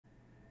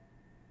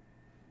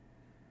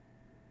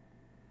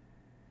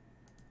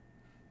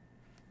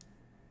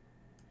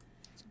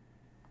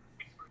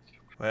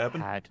What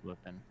happened? Had to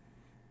have been.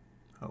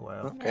 Oh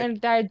wow. Okay.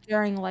 And died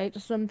during light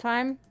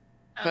sometime.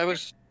 I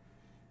was.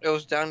 It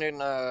was down in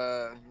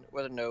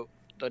where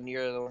the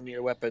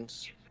near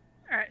weapons.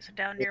 All right, so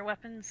down near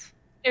weapons.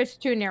 There's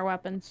 2 near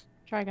weapons.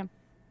 Try again.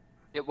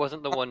 It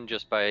wasn't the one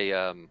just by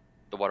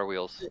the water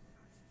wheels.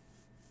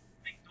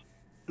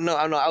 No,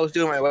 I'm not. I was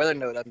doing my weather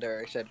node on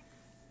there. I said,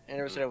 I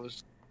never said it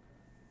was.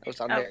 I was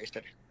on there. I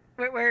said.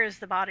 Where is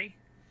the body?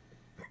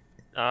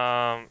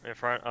 In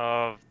front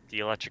of the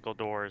electrical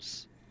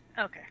doors.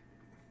 Okay.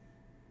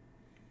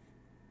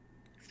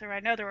 So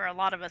I know there were a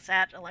lot of us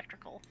at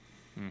electrical.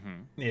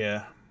 Mm-hmm.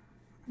 Yeah.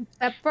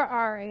 Except for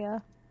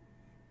Aria.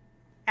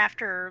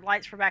 After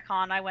lights were back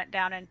on, I went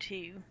down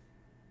into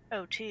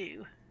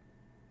O2.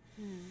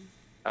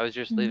 I was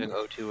just leaving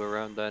O2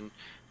 around then.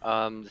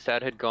 The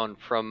SAD had gone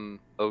from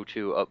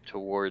O2 up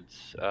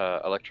towards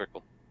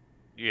electrical.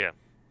 Yeah.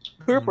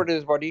 Who reported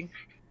his body?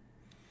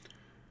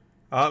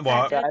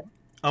 Well, Dad?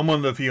 I'm one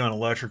of the few on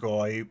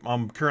electrical.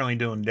 I'm currently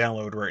doing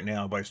download right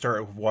now, but I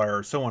started with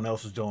wires. Someone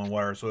else is doing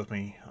wires with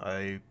me.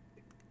 I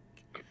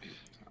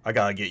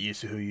gotta get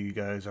used to who you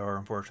guys are.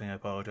 Unfortunately, I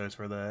apologize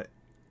for that.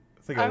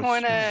 I think I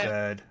was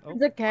sad. Oh.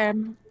 It's okay.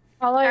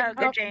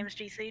 Good James,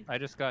 GC. I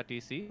just got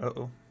DC.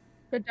 Uh-oh.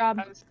 Good job.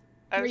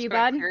 I Were was you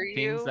gonna bad? clear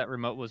Seems you. that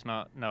remote was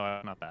not...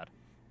 No, not bad.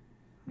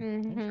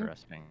 Mm-hmm.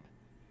 Interesting.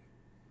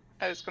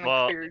 I was going to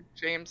Well- clear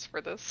James for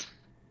this.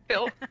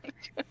 Phil.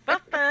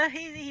 But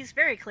he's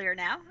very clear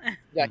now.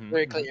 Yeah, Mhm,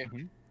 very clear.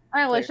 mhm.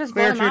 Alright, let's just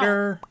Clear vote him out.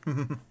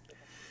 cheater.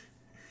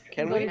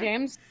 Can Vote we?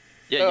 James?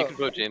 Yeah, you Oh. can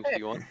vote James if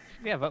you want.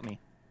 Yeah, vote me.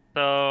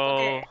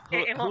 So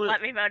It won't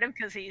let me vote him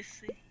because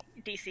he's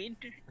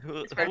DC'd. who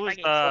It's part of my was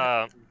game. who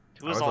I was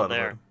always all thought about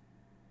there? him.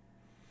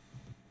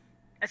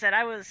 I said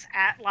I was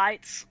at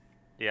lights,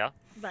 Yeah.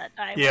 but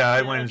I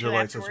I to went into O2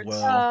 lights as afterwards.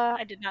 well.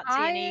 I did not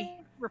see any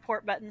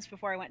report buttons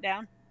before I went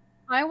down.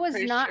 I was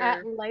Pretty not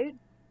at sure. light,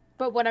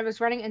 but when I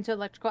was running into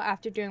electrical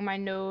after doing my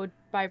node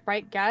by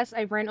right gas,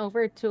 I ran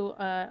over to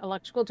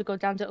electrical to go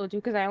down to O2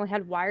 because I only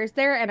had wires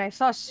there, and I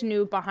saw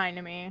Snoop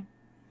behind me.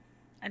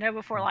 I know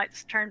before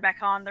lights turned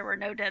back on, there were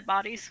no dead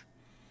bodies.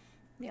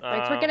 Yeah,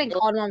 lights were getting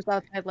called once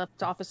outside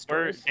left office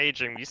Where doors.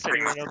 Aging? You said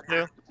you were in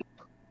O2?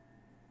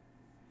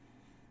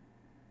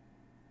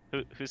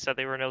 Who said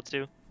they were in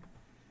O2?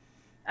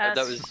 That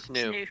was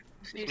Snoo.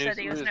 Snoo said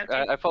he was no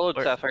I followed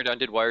Where- Sapphire down,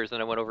 did wires, then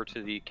I went over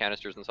to the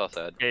canisters and saw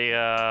SAD. Hey,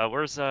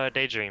 where's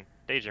Daydream?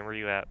 Daydream, where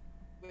you at?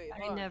 Wait, I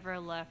hold on. never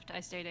left. I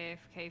stayed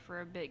AFK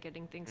for a bit,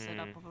 getting things set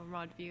up Mm. with a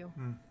rod view.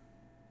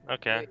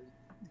 Okay. Wait.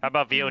 How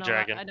about VO No,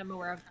 Dragon? I'm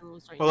aware of the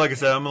rules. Right Well, like I now.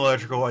 said, I'm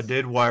electrical. I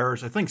did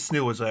wires. I think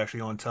Snoo was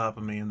actually on top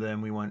of me, and then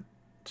we went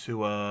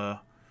to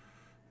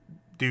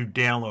do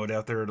download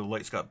after the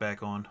lights got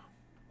back on.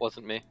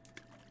 Wasn't me.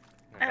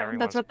 Everyone's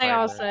That's what they playing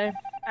all there. say.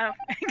 Oh,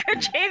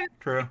 good James.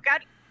 True.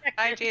 Got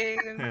Hi,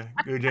 James. Yeah,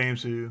 go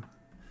James too.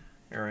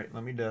 Alright,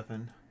 let me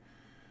deafen.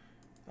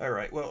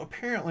 Alright, well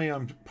apparently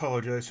I'm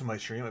apologizing to my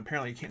stream.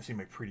 Apparently you can't see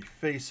my pretty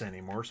face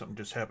anymore. Something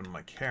just happened to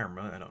my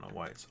camera. I don't know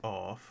why it's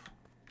off.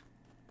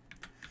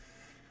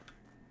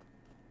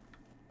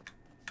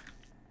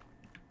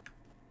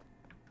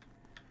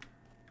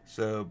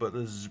 So, but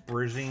this is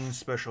Brizine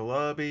Special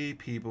Lobby.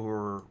 People who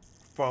are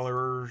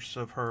followers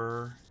of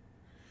her.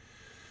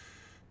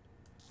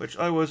 Which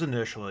I was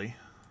initially.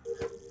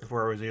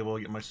 Before I was able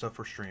to get my stuff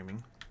for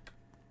streaming.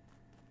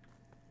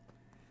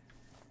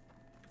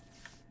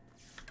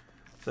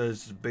 So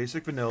it's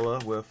basic vanilla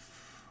with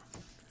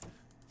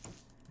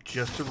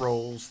just the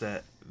roles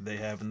that they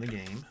have in the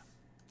game.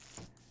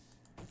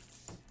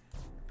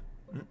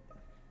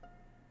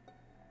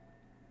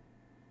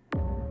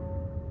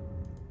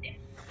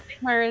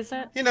 Where is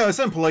it? You know, it's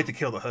impolite to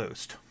kill the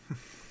host.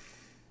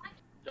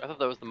 I thought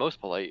that was the most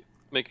polite,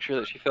 making sure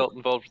that she felt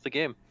involved with the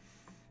game.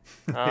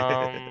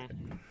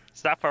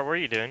 Sapphire, what are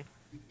you doing?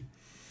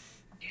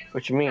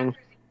 What you mean?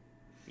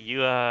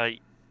 You're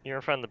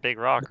in front of the big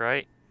rock,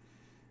 right?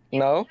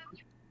 No.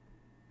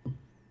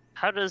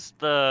 How does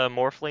the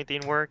morphling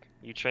thing work?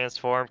 You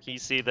transform. Can you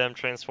see them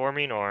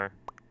transforming, or?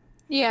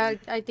 Yeah,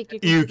 I think you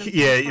can. You, see them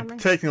yeah, transforming.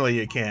 technically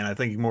you can. I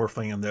think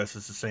morphling in this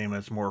is the same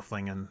as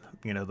morphling in,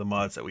 you know, the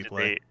mods that we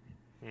play.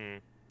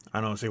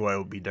 I don't see why it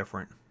would be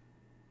different.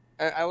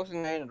 I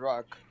wasn't in the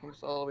rock. I was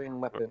all the way in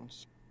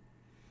weapons.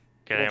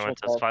 Can That's anyone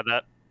what that- testify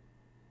that?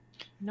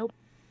 Nope.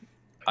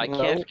 I No.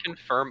 can't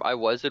confirm I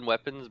was in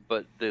weapons,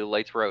 but the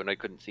lights were out and I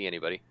couldn't see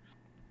anybody.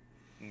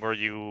 Were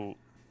you?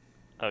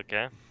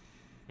 Okay.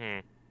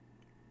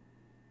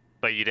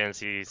 But you didn't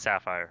see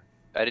Sapphire.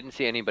 I didn't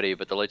see anybody,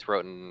 but the lights were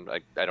out and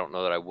I don't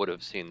know that I would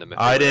have seen them. If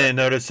they I were there. didn't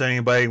notice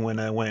anybody when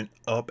I went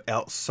up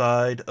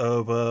outside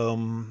of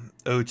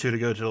O2 to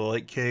go to the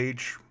light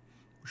cage,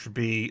 which would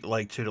be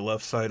like to the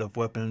left side of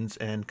weapons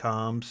and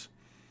comms,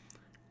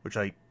 which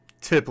I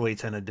typically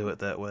tend to do it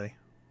that way.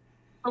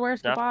 Oh,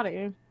 where's the Yeah.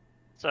 body?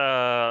 It's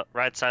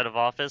right side of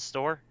office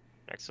door,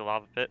 next to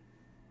lava pit.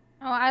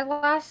 Oh, I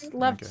last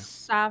left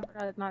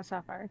Okay. not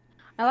Sapphire.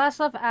 I last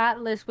left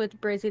Atlas with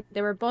Brizzy.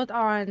 They were both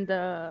on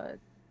the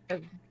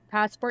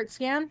passport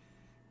scan,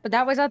 but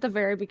that was at the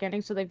very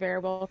beginning, so they very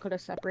well could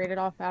have separated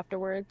off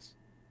afterwards.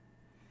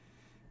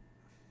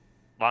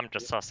 Well, I'm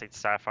just sussing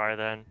Sapphire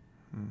then.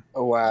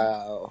 Oh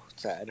wow,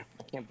 sad.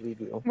 I can't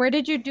believe you. Where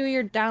did you do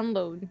your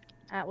download,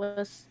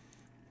 Atlas?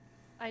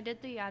 I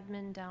did the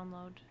admin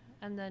download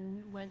and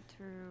then went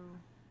through,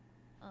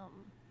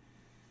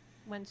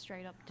 went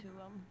straight up to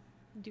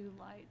do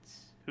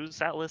lights.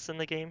 Who's Atlas in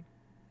the game?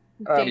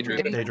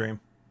 Daydream. Daydream.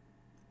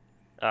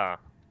 Ah.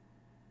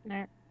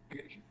 No.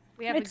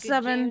 We have It's a good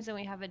 7. James and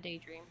we have a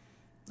daydream.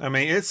 I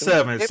mean, it's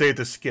 7. It's safe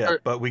to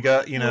skip, but we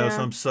got, Yeah.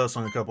 some sus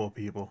on a couple of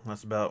people.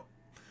 That's about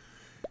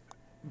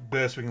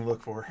best we can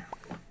look for.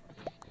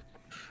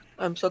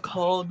 I'm so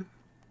cold.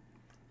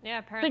 Yeah,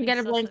 apparently get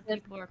a sus that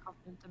blanket. people are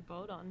confident to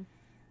vote on.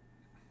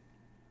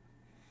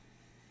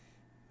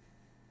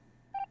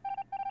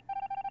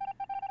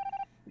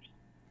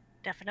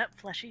 Definite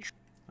fleshies.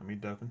 Let me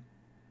deafen.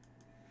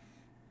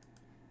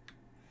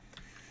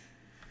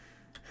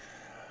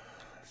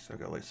 So I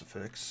got lights to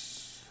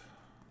fix.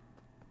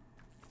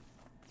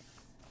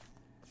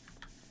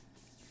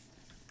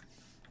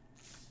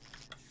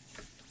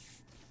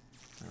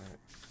 Alright.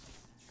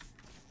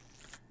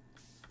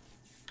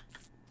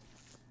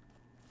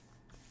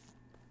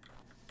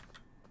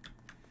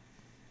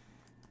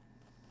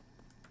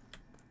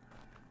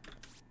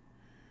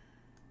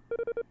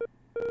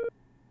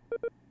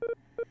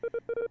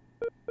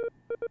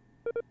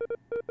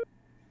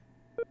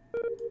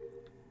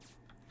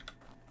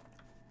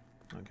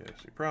 Okay,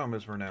 so the problem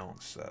is we're now on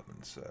 7,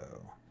 so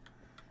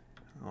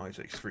it only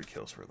takes 3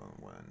 kills for them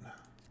to win.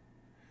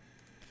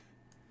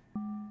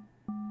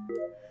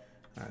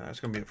 Alright, that's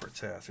gonna be it for a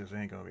task, because it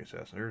ain't gonna be a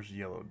task. There's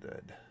yellow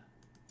dead.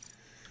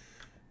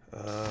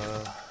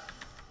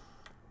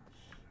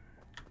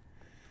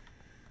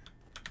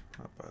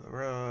 Up by the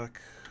rock,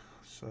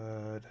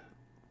 side.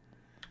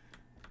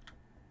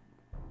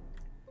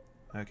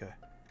 Okay.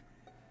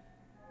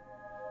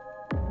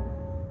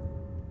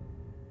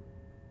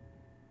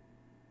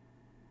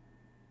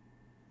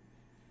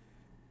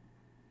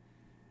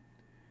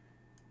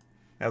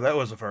 Now that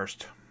was the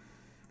first.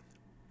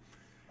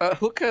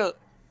 Who killed?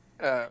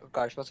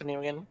 Gosh, what's her name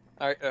again?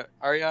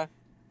 Arya.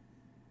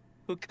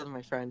 Who killed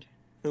my friend?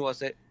 Who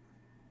was it?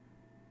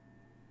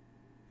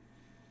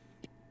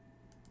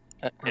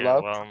 Yeah,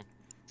 Hello. well,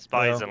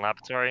 spies Well. in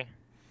laboratory.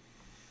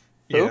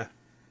 Who? Yeah.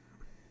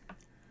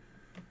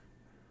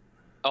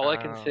 All I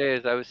can Oh. say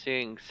is I was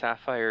seeing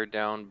Sapphire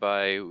down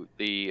by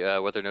the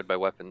weather node by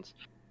weapons,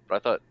 but I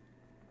thought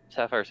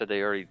Sapphire said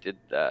they already did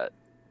that.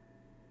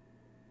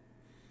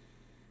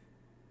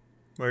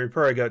 Well, we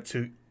probably got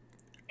 2.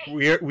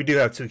 We do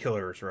have 2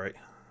 killers, right?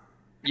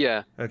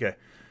 Yeah. Okay.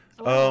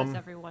 So what was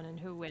everyone and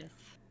who with?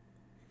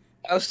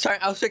 I was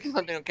fixing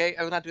something. Okay,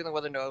 I was not doing the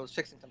weather node. I was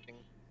fixing something.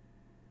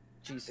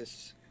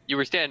 Jesus. You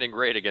were standing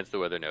right against the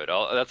weather node.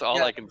 That's all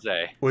Yeah. I can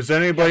say. Was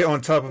anybody on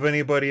top of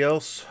anybody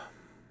else?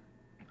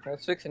 I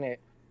was fixing it.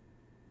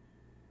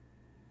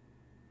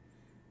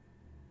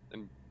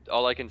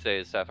 All I can say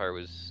is Sapphire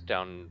was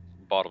down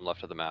bottom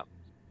left of the map.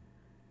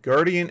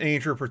 Guardian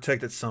Angel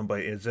protected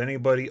somebody. Is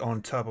anybody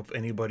on top of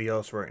anybody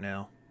else right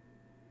now?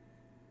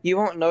 You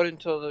won't know it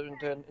until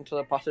the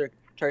imposter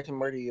tries to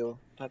murder you.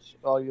 That's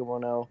all you will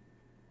know.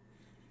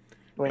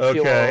 When she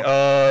Okay.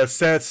 will-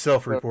 Sad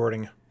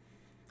self-reporting.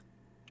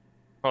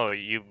 Oh,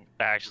 you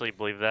actually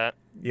believe that?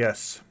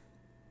 Yes.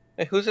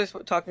 Hey, who's this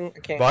talking? I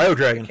can't. Bio I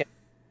Dragon. can't-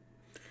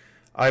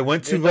 I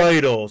went to Dude, like-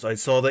 Vitals. I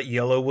saw that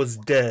Yellow was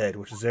dead,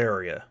 which is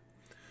Area.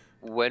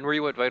 When were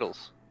you at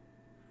Vitals?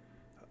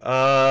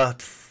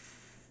 About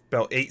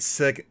 8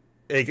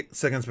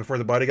 seconds before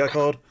the body got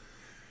called.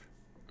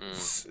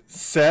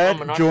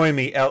 Sad Oh, joined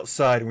me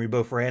outside, and we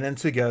both ran in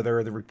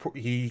together.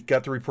 He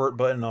got the report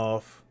button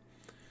off.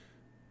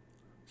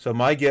 So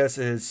my guess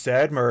is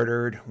Sad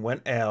murdered,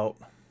 went out,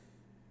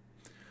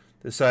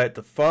 decided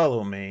to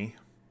follow me.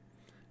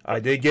 I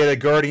did get a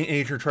Guardian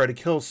Angel try to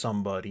kill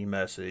somebody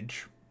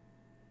message.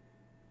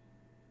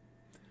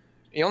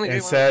 You only And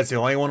did one- Sad's the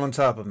only one on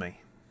top of me.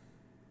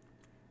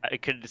 I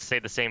could say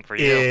the same for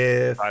you.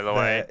 If by the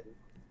way.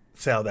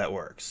 that's how that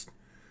works.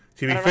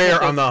 To be I don't know fair,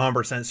 if I'm not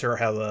 100% sure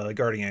how the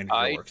Guardian Angel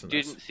I works in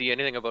this. didn't see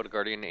anything about a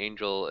Guardian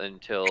Angel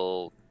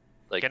until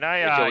Can until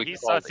I? we He's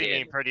called sussing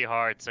me in. pretty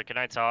hard. So can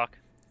I talk?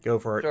 Go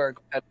for it. Sure,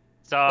 go ahead.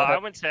 So Go I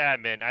ahead. went to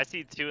admin. I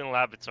see 2 in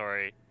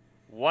laboratory.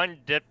 1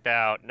 dipped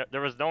out. No, there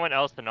was no one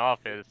else in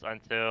office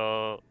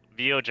until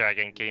Vio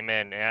Dragon came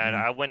in, and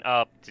I went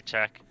up to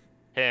check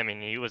him,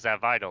 and he was at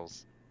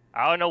Vitals.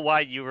 I don't know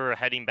why you were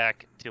heading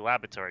back to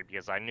laboratory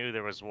because I knew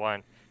there was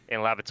one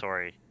in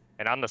laboratory,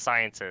 and I'm the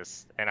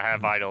scientist, and I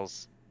have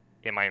Vitals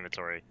in my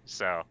inventory.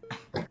 So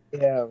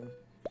Yeah.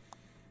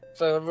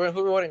 So who are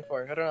we voting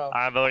for? I don't know.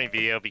 I'm voting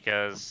Vio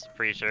because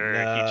pretty sure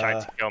he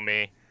tried to kill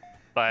me,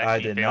 but I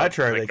he did failed not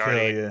try because to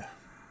kill you.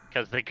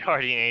 because the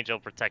Guardian Angel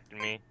protected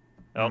me.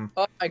 Oh,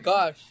 Oh my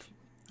gosh.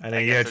 I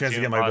didn't get a guess chance it's to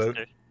you, get my vote.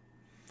 imposter.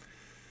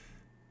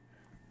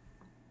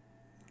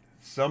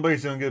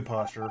 Somebody's doing good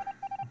posture.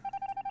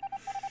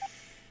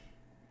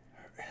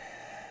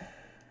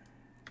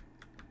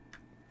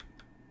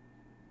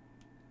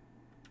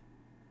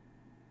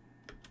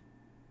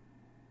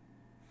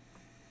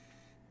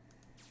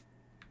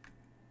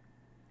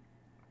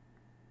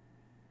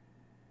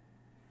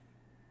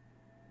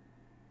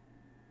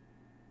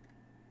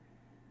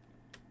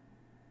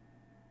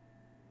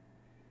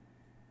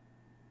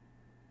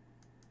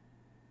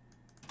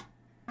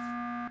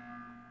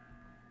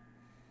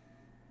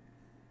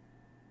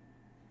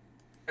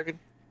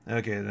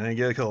 Okay, then I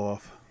get a kill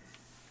off.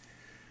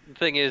 The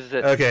thing is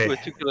that Okay.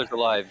 with 2 killers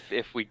alive,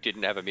 if we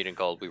didn't have a meeting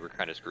called, we were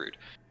kind of screwed.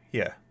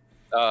 Yeah.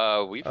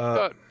 We've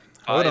got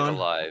hold 5 on.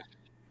 alive.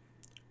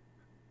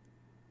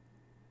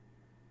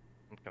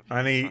 I'm confused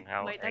I need- on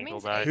how Wait, that Angle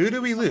means died. Who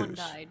do we someone lose?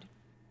 died.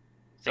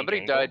 Somebody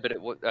Angle? died, but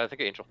it was I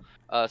think Angel.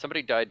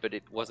 Somebody died, but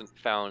it wasn't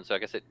found. So I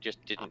guess it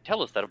just didn't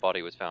tell us that a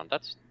body was found.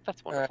 That's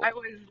wonderful. I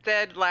was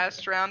dead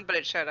last round, but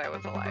it showed I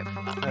was alive.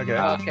 Okay.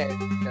 Okay,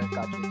 yeah,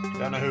 got you.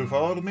 Don't know who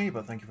followed me,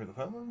 but thank you for the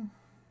follow.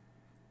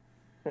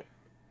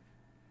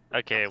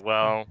 Okay,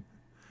 well,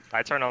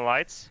 I turn on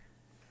lights.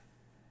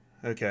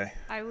 Okay.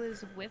 I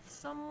was with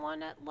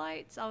someone at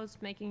lights. I was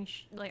making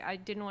like I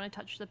didn't want to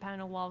touch the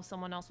panel while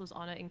someone else was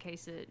on it in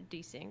case it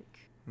desync.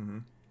 Mm-hmm.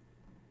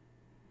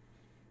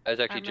 I was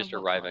actually just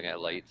remember arriving one. at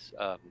lights.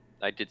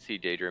 I did see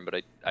Daydream,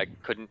 but I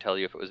couldn't tell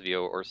you if it was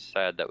Vio or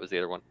Sad that was the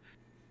other one.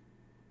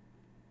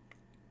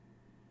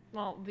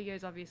 Well,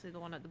 Vio's obviously the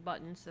one at the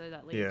button, so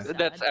that leaves. Yeah. Sad.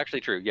 That's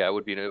actually true. Yeah, it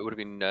would have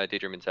been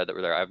Daydream and Sad that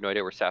were there. I have no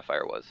idea where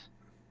Sapphire was.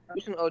 I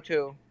was in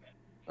O2.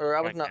 Or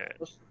I was not. Okay.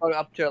 I was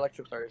up to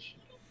electrical stars.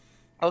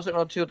 I was in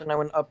O2, then I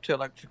went up to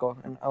electrical,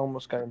 and I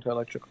almost got into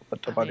electrical,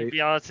 but the To body.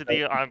 be honest with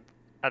you,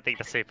 I think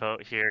the safe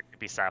vote here could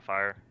be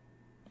Sapphire.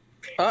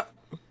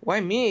 Why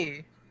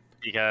me?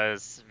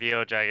 Because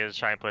Vio Dragon is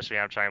trying to push me,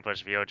 I'm trying to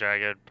push Vio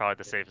Dragon. Probably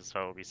the safest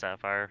vote would be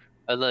Sapphire.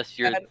 Unless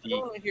you're I don't the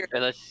wanna hear-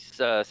 unless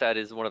Sad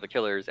is one of the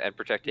killers and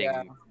protecting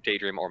Yeah.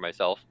 Daydream or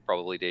myself,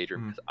 probably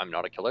Daydream because I'm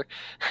not a killer.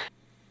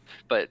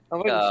 But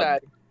I'm really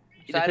sad.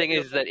 the Sad thing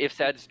feels is that if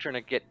Sad's trying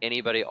to get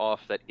anybody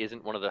off that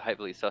isn't one of the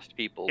heavily sussed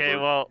people, Okay,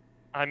 we're- well,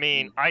 I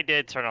mean, I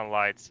did turn on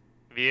lights.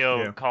 Vio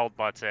Yeah. called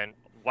button.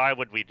 Why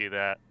would we do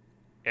that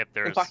if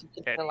there's fucking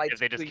turn the lights if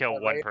they just too, kill by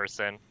the one way.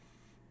 person?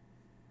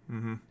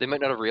 Mm-hmm. they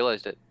might not have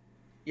realized it.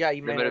 Yeah,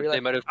 you They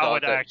might might have I thought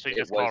would that actually it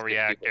just was call 6 people.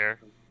 reactor,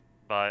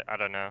 but I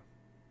don't know.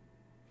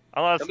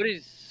 Unless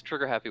Somebody's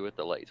trigger happy with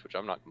the lights, which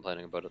I'm not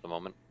complaining about at the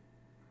moment.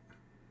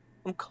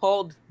 I'm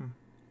cold. Hmm.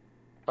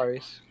 Sorry,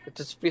 it's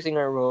just freezing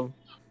our room.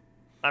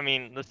 I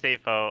mean, the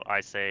safe vote, I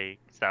say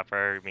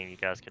Sapphire. I mean, you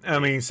guys can. I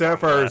mean,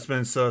 Sapphire's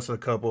been sus a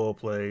couple of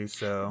plays,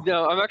 so.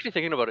 No, I'm actually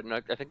thinking about it, and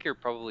I think you're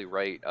probably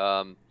right.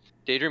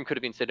 Daydream could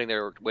have been sitting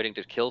there waiting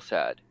to kill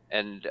Sad,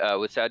 and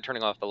with Sad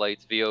turning off the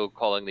lights, Vio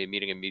calling the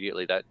meeting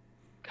immediately, that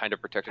kind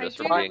of protected I us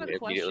do from have being a immediately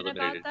question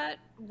eliminated. about that.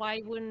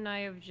 Why wouldn't I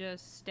have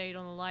just stayed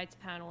on the lights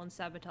panel and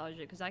sabotaged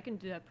it? Because I can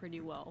do that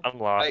pretty well. I'm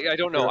lost. I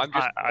don't know. I'm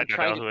just I I'm don't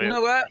trying know to who You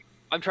know what?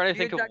 I'm trying to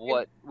think of Dragon-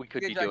 what we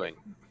could be Dragon. doing.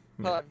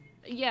 Hold on.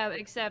 Yeah,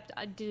 except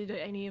did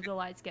any of the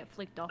lights get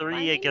flicked off? by 3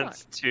 me or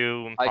against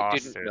 2 I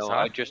imposters. didn't know. Huh?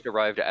 I just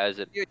arrived as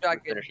it You was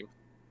Dragon. finishing.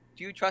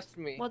 Do you trust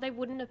me? Well, they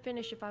wouldn't have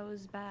finished if I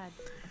was bad.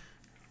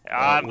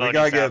 I'm we voting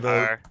gotta get a vote.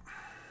 Sapphire.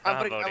 I'm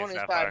I'm voting voting sad.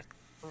 Sapphire.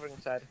 I'm voting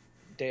sad.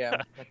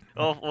 Damn.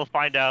 We'll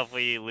find out if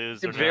we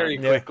lose or Very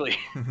not. Yeah. quickly.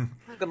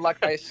 Good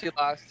luck, guys. You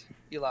lost.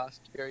 You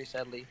lost very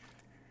sadly.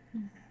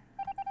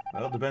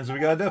 Well, it depends if we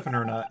got a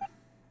deafener or not.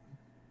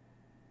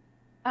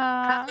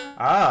 Uh,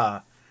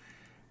 Ah.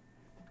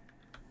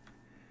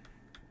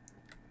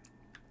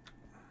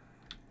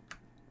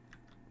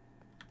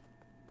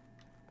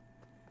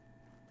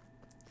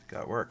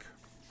 Got work.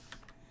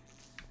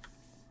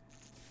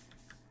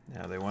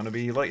 Now they want to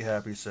be light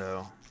happy,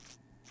 so.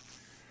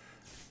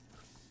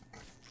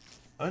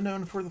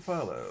 Unknown for the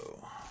follow.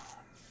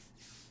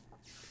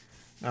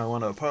 Now I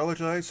want to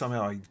apologize.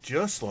 Somehow I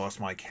just lost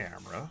my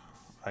camera.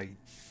 I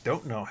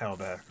don't know how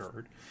that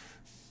occurred.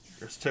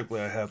 Because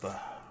typically I have to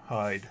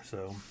hide,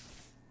 so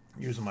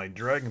using my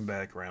dragon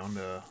background.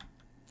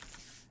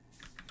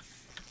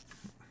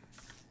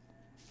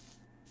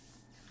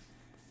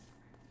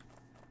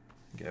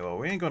 Okay, well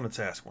we ain't going to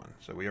task one,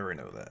 so we already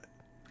know that.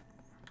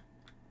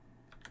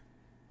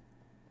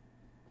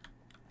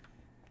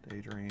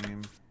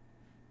 Daydream.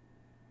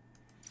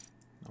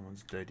 No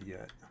one's dead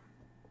yet.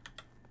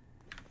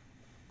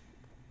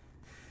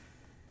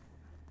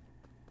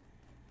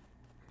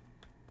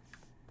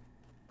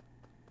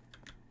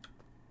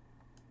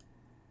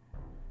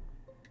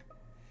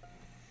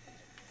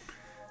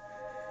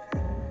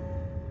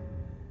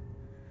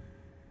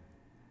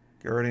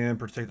 Guardian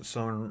protected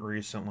someone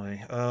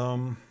recently.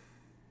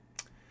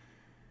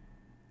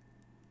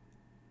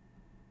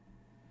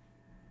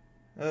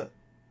 Let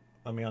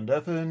me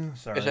undeafen.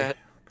 Sorry. Is that-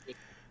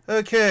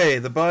 Okay,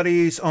 the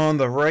body's on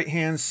the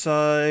right-hand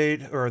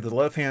side, or the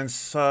left-hand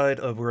side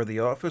of where the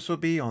office would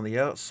be, on the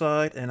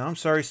outside. And I'm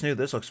sorry, Snoot,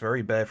 this looks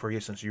very bad for you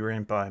since you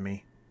ran by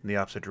me in the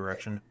opposite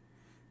direction.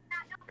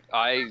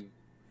 I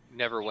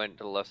never went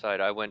to the left side.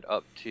 I went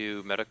up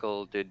to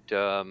medical, did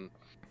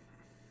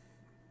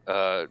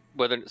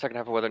weather second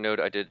half of weather node.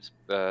 I did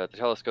the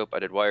telescope. I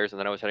did wires, and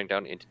then I was heading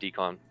down into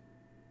decon.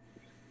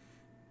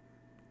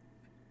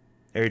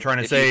 Are you trying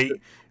to If say, you-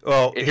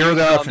 well, If here are you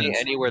the saw options. me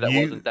anywhere that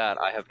You- wasn't that,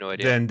 I have no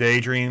idea. Then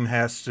Daydream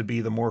has to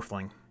be the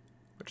Morphling,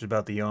 which is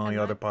about the only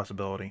Am I? other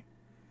possibility.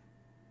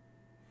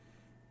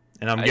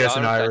 And I'm I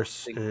guessing honestly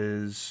Iris think-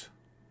 is...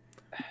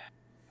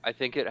 I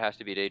think it has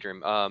to be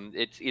Daydream.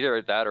 It's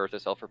either that or it's a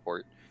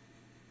self-report.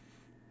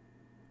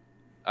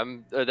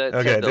 I'm Okay,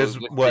 said, though, this is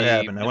with what the-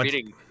 happened. I the went to-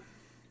 meeting,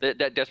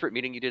 that desperate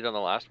meeting you did on the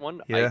last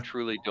one. I Yeah.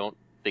 truly don't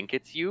think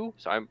it's you.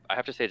 So I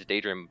have to say it's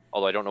Daydream.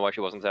 Although I don't know why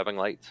she wasn't zapping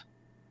lights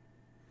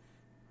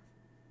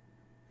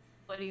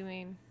What do you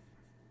mean?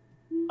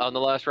 on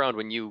the last round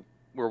when you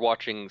were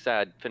watching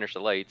Sad finish the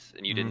lights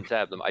and you Mm-hmm. didn't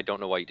zap them. I don't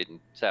know why you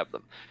didn't zap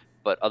them.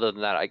 But other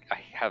than that, I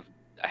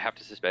have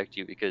to suspect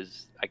you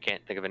because I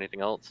can't think of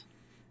anything else.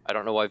 I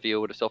don't know why Vio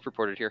would have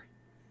self-reported here,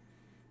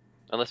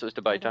 unless it was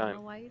to buy I don't time.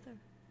 know why either.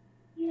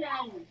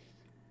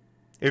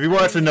 If you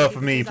watch Maybe enough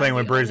of me because playing I'm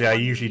with the only Brizzy, I one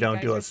who usually you don't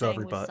guys do are a self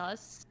saying was rebut.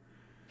 sus.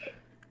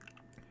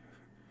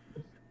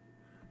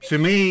 To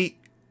me,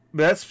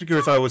 that's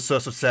because I was so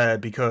sad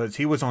because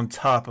he was on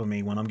top of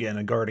me when I'm getting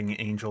a guardian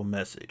angel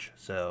message.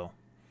 So,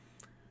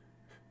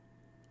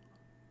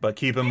 but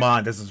keep in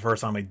mind, this is the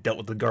first time I dealt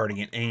with the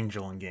guardian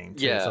angel in game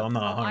 2, Yeah. so I'm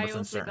not Well, I 100%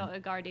 also certain. got a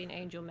guardian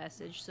angel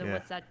message, so Yeah.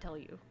 what's that tell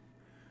you?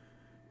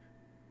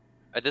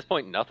 At this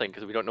point, nothing,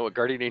 because we don't know what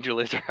Guardian Angel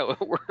is or how it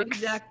works.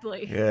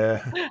 Exactly.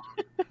 Yeah.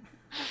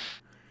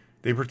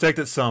 They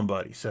protected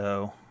somebody,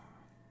 so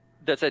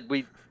That said,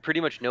 we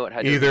pretty much know it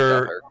had to either be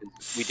Summer,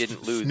 'cause we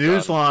didn't lose.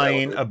 Snooze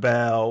lying Railroad.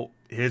 about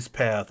his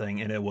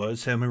pathing, and it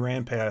was him who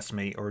ran past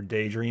me, or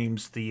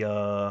Daydreams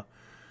the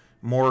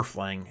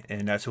Morphling,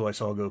 and that's who I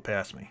saw go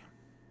past me.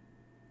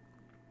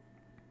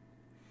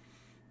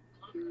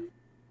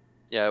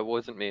 Yeah, it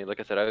wasn't me. Like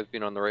I said, I've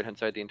been on the right-hand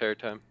side the entire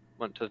time.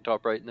 Went to the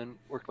top right and then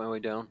worked my way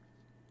down.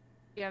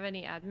 Do you have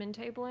any admin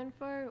table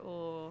info,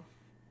 or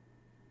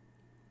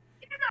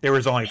There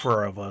was only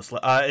 4 of us.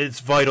 It's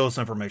Vitals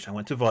information. I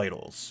went to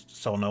Vitals,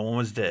 saw no one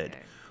was dead.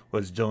 okay.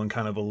 Was doing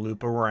kind of a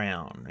loop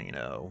around,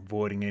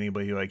 avoiding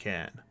anybody who I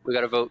can. We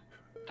got to vote.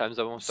 Time's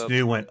almost up.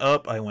 Snoo went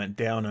up, I went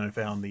down, and I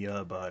found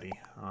the body.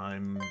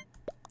 I'm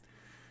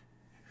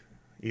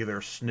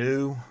either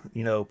Snoo,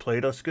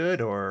 played us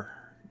good, or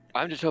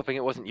I'm just hoping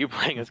it wasn't you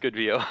playing as good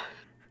VO.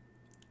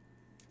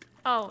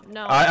 Oh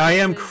no! I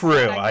am because,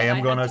 crew, like, I am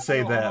had gonna to say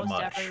kill that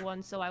almost much.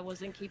 Everyone, so I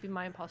wasn't keeping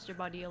my imposter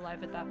body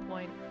alive at that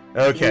point.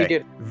 okay, We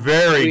did.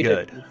 very We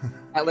good. did.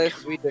 At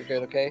least we did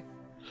good, okay?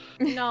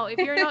 No, if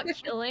you're not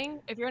killing,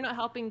 if you're not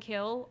helping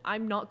kill,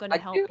 I'm not gonna I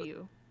help do.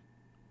 you.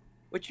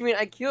 What you mean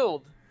I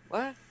killed?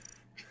 What?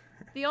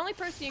 The only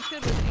person you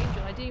killed was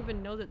Angel. I didn't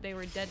even know that they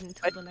were dead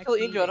until I the didn't next kill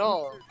Angel at meeting.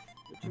 all.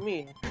 What you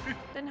mean?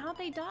 Then how'd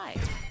they die?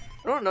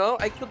 I don't know.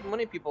 I killed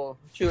many people.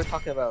 What you were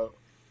talking about?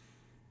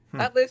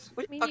 Hmm. Atlas,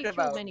 what I you mean, you talking killed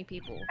about? many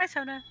people. Hi,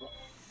 Sona.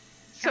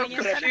 So Coming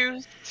in, Sona?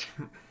 confused.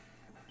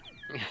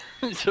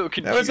 So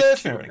confused. That was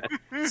fascinating.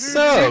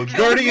 So,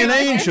 Guardian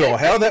Angel,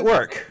 how'd that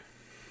work?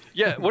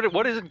 Yeah,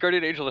 what is a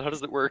Guardian Angel and how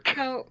does it work?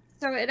 So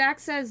it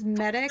acts as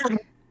medic,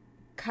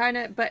 kind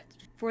of, but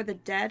for the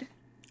dead.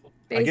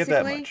 I get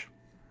that much.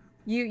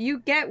 You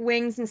get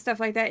wings and stuff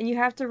like that, and you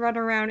have to run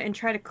around and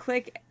try to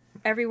click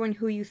everyone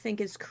who you think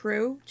is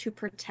crew to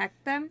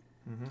protect them.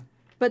 Mhm.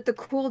 But the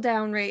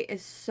cooldown rate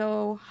is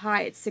so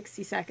high; it's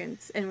 60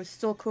 seconds, and we're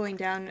still cooling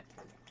down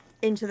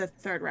into the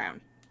 3rd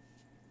round.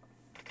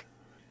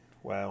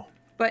 Wow.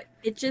 But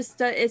it just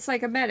it's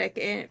like a medic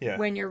Yeah.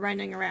 when you're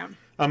running around.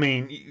 I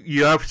mean,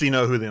 you obviously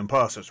know who the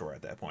imposters were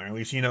at that point. Or at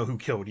least you know who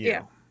killed you.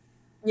 Yeah.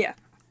 Yeah.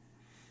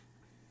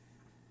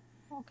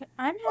 Okay,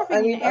 I'm I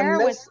having mean, an error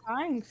with unless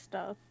buying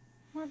stuff.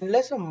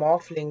 unless a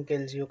morphling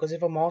kills you, because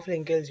if a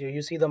morphling kills you,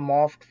 you see the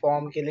morphed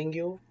form killing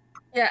you.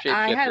 Yeah,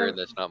 Shapeshifter, and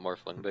that's not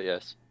Morphling, but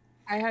yes.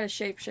 I had a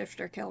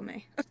shapeshifter kill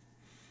me.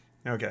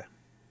 Okay.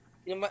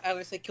 You know what,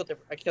 Atlas, I killed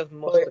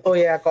most Oh, of the oh people.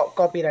 yeah,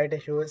 copyright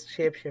issues,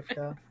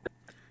 shapeshifter.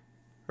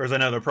 Whereas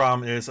another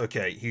problem is,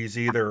 okay, he's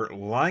either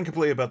lying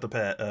completely about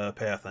the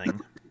pathing,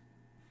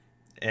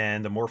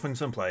 and the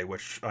Morphling's in play,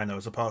 which I know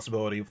is a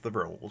possibility with the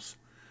rules.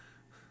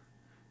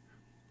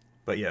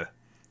 But yeah.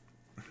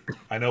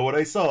 I know what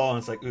I saw, and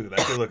it's like, ooh, that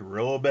could look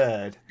real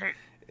bad.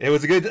 It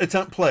was a good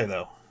attempt play,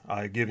 though.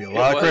 I give you a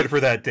lot of credit for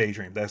that,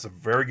 Daydream. That's a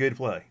very good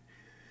play.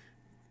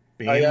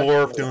 Being yeah.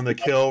 morphed, doing the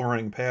kill,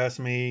 running past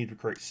me to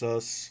create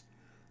sus.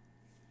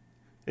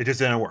 It just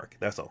didn't work,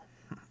 that's all.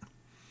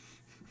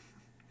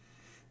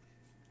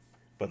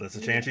 But that's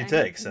a chance you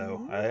take,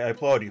 so I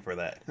applaud you for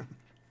that.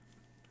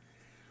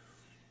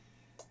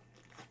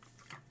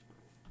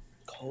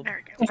 Cold.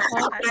 There we go.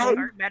 That should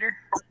work better.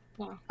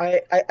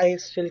 I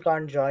still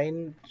can't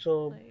join,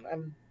 so Like-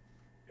 I'm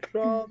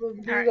probably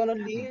Alright. gonna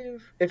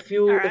leave. If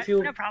you Alright, if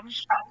you no problem.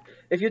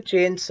 if you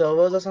change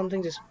servers or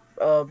something, just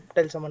tell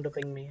someone to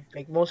ping me.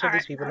 Like most of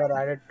these Alright. people are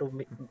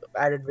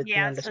added with me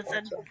Yeah, on so Discord.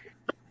 it's So.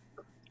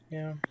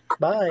 Yeah.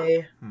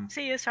 Bye.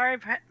 See you. Sorry,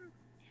 sorry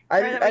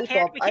I'll that I'll we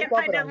can't, pop we I'll can't pop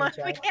find a around the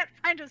we chat. can't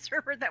find a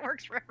server that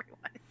works for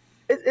everyone.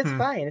 It's Hmm.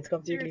 fine. It's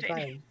completely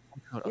irritating.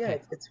 fine. Yeah,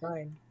 it's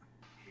fine.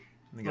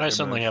 I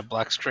suddenly have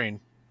black screen.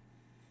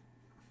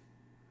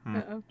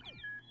 Uh-oh.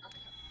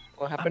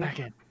 What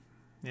happened?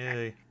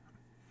 Yay.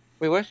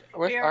 Wait, where's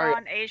We are Ari?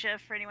 on Asia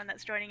for anyone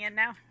that's joining in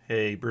now.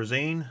 Hey,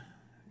 Brazine,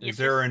 Yes, is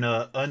there an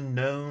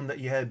unknown that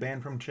you had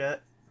banned from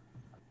chat?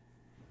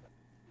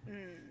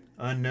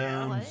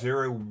 Unknown What?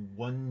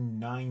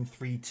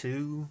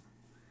 01932?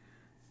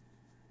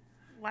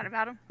 What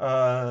about him?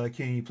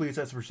 Can you please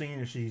ask Virginia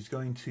if she's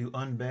going to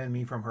unban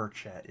me from her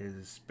chat?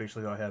 Is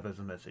basically all I have as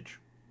a message.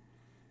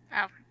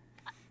 Oh.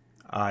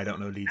 I don't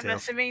know I'm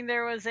details. assuming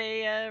there was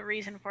a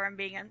reason for him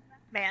being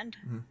banned.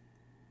 Mhm.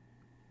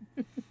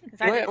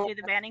 Because I didn't do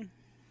the banning.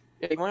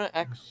 Yeah, you want to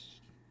X?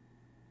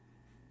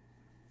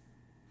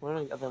 What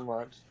are the other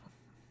mods?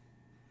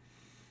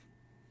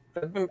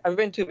 I've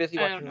been too busy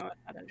I don't watching know what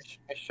that is.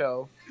 my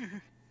show.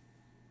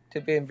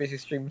 Too busy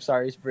streaming.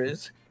 Sorry,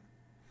 Briz.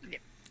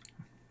 Yep.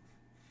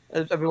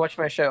 I've been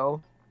watching my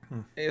show.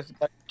 Hmm. It was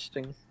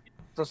interesting.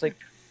 So it's like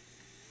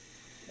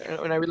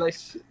when I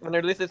release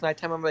this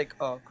nighttime, I'm like,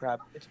 oh crap,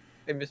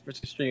 I missed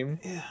Briz's stream.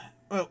 Yeah.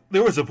 Well,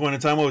 there was a point in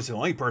time I was the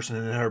only person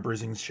in her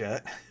Brizzing's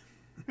chat.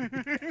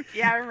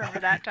 Yeah, I remember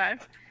that time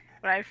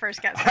when I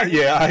first got started.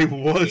 Yeah, I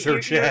was her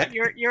you, chat.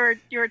 You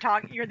were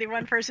talking. You're the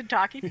one person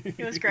talking.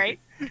 It was great.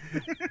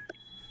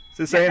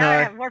 So saying now I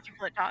hi. have more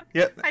people that talk.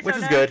 Yep, Hi, which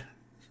is Sona. good.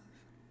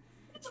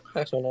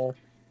 I don't know.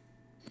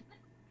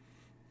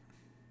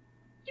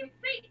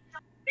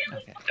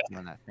 Okay,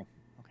 doing that thing.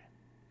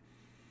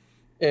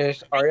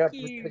 Is Arya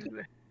Thank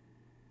you.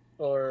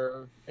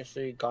 or is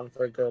she gone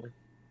for good?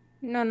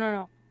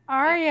 No.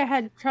 Arya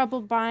had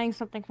trouble buying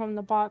something from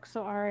the box,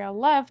 so Arya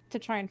left to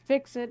try and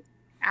fix it.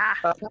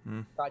 Gotcha.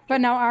 But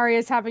now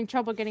Arya's having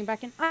trouble getting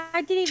back in.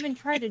 I didn't even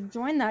try to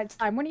join that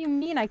time. What do you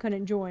mean I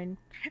couldn't join?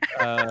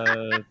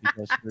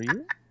 Because for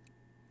you?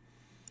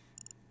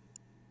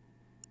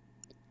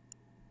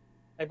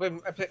 I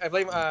blame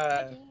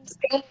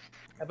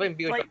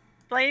Bio.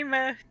 Blame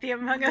the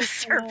Among Us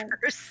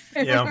servers.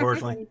 Yeah,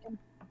 unfortunately.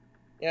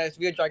 Yeah, it's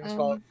Bio Dragon's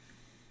fault.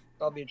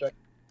 I'll be a dragon.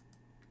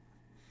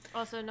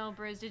 Also, no,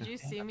 Briz, did you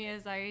see me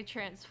as I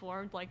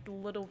transformed like the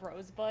little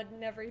rosebud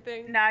and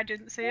everything? No, I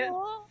didn't see it.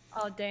 Oh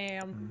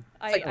damn!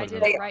 Like, I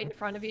did it right in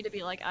front of you to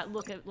be like,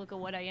 look at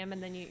what I am,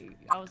 and then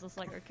I was just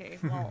like, okay,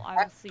 well, I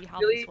will see how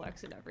this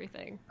works and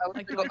everything.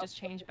 Like, do I just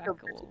change back?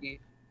 Cool. I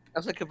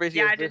was like a busy.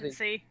 Yeah, I didn't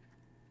see.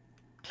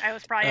 I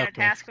was probably on a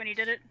task when you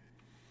did it.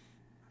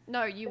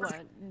 No, you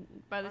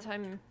weren't. By the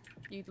time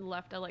you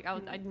left,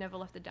 I'd never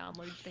left the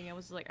download thing. I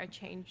was like, I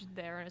changed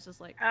there, and it's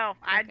just like, Oh,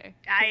 okay.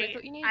 'Cause I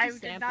thought you needed to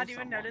did sample not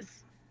even someone.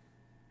 notice.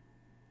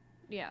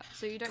 Yeah,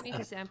 so you don't need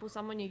to sample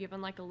someone. You're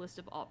given like a list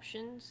of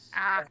options.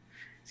 Ah,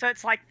 so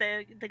it's like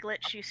the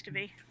glitch used to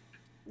be.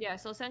 Yeah,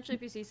 so essentially,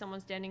 if you see someone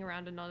standing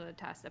around another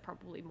task, they're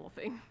probably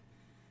morphing.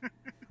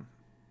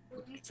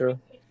 True.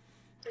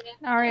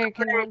 Arya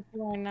cannot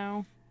join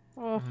now.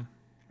 Oh.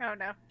 Oh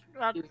no.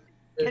 Well,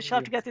 guess you'll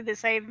have to go through the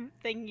same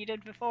thing you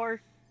did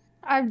before.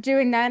 I'm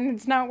doing that and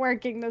it's not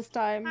working this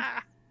time.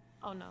 Ah.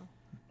 Oh no.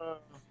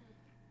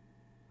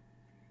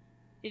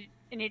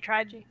 And you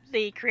tried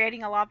the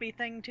creating a lobby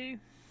thing too?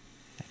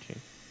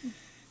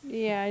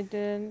 Yeah, I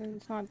did.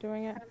 It's not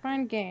doing it.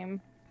 Find game.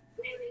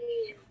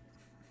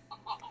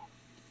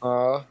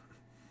 Try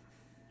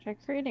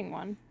creating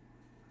one.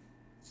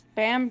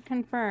 Spam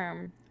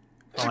confirm.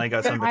 Finally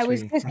got some I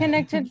was XP.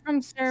 disconnected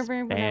from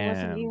server when I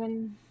wasn't Spam.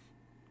 even.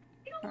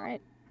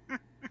 Alright.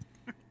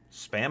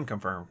 Spam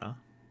confirmed, huh?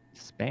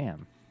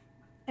 Spam.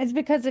 It's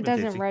because it Bit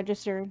doesn't ditzy.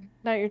 register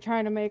that you're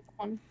trying to make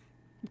one.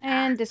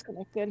 And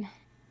disconnected.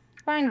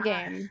 Find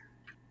game.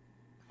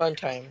 Fun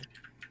time.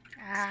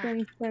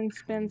 Spin, spin,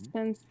 spin,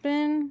 spin,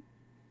 spin.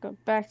 Go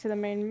back to the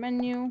main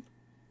menu.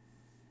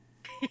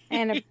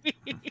 And it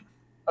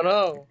Oh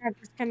no. got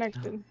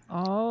disconnected.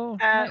 Oh, Uh,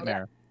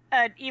 nightmare.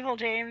 Evil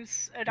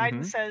James Odiden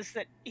Mhm. says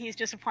that he's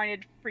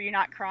disappointed for you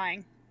not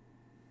crying.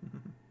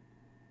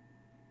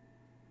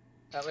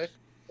 Atlas?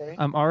 Okay.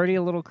 I'm already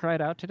a little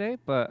cried out today,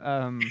 but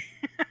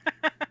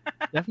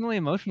definitely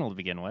emotional to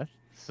begin with.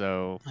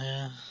 So.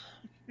 Yeah.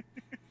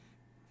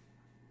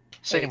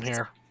 Same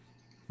here.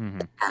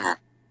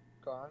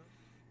 Gone.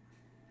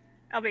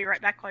 I'll be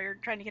right back while you're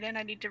trying to get in.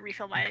 I need to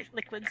refill my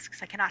liquids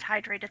because I cannot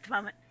hydrate at the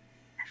moment.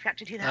 I forgot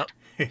to do that.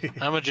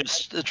 I'm gonna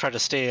just try to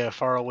stay as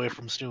far away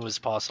from Snoo as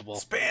possible.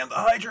 Spam the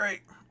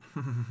hydrate.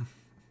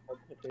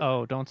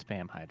 Oh, don't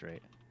spam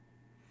hydrate.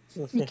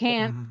 You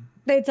can't.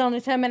 It's on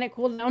a 10-minute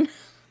cooldown.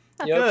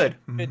 Good.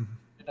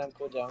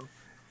 Cool down.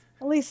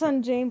 At least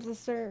on James's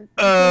server.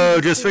 Oh,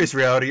 just face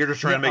reality. You're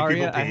just trying to make Arya,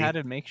 people pee. I had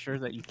to make sure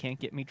that you can't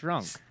get me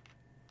drunk.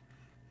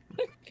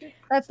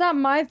 That's not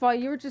my fault.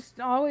 You were just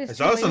always. It's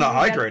too also not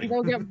lazy to hydrating.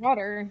 Go get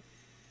water.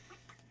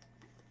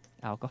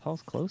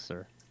 Alcohol's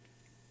closer.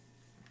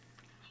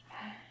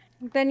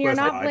 Then you're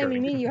Well, it's not not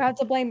blaming hydrating. me. You have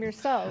to blame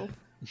yourself.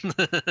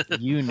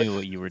 You knew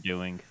what you were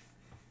doing.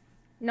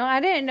 No, I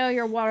didn't know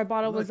your water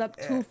bottle was Look up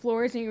 2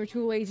 floors and you were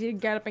too lazy to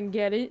get up and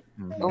get it.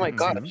 Oh my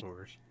god. Mhm.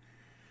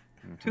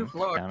 2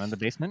 floors. Down in the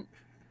basement.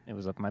 It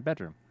was up in my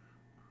bedroom.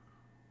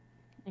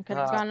 You could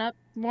have gone up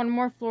 1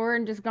 more floor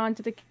and just gone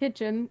to the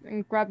kitchen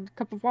and grabbed a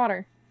cup of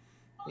water.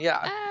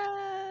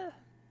 Yeah.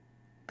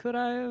 Could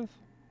I have?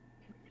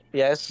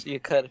 Yes, you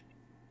could.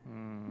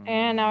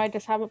 And now I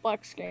just have a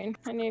black screen.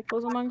 I need to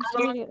close Among Us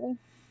immediately.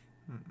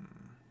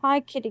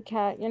 Hi, kitty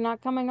cat. You're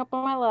not coming up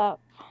on my lap.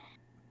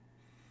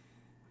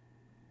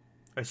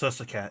 I suss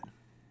the cat.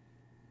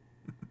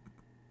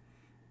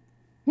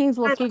 He's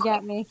looking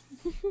at me.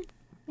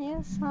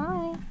 Yes,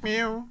 hi.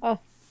 Meow. Oh,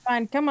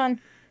 Fine, come on.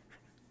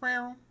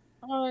 Meow.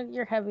 Oh,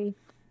 you're heavy.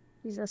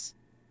 Jesus.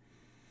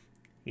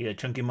 Yeah,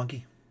 chunky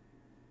monkey.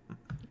 I'm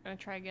gonna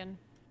try again.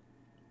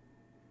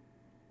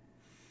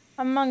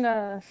 Among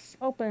Us.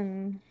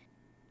 Open.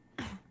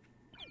 I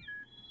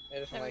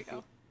just There we like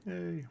go.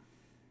 Yay.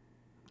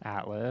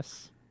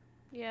 Atlas.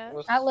 Yeah.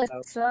 Atlas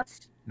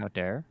sucks. No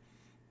dare.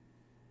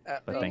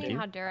 But What do you thank mean, you.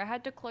 how dare? I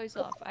had to close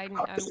off. I'm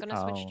gonna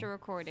switch to Oh.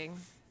 recording.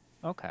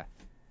 Okay.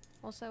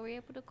 Also, are we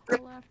able to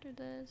call after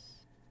this?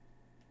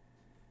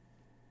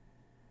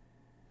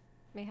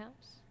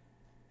 Mayhaps?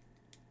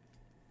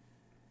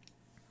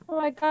 Oh,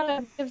 I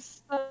gotta give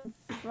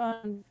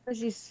some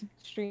Percy's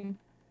stream.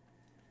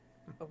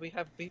 But we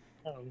have beat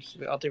rounds.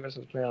 We all three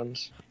versus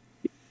rounds.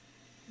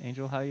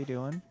 Angel, how you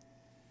doing?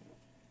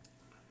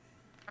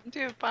 I'm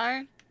doing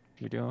fine.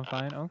 You're doing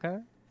fine? Okay.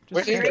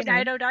 Where's checking Angel? in.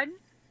 Dido done.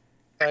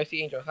 Oh, I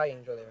see Angel. Hi,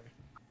 Angel there.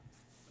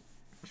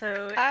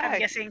 So Hi. I'm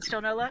guessing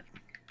still no luck.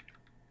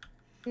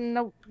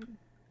 Nope.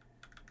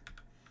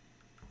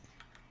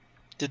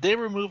 Did they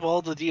remove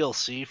all the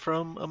DLC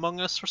from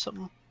Among Us or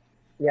something?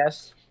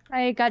 Yes.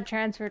 I got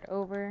transferred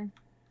over.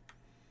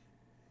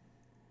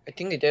 I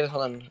think they did.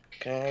 Hold on.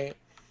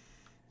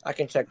 I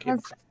can check.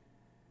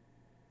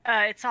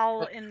 It's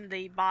all in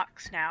the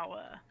box now.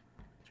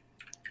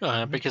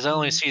 Because I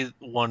only see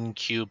one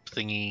cube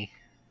thingy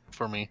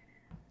for me.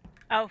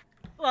 Oh,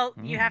 well,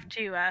 you have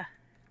to.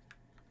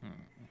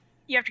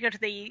 You have to go to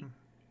the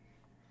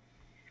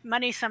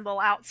money symbol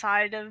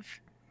outside of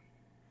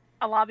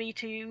a lobby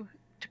to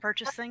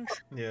purchase things.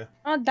 Yeah.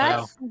 Oh,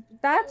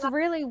 that's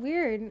really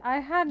weird. I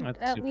had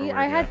That's at super least weird,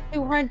 I had yeah.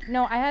 200.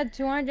 No, I had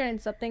 200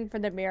 and something for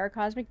the Mirror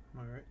Cosmic.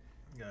 All right.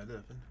 Got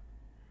it.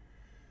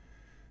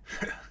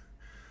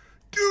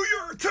 Do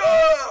your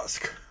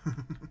task.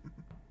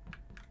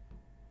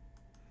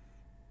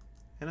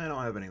 And I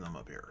don't have any of them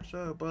up here,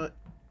 so but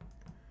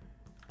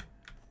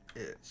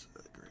it's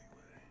a great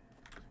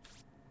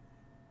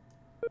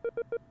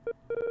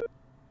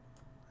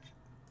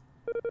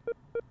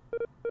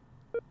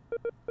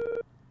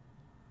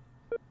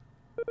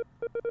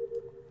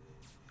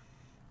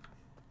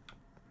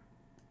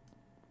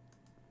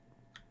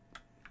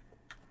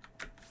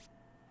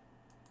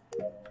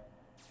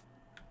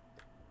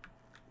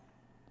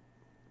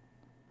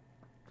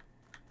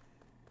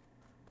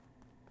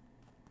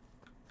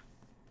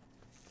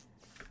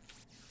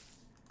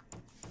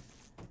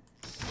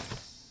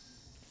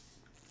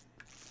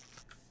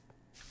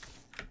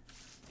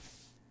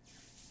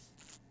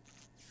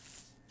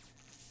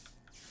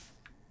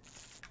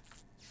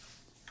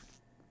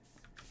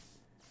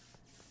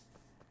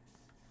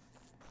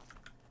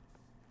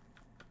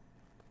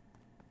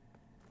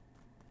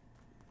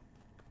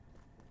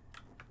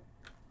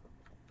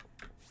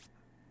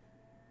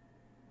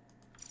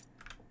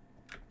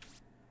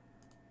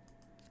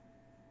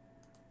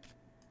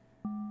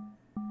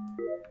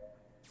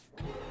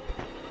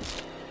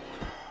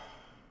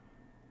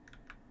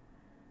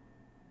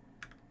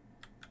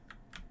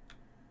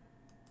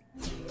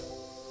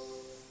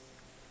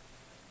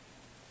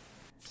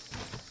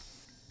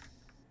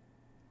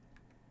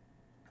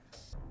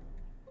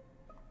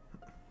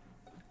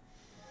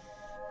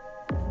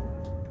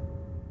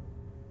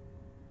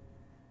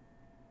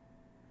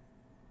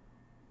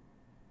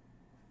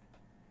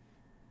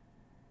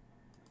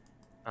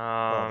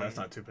Oh, that's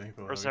not too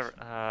painful. Where's at least.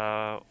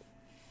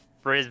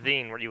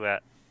 Brizine, where you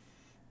at?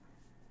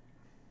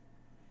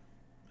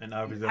 And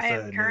obviously I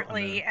that's am a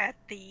currently note at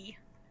the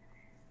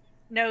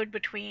node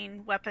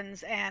between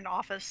weapons and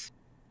office.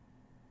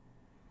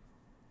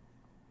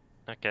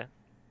 Okay.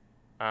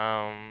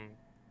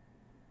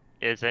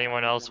 Is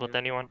anyone else with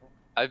anyone?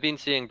 I've been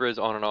seeing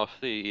Briz on and off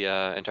the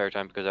entire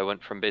time because I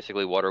went from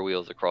basically water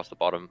wheels across the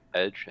bottom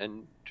edge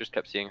and just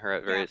kept seeing her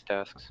at various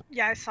tasks.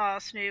 Yeah, I saw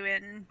Snoo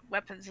in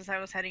weapons as I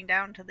was heading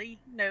down to the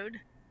node.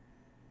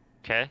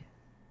 Okay.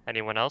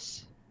 Anyone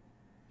else?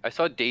 I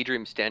saw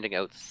Daydream standing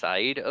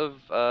outside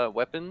of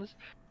weapons,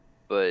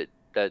 but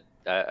that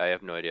I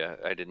have no idea.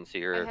 I didn't see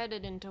I her.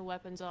 headed into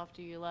weapons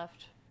after you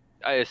left.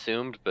 I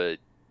assumed, but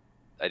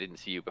I didn't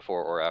see you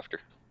before or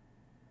after.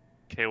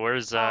 Okay,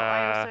 where's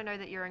I also know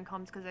that you're in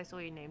comms because I saw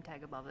your name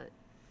tag above it.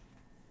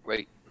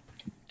 Right.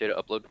 Data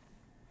upload.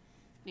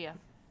 Yeah.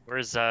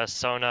 Where's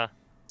Sona?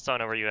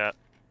 Sona, where you at?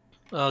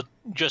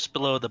 Just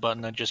below the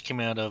button. I just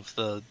came out of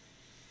the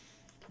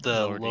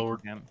lower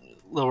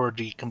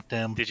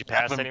decom. Did you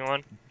pass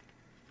anyone?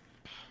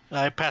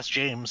 I passed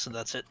James, and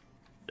that's it.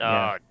 Oh,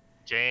 Yeah.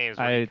 James,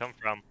 where did you come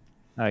from?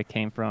 I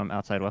came from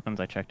outside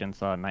weapons. I checked in,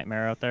 saw a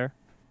Nightmare out there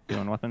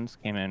doing weapons,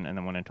 came in, and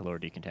then went into lower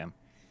decontam.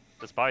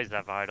 This body's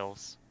that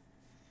vitals.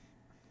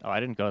 Oh, I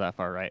didn't go that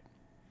far right.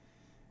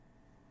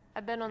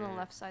 I've been on the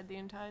left side the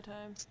entire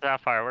time.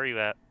 Sapphire, where you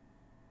at?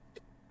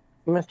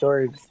 I'm in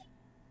storage.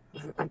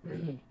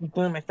 I'm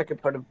doing my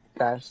second part of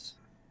gas.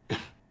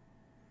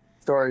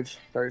 Storage.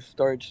 Doing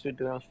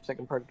my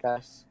second part of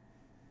gas.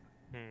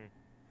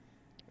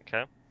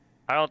 Okay.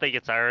 I don't think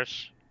it's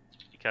Irish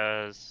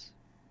because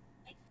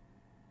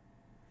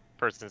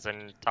person's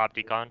in top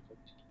decon.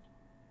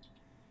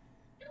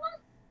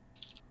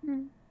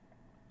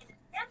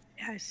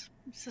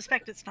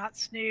 suspect it's not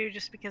Snoo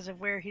just because of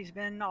where he's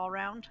been all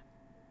around.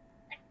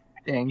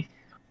 Dang.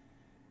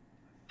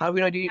 How do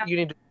we know you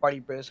didn't do this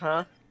body, Briz,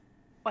 huh?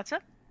 What's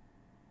up?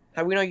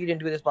 How do we know you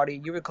didn't do this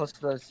body? You were close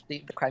to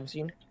the crime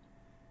scene.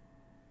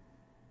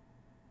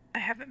 I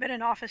haven't been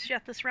in office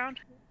yet this round.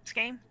 This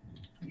game.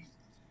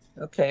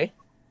 Okay.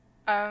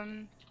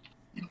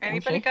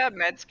 Anybody got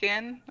med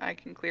scan? I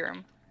can clear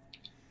him.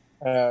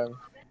 I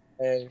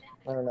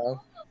don't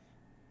know.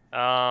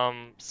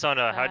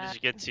 Sona, how did you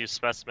get to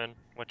specimen?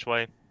 Which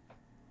way?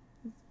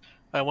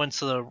 I went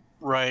to the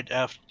right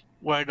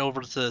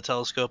over to the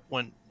telescope,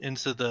 went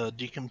into the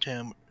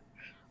decontam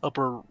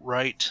upper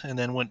right, and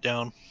then went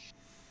down.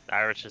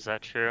 Irish, is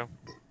that true?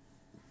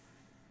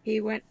 He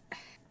went.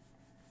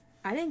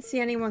 I didn't see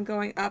anyone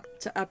going up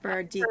to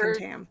upper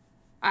decontam.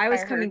 I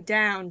was coming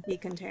down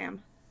decontam.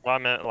 Well, I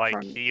meant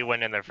like he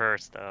went in there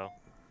first, though.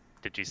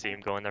 Did you see him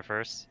go in there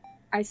first?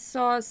 I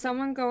saw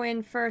someone go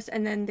in first,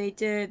 and then they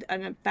did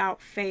an about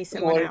face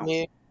and went out.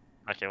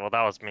 Okay, well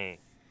that was me.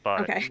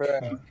 But okay.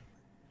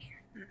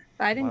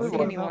 I didn't see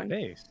anyone.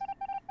 Face?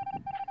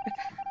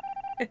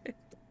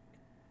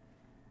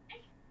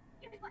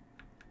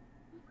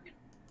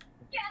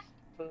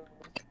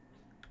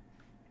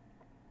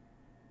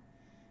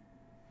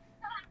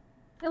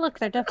 Hey, look,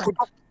 they're different.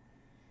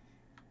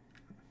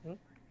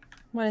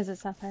 What is it,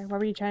 Sapphire? What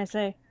were you trying to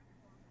say?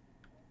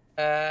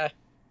 I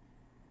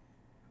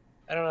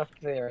don't know if I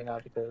can say it right now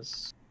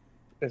because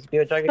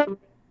Vio Dragon.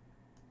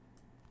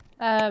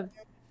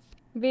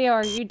 Vio,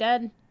 are you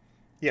dead?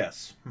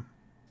 Yes.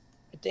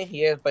 I think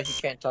he is, but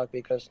he can't talk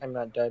because I'm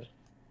not dead.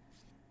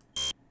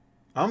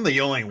 I'm the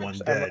only one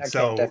dead,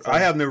 so I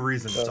have no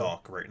reason to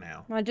talk right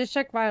now. Well, just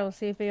check Vio,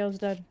 see if Vio's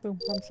dead. Boom,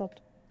 problem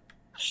solved.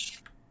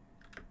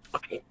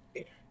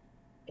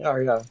 Oh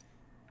yeah.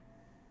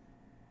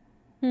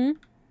 Hmm?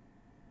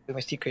 My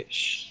secret.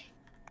 Shh.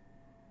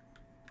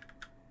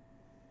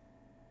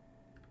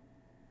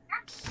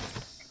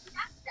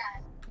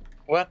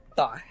 What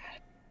the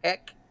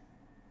heck?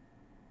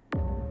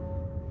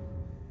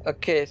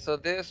 Okay, so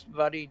this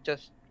body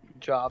just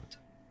dropped.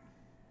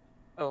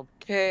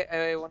 Okay,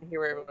 I want to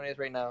hear where everyone is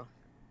right now.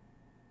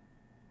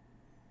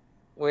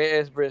 Where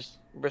is Briss?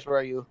 Briss, where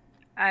are you?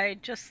 I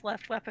just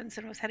left weapons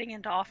and was heading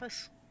into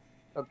office.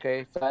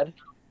 Okay, Fad?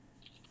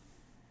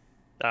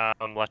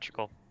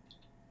 Electrical.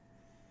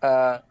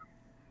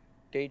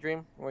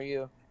 Daydream, where are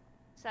you?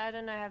 Sad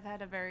and I have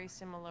had a very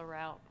similar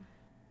route.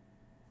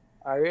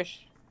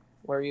 Irish,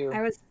 where are you?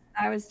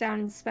 I was down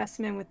in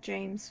specimen with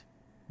James.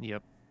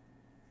 Yep.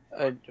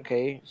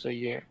 Okay, so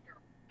you're.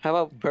 How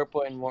about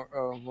purple and what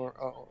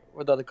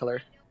other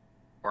color?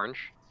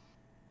 Orange.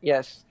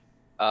 Yes.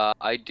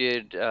 I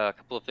did a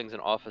couple of things in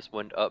office.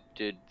 Went up,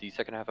 did the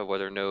second half of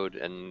weather node,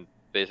 and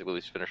basically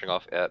was finishing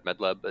off at med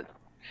lab, but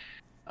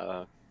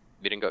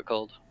meeting got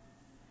called.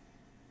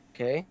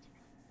 Okay.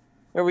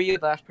 Where were you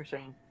last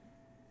person?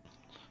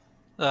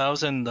 I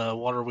was in the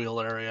water wheel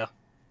area.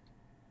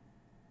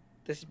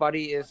 This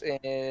body is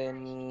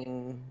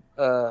in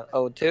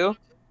O2.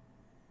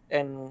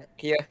 And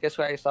guess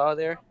what I saw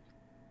there?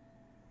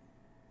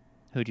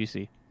 Who'd you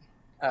see?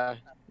 The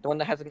one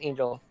that has an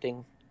angel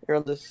thing. You're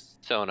on this.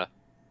 Sona.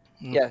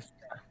 Yes.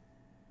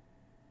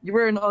 You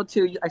were in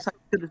O2. I saw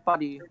you to this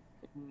body.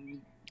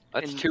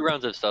 That's 2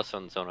 rounds of sus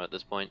on Sona at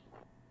this point.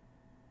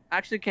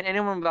 Actually, can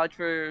anyone vouch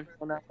for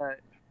Sona that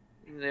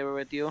they were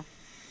with you?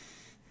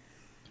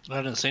 I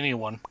didn't see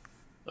anyone.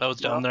 I was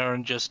down there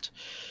and just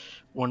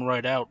went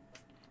right out.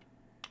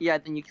 Yeah,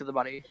 then you killed the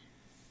body.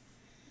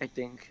 I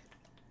think.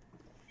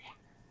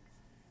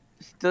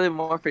 Still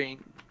morphing.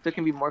 Still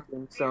can be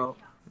morphing, so.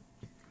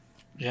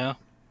 Yeah.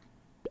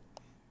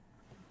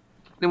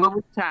 Then what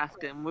was the task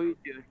then? What did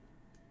you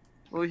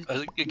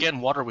do? Again,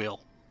 water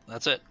wheel.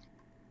 That's it.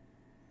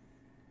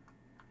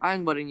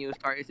 I'm voting you,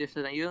 Star. Is this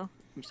not you?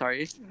 I'm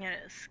sorry. I'm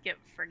gonna skip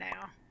for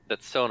now.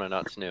 That's Sona,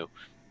 not Snoo.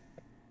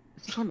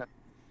 Sona.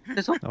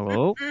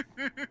 Hello?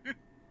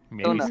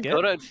 Maybe Sona. skip?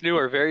 Sona and Snoo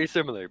are very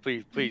similar.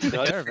 Please,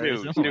 not They're very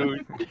Snoo. similar.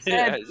 Snoo,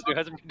 yeah, Snoo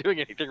hasn't been doing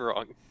anything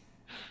wrong.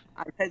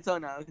 I said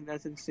Sona, and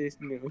that's in Sis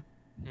new.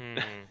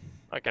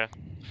 Okay. I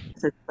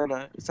said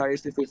Sona. Sorry,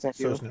 if it's not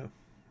you. Snoo.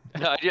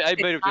 No, I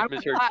might have just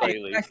misheard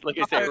slightly. Like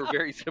I said, we're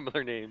very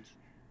similar names.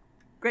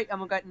 Great,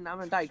 I'm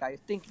gonna die, guys.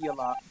 Thank you a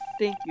lot.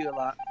 Thank you a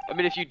lot. I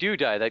mean, if you do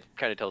die, that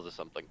kind of tells us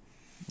something.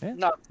 Yeah.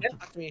 No,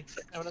 that's me.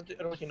 I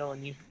don't want you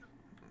knowing you.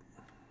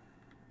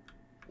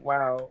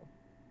 Wow.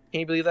 Can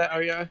you believe that,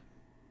 Arya?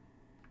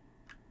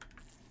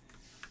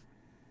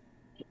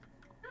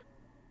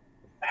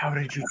 How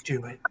did you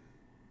do it?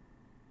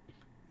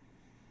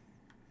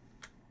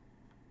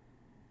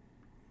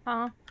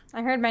 Huh?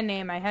 I heard my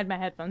name. I had my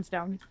headphones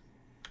down.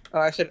 Oh,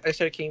 I said,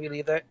 can you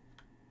believe that?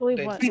 Believe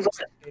They what?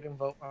 didn't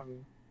vote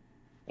on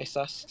my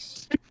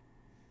sus.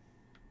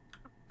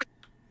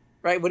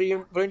 Right?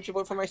 Wouldn't you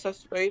vote for my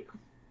sus, right?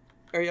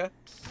 Arya?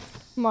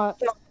 What?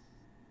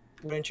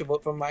 Wouldn't you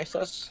vote for my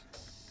sus?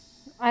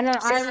 I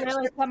don't. I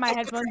really put my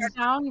headphones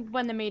down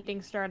when the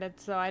meeting started,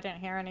 so I didn't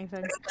hear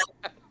anything.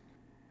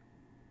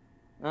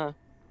 I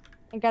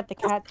got the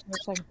cat here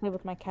so I can play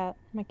with my cat,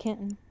 my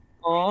kitten.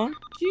 Oh,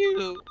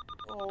 cute.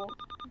 Oh,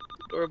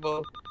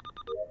 adorable.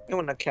 I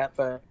want a cat,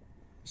 but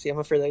see, I'm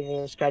afraid they're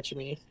gonna scratch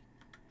me.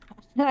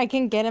 I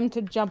can get him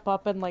to jump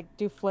up and like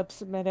do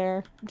flips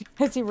midair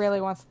because he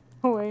really wants the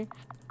toy.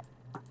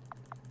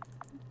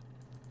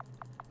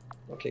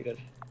 Okay, good.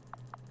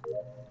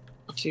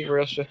 Let's see what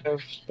else I have.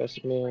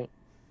 Specimen.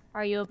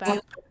 Are you a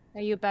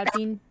bad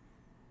bean?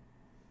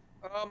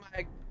 Oh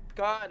my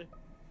god.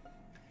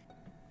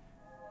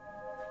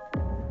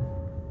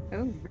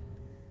 Oh.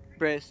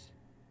 Briss.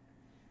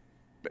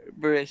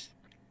 Briss.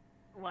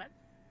 What?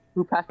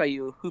 Who passed by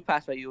you? Who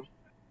passed by you?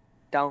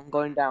 Down,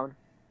 going down.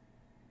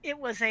 It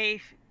was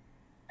a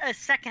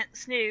second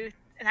snoo,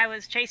 and I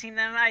was chasing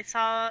them. I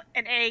saw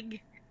an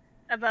egg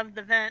above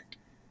the vent,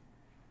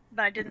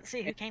 but I didn't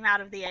see who came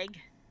out of the egg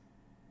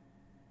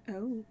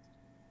Oh.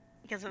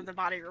 because of the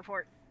body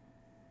report.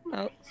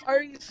 No,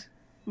 sorry.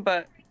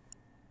 But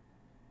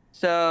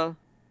so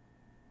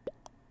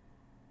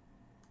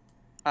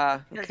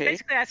Because okay.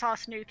 basically I saw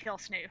snoo kill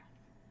snoo.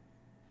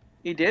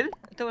 You did? I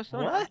thought it was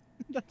Sona. What?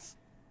 That's.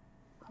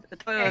 I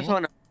thought it was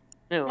Sona.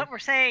 No. What I'm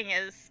saying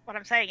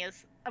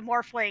is a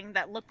morphling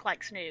that looked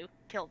like snoo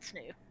killed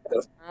snoo.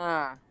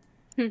 Ah.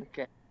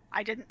 Okay.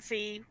 I didn't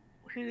see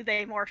who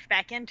they morphed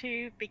back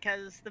into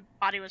because the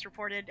body was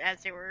reported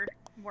as they were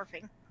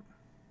morphing.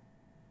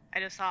 I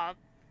just saw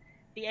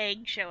the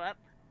egg show up.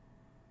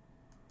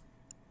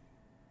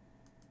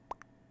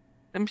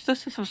 I'm still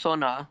some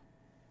Sona.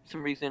 For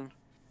some reason.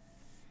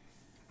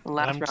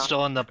 Last I'm round.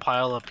 still in the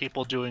pile of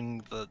people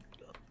redoing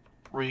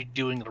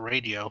the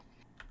radio.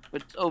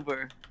 But it's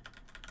over.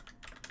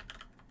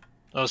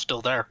 I was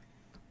still there.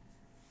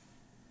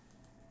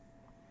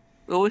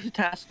 What was the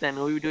task then?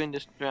 What were you doing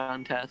this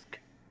round task?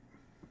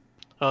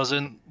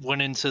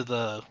 Went into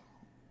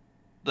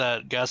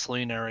that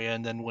gasoline area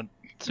and then went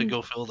to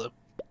go fill it.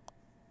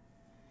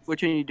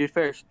 Which one you did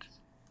first?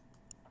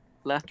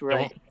 Left or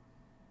right?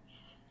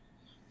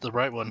 The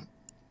right one.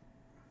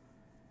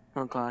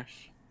 Oh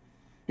gosh.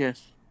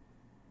 Yes.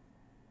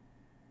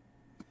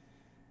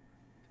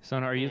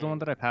 Sona, are you the one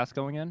that I passed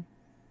going in?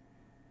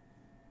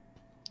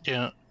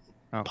 Yeah.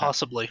 Okay.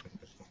 Possibly.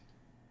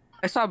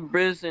 I saw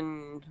Briz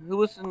and who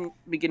was in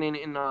beginning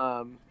in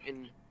I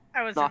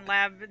was Knock. in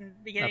lab in the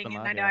beginning, in and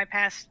lab, I know yeah. I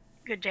passed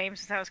Good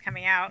James as I was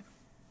coming out.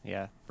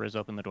 Yeah, Briz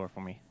opened the door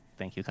for me.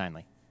 Thank you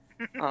kindly.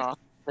 oh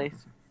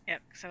nice.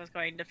 Yep, because I was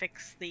going to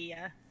fix the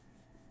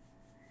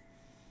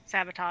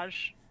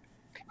sabotage.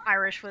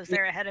 Irish was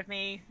there ahead of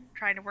me,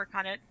 trying to work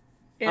on it.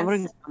 I'm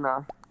running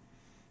now.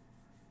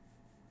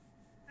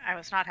 I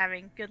was not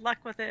having good luck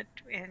with it,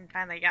 and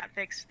finally got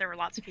fixed. There were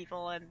lots of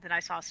people, and then I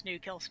saw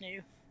snoo kill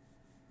snoo.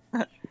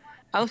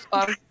 I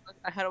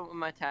had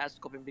my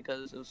task open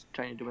because I was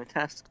trying to do my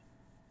task.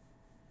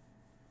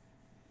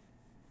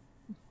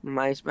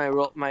 My So,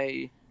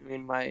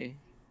 crewmate.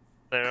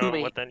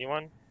 with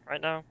anyone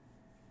right now?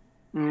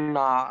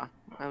 Nah,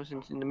 I was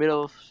in the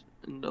middle of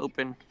in the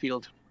open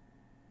field.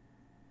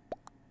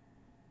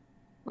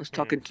 I was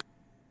talking to.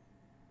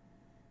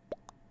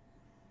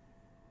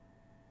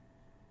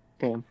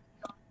 Damn.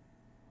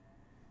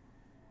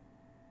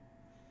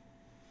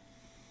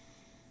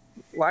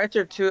 Why is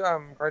there two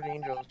guardian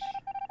angels?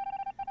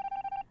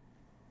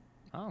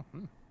 Oh.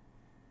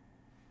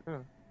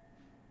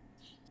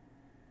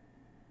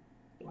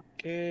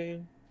 Okay.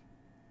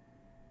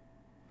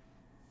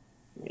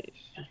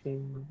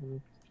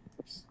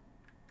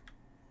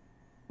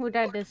 Who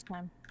died this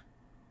time?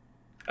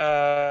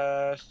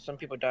 Some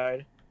people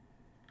died.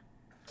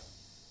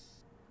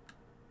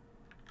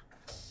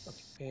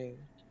 Okay.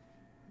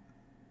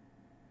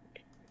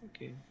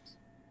 Okay.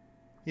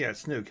 Yeah,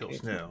 Snoo killed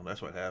Snow.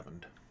 That's what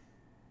happened.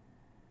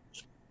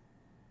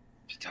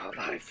 Still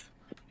alive.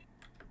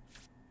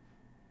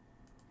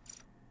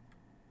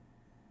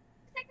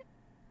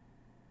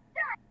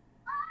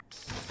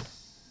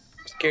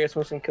 I'm scared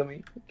someone's gonna kill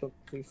me. Don't,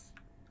 please.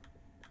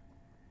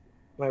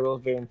 My role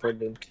is very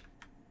important.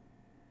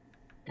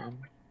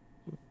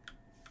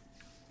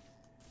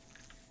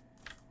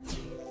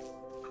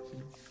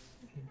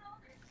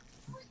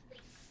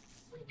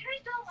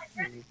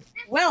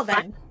 Well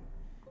then.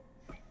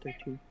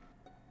 13.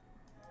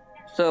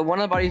 So one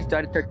of the bodies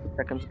died 13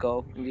 seconds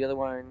ago, and the other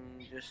one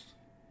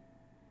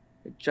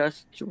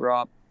just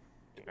dropped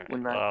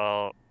when that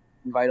Well,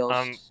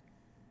 vitals.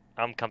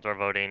 I'm comfortable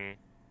voting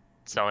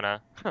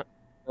Sona.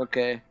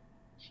 Okay.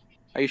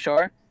 Are you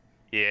sure?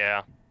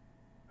 Yeah.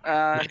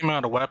 Name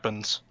out of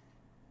weapons.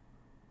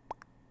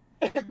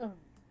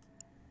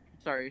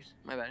 Sorry,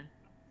 my bad.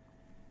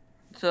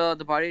 So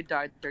the body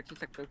died 13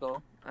 seconds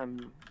ago.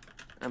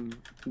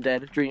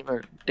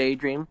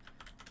 Daydream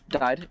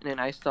died, and then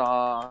I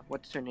saw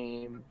what's her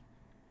name?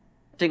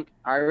 I think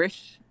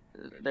Irish.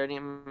 Their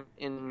name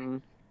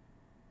in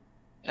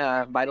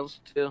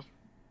vitals too,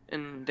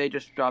 and they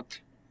just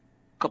dropped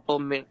a couple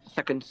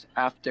seconds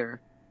after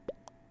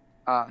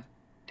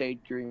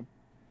Daydream.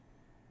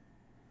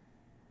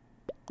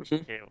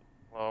 Okay.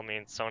 Well, I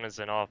mean, Sona's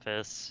in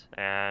office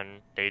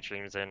and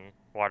Daydream's in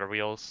water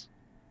wheels.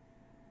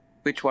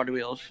 Which water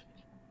wheels?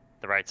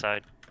 The right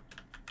side.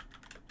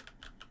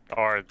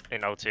 Or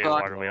in O2,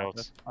 water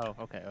wheels. Oh,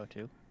 okay,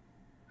 O2.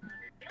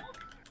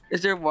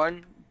 Is there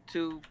 1,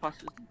 2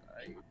 imposters?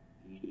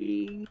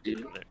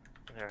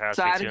 There has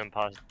to Sad. be 2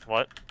 imposters.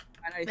 What?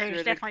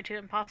 There's definitely 2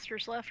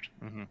 imposters left.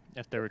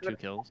 If there were 2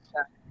 kills.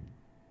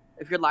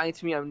 If you're lying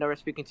to me, I'm never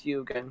speaking to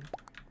you again.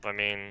 I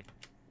mean,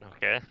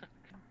 okay.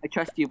 I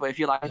trust you, but if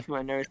you're lying to me,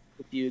 I'm never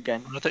speaking to you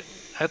again.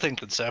 I think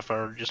that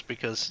Sapphire, just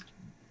because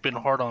been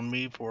hard on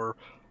me for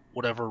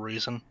whatever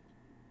reason.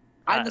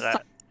 I'm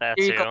the that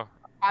Here you too. go.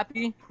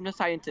 Happy? I'm a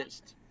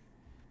scientist.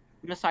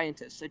 I'm a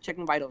scientist. I'm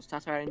checking vitals.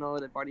 That's how I know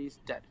that body's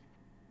dead.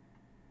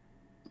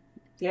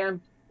 Damn,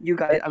 you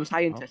guys, I'm a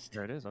scientist.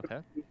 There it is, okay.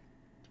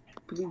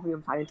 Believe me, I'm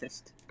a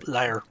scientist.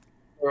 Liar.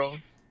 Girl.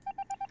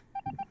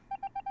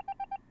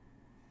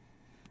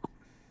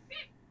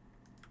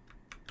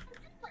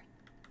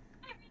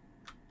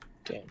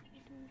 Damn.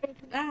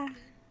 Ah.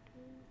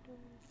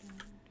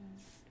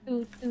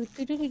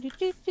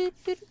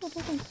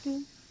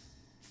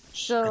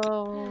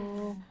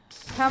 So,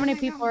 how many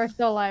people are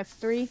still alive?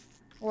 3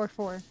 or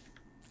 4?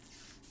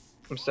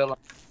 I'm still alive.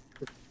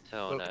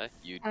 Tona,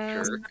 you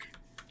jerk.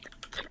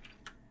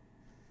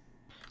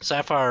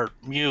 Sapphire,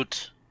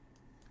 mute.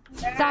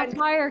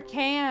 Sapphire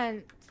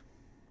can't.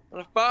 On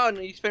the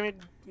phone, you spend me,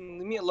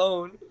 leave me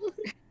alone.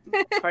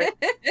 Alright.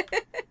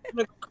 I'm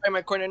gonna cry in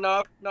my corner.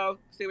 No,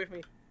 stay away from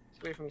me.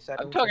 Stay away from me, Sad.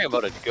 I'm talking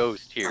about a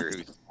ghost here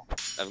who's.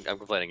 I'm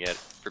complaining it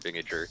for being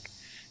a jerk.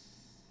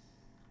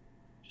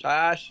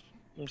 Josh,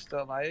 I'm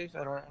still alive.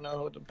 I don't know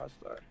who the best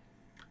are.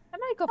 I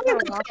might go for a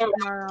walk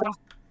tomorrow.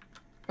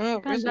 Oh,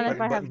 Depends on if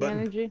I have the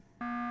energy.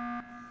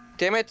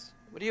 Damn it!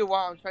 What do you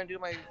want? I'm trying to do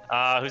my.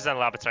 Who's in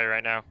laboratory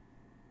right now?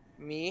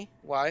 Me?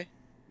 Why?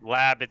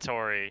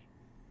 Laboratory.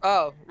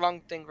 Oh, wrong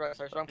thing,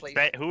 sorry, wrong place.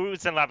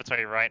 Who's in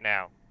laboratory right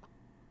now?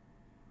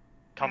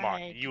 Come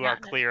on, I you do are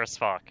not know. clear as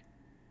fuck.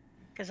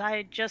 Because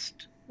I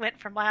just went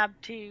from lab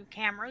to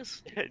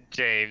cameras.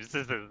 James,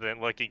 this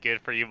isn't looking good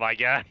for you, my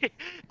guy.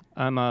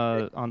 I'm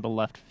on the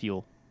left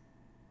fuel.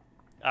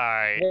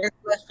 Alright. Where's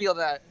the left field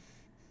at?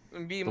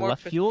 And be The more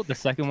left fuel, the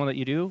second one that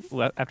you do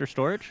after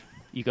storage,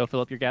 you go fill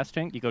up your gas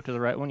tank, you go to the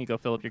right one, you go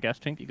fill up your gas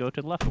tank, you go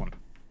to the left one.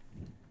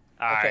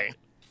 Alright.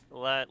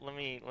 Let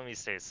me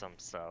say some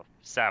stuff.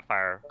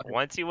 Sapphire,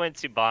 once you went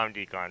to bomb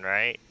decon,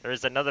 right?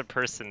 There's another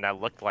person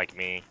that looked like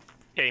me,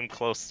 came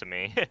close to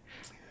me.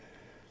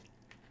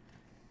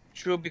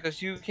 True,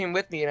 because you came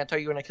with me and I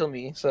thought you were gonna kill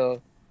me,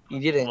 so you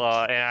didn't.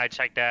 Well, and I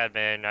checked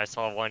admin, I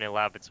saw one in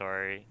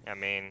laboratory. I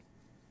mean,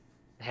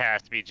 it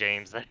has to be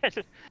James then.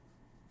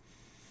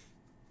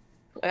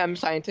 I'm a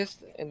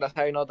scientist, and that's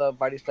how I know the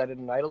body's dead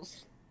in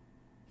vitals.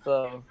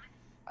 So,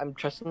 I'm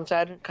trusting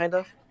Sad, kind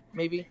of,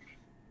 maybe.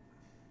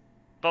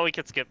 But we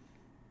could skip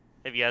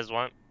if you guys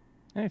want.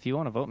 Hey, if you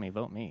want to vote me,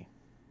 vote me.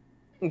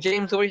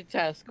 James, go with your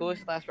task. Go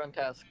with the last round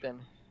task, then.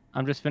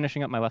 I'm just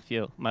finishing up my left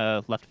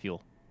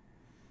fuel.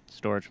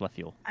 Storage left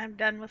fuel. I'm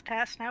done with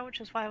tasks now, which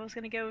is why I was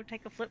going to go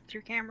take a flip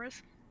through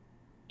cameras.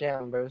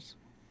 Damn, bros.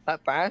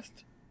 That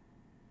fast?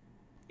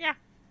 Yeah.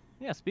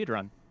 Yeah, speed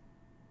run.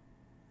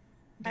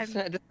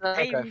 I'm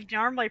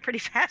normally pretty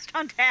fast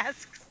on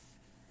tasks.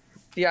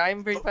 Yeah,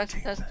 I'm very fast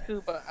at tasks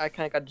too, but I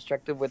kind of got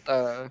distracted with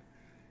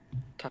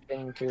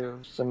talking to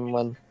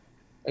someone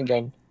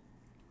again.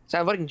 So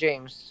I'm voting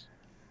James.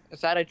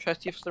 It's that I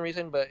trust you for some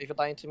reason, but if you're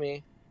lying to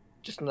me,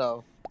 just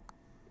know.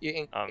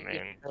 Oh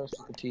man. I was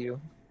talking to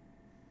you.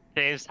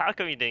 James, how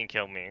come you didn't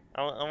kill me?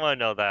 I want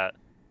to know that.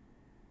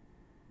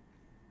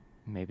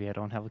 Maybe I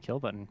don't have a kill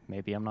button.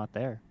 Maybe I'm not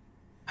there.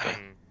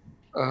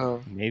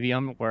 Oh. Maybe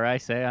I'm where I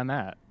say I'm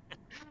at.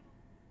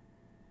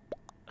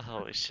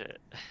 Holy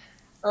shit.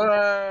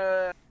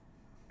 I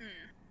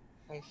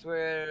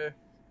swear.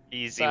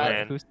 Easy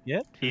win. Who's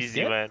it?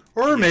 Easy win.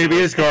 Or maybe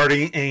his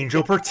guardian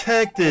angel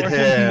protected Or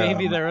him.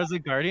 maybe there was a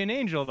guardian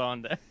angel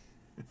on there.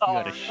 You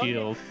got a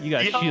shield. You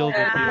got shielded.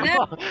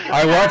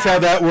 I watched how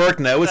that worked,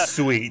 and that was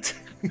sweet.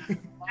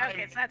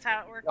 Okay, so that's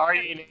how it works.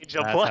 Guardian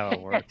angel That's how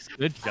it works.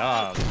 Good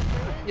job.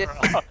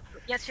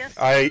 Yes, yes.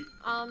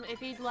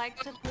 If you'd like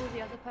to pull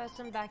the other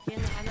person back in,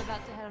 I'm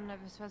about to head on over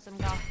for some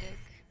Galactic.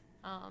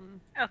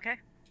 Okay.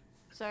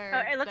 So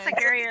it looks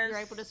like Arya's. You're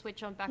able to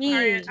switch on back.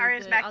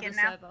 Arya's back in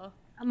now. Server.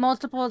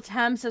 Multiple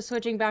attempts of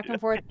switching back and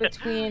forth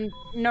between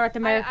North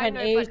America I and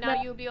know, Asia. but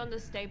now you'll be on the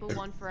stable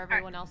one for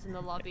everyone else in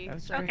the lobby.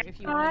 So if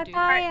you Bye, want to do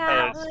bye,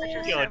 that.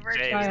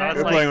 James. I was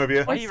We're like, playing with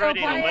you. Are you ready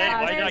to win?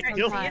 Why not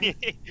kill me?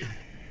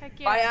 Heck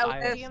Bye, yeah.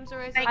 Atlas. DMs are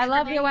always I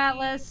love you, nice.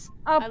 Atlas.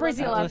 Oh, I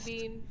Brizzy love loves.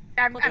 Bean.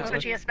 I'm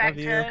switching us back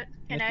to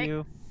Thank NA.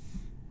 you.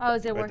 Oh,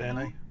 is it Right, working?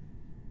 Danny?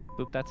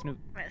 Boop, that's new.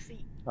 Let's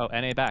see. Oh,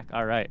 NA back.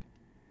 All right.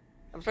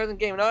 I'm starting the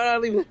game. No,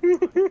 leave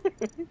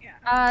it.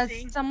 Yeah,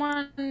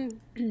 someone.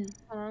 Hold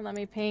on, let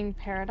me ping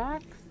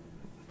Paradox.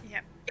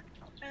 Yep.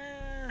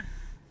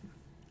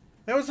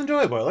 That was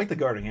enjoyable. I like the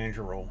guardian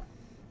angel role.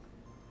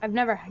 I've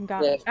never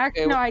got Yeah, it.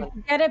 Actually, it no, was I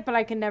get it, but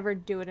I can never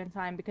do it in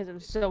time because it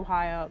was so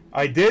high up.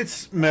 I did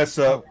mess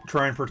up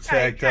trying to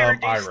protect try to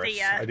reduce Iris.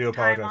 the, I do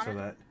time apologize on for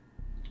it.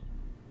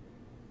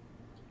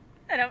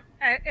 that. I don't.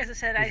 As I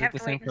said, I Is it have the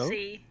to same wait and code?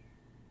 see.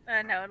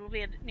 No, it'll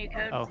be a new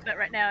code. Oh. But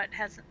right now, it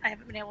hasn't. I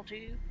haven't been able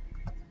to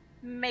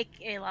make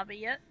a lobby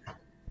yet.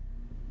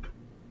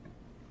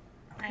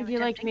 Would you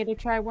like me to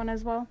try one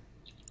as well?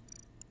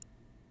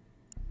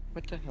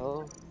 What the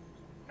hell?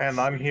 And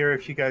I'm here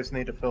if you guys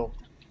need to fill.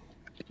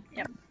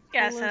 Yep.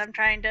 Yeah, so I'm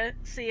trying to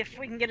see if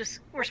we can get us.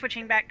 We're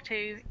switching back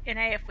to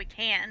NA if we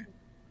can.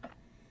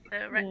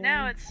 So right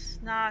now it's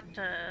not.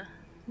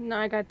 No,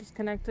 I got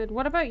disconnected.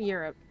 What about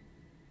Europe?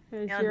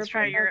 Yeah, let's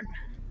try Europe.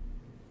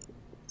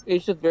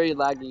 It's just very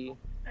laggy.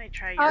 Let me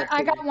try Europe.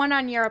 I got one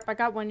on Europe. I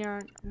got one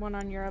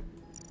on Europe.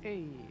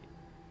 Hey.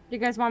 You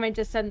guys want me to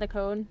just send the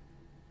code?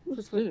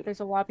 There's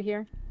a lobby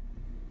here.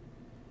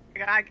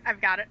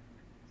 I've got it.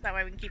 So that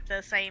way we can keep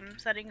the same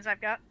settings I've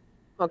got.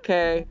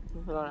 Okay.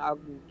 Hold on, I'll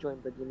join,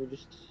 but let me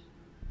just.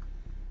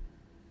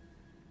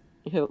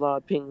 You have a lot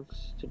of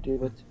pings to do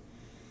with.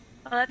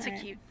 Oh, that's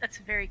that's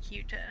a very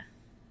cute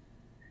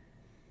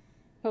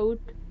code.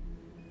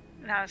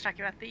 No, I was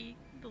talking about the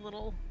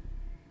little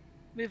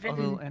moving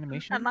little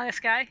animation? Among Us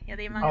guy. Yeah,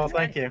 the Among Oh, Us guy.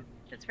 thank you.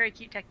 It's very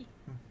cute, Techie.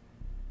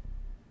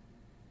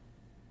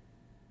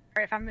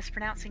 Sorry if I'm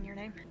mispronouncing your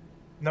name.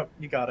 Nope,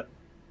 you got it.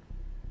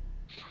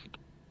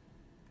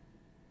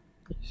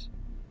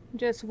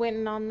 Just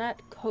waiting on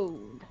that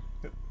code.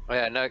 Oh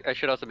yeah, no, I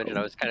should also mention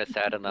I was kind of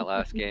sad in that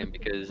last game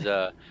because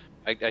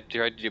I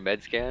tried to do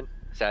med scan.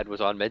 SAD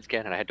was on med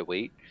scan and I had to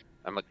wait.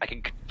 I'm like, I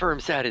can confirm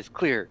SAD is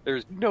clear.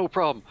 There's no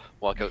problem.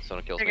 Walk out,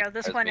 someone kills me. There you go.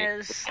 This That was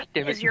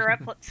one me. is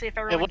Europe. Let's see if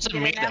everyone It wasn't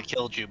can me get it now. that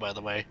killed you, by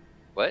the way.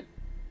 What?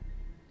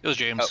 It was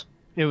James. Oh.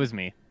 It was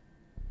me.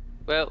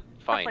 Well,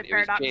 fine. Hopefully It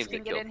was Paradox James can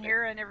that get killed in me.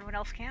 here and everyone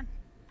else can.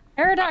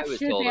 Paradox was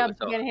should told be it able was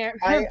to get here.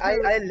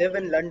 I live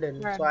in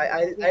London, so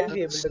I'll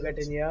be able to get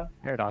in here.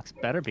 Paradox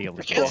better be able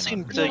I to. can't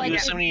seem to Like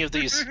use it. any of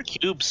these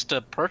cubes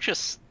to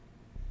purchase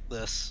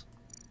this.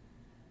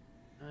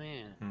 Oh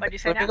yeah. What'd you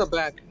say Let me now? go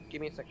back.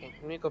 Give me a second.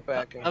 Let me go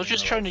back. I was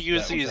just trying to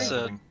use these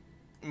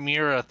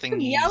Mira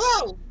thingies.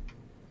 Yellow.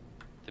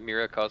 The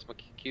Mira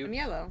Cosmic Cube. I'm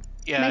yellow.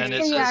 Yeah, and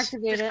it says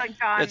Activate Just it. click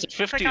on, it's a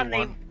 50 click on the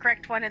one.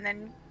 correct one and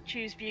then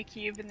choose View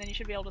Cube and then you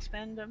should be able to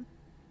spend them.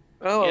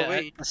 Oh yeah,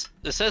 wait.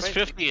 it says Wait.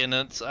 50 and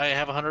it's I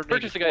have 184.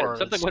 Purchasing item.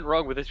 Something It's- went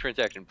wrong with this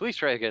transaction. Please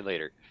try again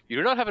later. You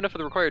do not have enough of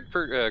the required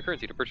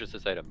currency to purchase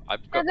this item. I've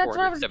got that's what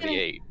I was gonna-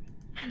 478.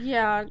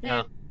 Yeah,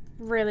 Yeah.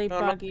 really No,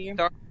 no, buggy.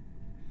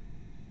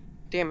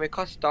 Damn, it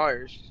costs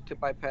stars to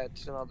buy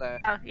pets and all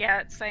that. Oh yeah,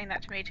 it's saying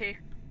that to me too.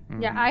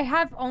 Yeah, I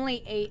have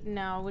only 8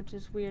 now, which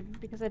is weird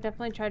because I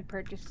definitely tried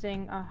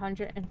purchasing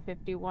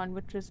 151,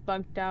 which was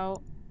bugged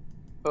out.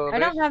 Oh, I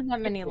don't have that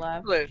many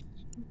left. Polish.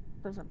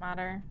 Doesn't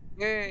matter.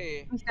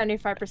 Yay. I'm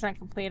 75%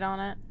 complete on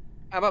it.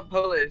 How about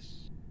Polish?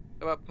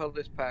 How about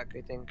Polish pack,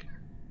 I think.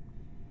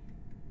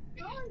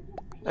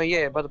 Oh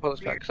yeah, about the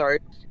Polish pack. Sorry.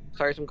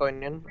 Sorry, I'm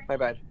going in. My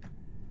bad.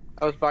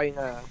 I was buying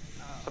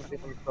something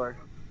from the store.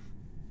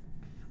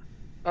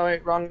 Oh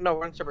wait, wrong. No,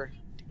 wrong server.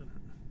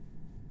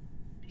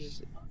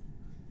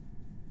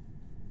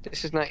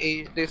 This is not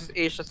A. This is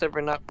Asia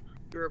server, not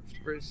Europe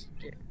servers.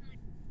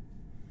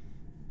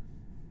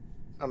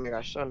 Oh my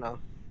gosh! Oh no.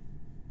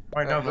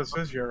 Why no, this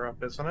is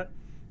Europe, isn't it?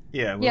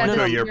 Yeah, we Yeah, went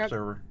to a this is Europe Europe.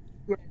 server.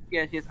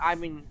 Yes, yes.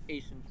 I'm in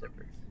Asian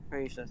servers. Or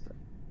Asia server.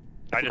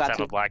 I just forgot have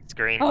to- a black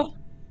screen. Oh.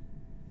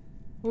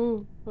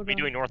 Ooh, hold We on.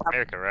 doing North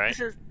America, right? This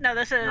is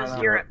this is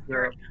No, Europe.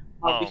 Europe.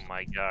 Oh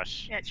my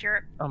gosh. Yeah, it's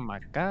Europe Oh my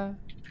god.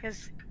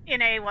 because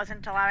NA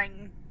wasn't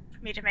allowing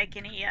me to make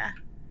any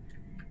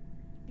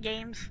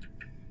games.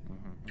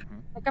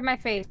 Look at my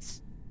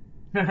face.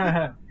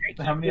 How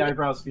many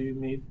eyebrows do you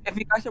need? If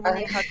you guys are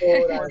wondering how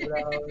Oh, to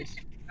eyebrows.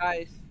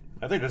 guys,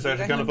 I think that's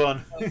actually kind of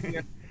fun.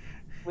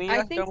 when you I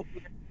guys think- don't,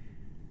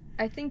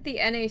 I think the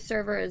NA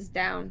server is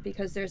down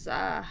because there's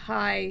a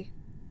high.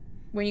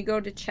 When you go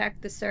to check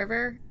the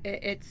server,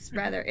 it's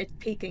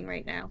peaking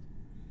right now.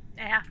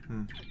 Yeah,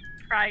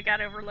 probably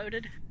got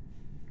overloaded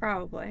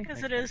Probably.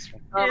 because it is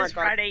Oh my God.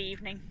 Friday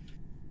evening.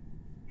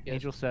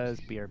 Angel says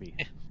BRB.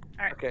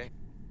 All right. okay.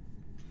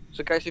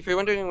 So guys, if you're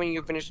wondering when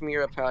you finish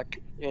Mira pack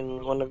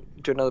and want to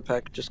do another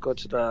pack, just go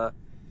to the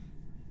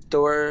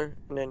store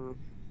and then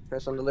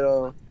press on the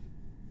little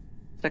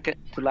second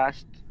to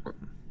last,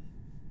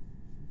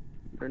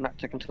 or not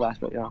second to last,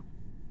 but yeah,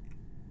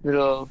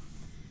 little.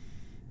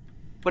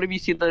 What if you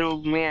see the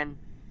little man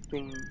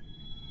doing?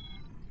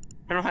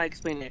 I don't know how to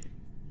explain it.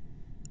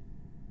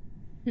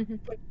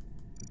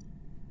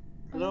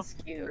 Hello? That's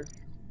cute.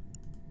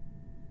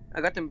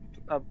 I got them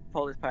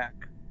Polish pack.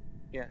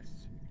 Yes.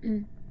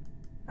 Mm.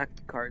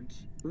 Active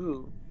cards.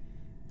 Ooh.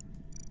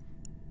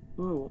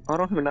 Ooh. I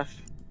don't have enough.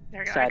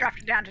 There you go. I Sad. dropped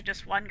it down to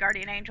just one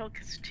Guardian Angel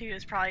because 2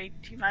 is probably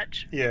too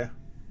much. Yeah.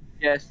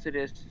 Yes, it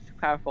is. It's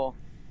powerful.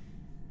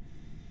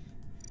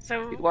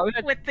 So Why would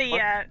I- with the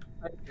what-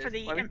 for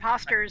the Why would-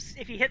 imposters,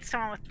 if you hit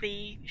someone with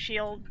the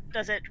shield,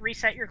 does it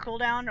reset your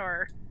cooldown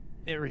or?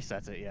 It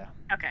resets it, yeah.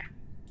 Okay.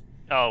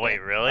 Oh wait,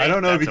 really? I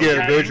don't know if you That's get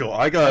a okay. visual.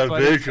 I got That's a why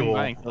they come visual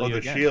by and kill of you the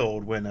again.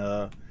 shield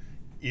when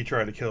you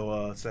try to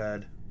kill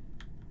Sad.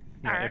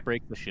 Yeah, Alright. it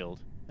breaks the shield,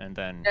 and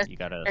then Yes, you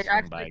gotta It swing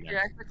acts by like, again. it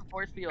acts like a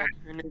force field,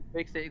 and it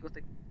breaks it. It goes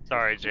like.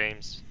 Sorry,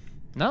 James.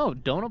 No,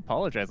 don't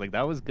apologize. Like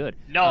that was good.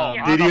 No,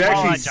 Yeah. I'm Did you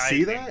actually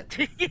see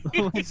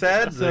apologizing. that?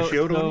 Sad, the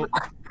shield. so, on it?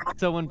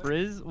 So when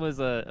Briz was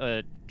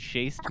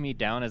chased me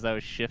down as I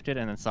was shifted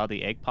and then saw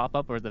the egg pop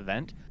up or the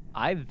vent,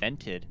 I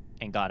vented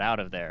and got out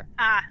of there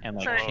and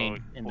like so-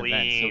 changed in the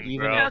vent. So Clean,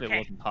 even bro. if it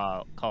wasn't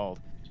called,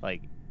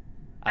 like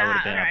I would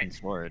have been up in alright.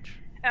 storage.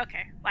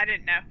 Okay, well, I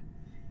didn't know.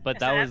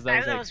 But So that was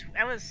like,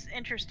 that was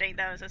interesting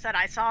though. As I said,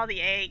 I saw the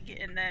egg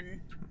and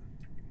then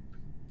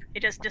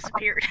it just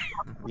disappeared.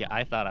 yeah,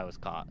 I thought I was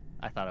caught.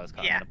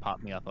 Yeah. And it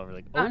popped me up over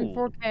like Not in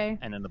oh, 4K.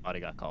 and then the body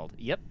got called.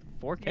 Yep,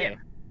 4K. Yeah.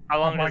 How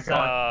long my does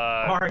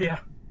God.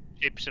 Maria.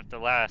 shapeshifter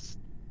last?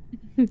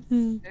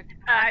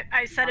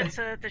 I set it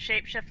so that the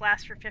shapeshift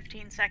lasts for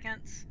 15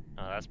 seconds.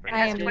 Oh, that's It pretty.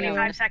 has am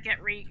 25-second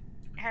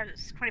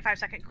has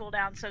 25-second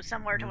cooldown, so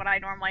similar to what I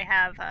normally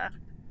have.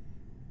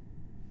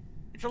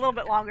 It's a little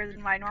bit longer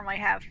than what I normally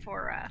have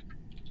for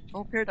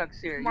Oh, Paradox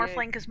here.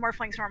 Morphling, because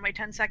Morphling's normally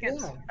 10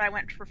 seconds. Yeah. But I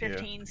went for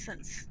 15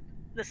 since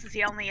this is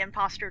the only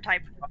imposter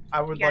type.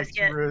 I would you guys like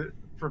get. to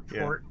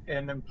report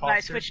an But I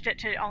imposter. switched it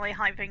to only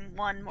having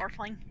one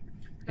Morphling.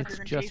 It's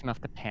than just two.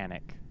 enough to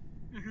panic.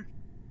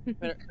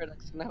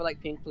 Paradox, can I have like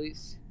pink,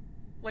 please?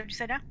 What did you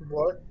say now?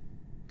 What?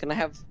 Can I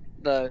have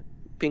the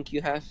pink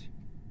you have?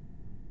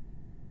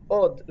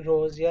 Oh,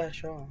 Rose, yeah,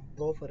 sure.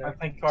 Go for it. I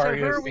think So who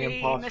Arya are is the we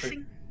imposter.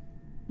 missing?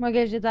 What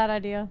gives you that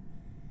idea?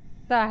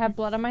 That I have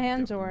blood on my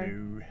hands, or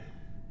No.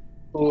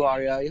 Who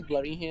are you? You have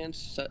bloody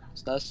hands?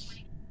 Sus.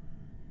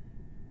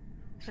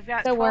 So we've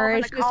got Don't 12 worry, in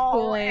it's the just call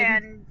Kool-Aid.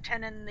 and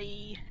 10 in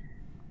the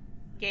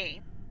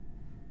game.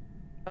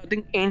 I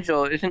think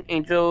Angel. Isn't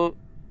Angel?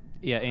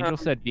 Yeah, Angel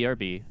said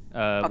BRB.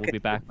 We'll okay. be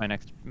back. My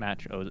next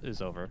match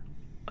is over.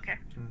 Okay.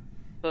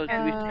 So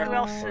And who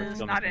else Or is it's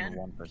not almost in?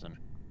 one person.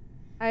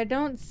 I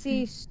don't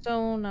see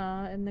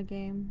Sona in the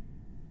game.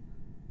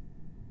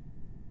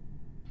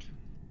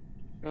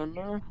 Oh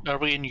no. Are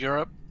we in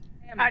Europe?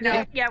 No,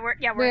 Yeah. yeah, we're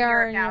We in are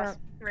Europe in now. Europe.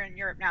 We're in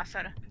Europe now,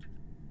 Soda.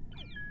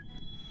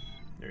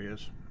 There he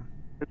is.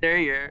 There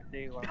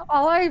you are.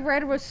 All I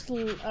read was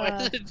Why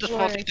is it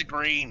defaulting to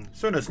green?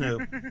 Sona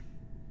Snoop.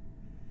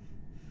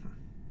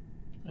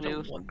 I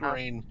don't want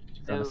green.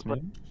 Sona Uh,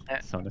 Snoop?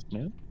 Sona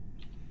Snoop?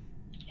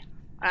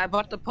 I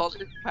bought the Pulse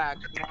pack.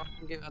 I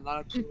can get a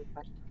lot of tools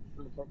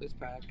from the Pulse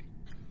pack.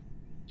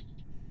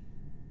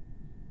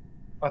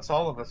 That's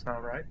all of us now,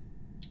 right?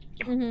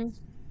 Mm-hmm.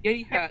 Yeah,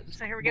 you have.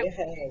 So here we go.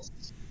 Yes.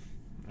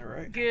 All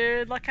right.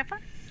 Good luck, have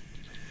fun.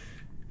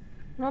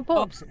 I'll pull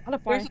up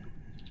Spotify.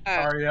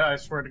 Arya, I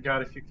swear to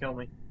God, if you kill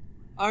me.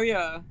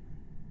 Arya,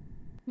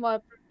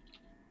 What?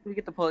 we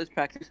get the Pulse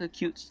pack. It's a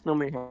cute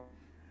snowman here. All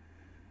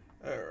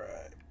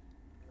right.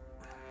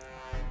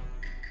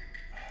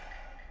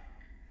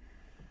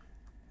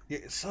 Yeah,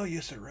 so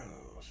yes,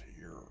 Rose.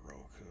 You're a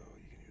Roku.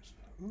 You can use.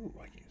 Ooh,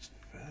 I can use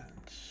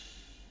fence.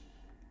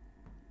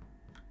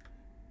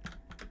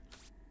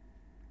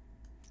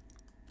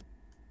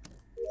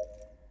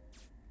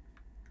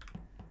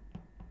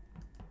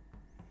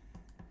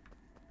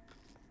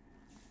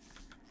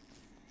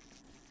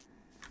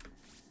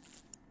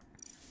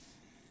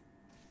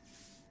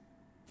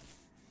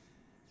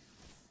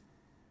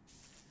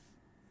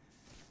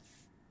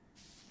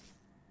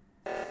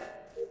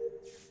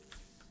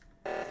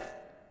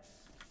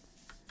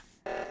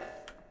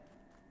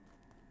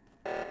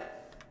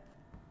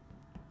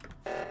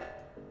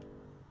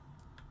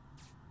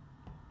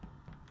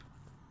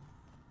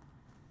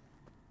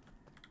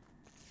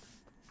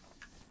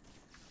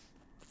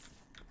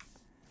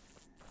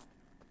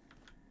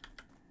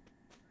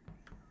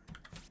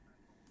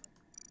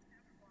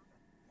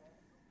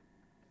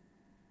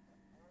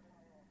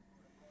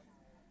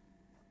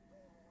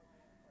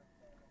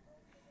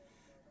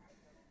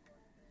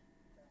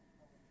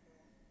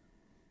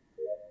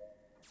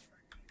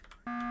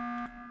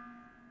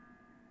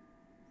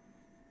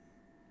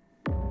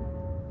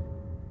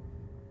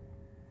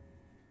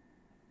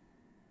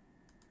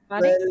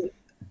 Well,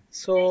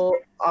 so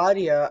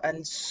Arya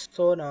and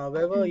Sona,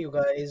 where were you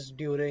guys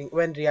during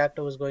when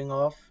reactor was going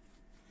off?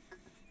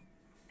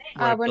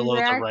 Right when below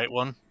the React- right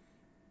one.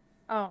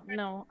 Oh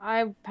no,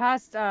 I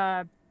passed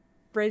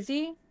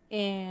Brizzy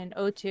in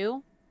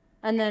O2,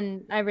 and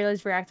then I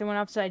realized reactor went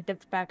off, so I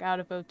dipped back out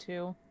of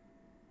O2,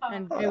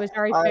 and it was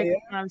already Arya?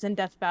 fixed when I was in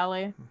Death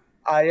Valley.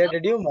 Arya,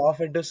 did you morph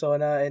into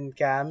Sona in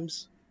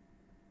cams?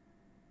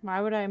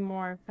 Why would I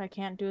morph? I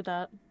can't do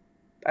that.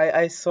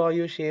 I saw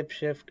you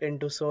shapeshift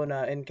into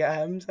Sona in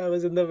cams. I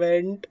was in the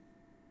vent.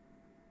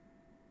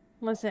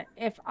 Listen,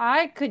 if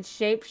I could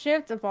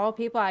shapeshift of all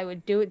people, I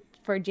would do it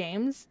for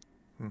James.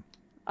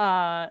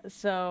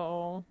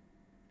 So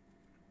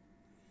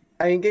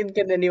I mean,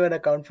 can anyone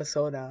account for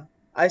Sona?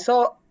 I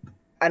saw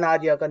an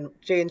Arya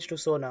change to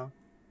Sona.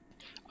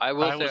 I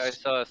will say I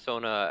saw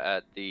Sona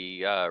at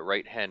the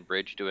right-hand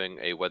bridge doing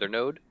a weather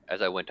node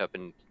as I went up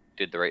and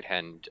did the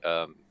right-hand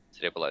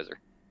stabilizer.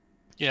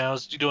 Yeah, I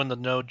was doing the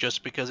node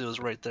just because it was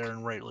right there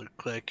and right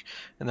click,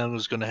 and then I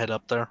was going to head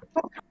up there.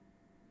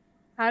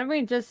 how do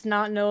we just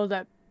not know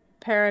that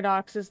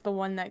Paradox is the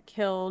one that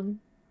killed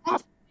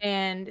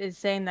and is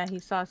saying that he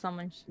saw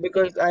someone.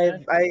 Because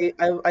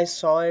I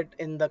saw it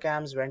in the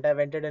cam's vent. I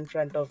vented in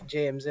front of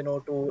James in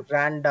O2,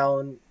 ran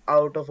down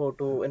out of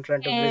O2 in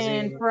front of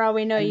And Vizzy. for all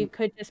we know, and- you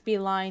could just be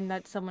lying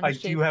that someone. I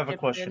do have a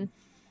question.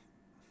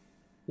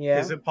 Yeah.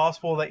 Is it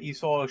possible that you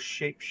saw a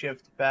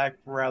shapeshift back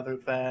rather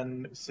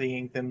than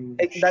seeing them?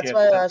 That's shift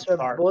why I at asked the where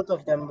start? both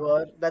of them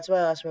were. That's why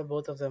I asked where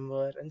both of them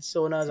were. And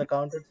Sona's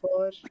accounted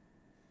for.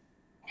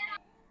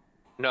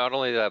 Not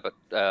only that, but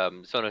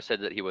Sona said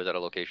that he was at a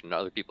location.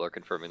 Other people are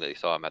confirming that they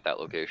saw him at that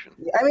location.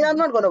 I mean, I'm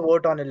not gonna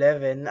vote on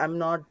 11. I'm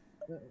not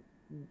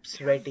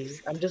sweaty.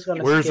 I'm just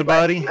gonna. Where's skip. the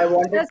body? I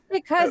wanted. Just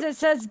because it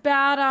says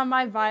bad on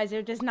my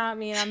visor does not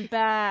mean I'm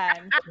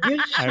bad.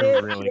 I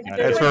really got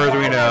it. As far as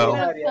we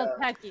know.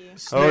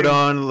 Hold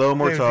on, a little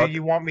more So, talk. Do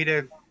you want me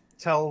to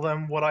tell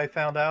them what I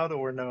found out,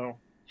 or no?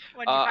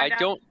 I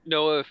don't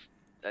know if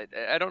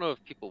I don't know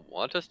if people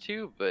want us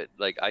to, but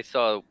like I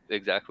saw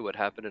exactly what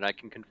happened, and I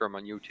can confirm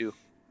on you too.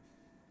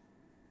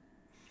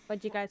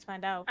 What'd you guys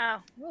find out?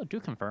 Oh, do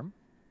confirm.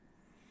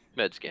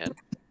 Med scan.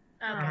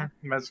 Okay.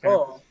 Med scan.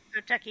 Oh. So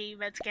Techie,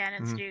 med scan,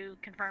 and Stu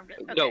confirmed it.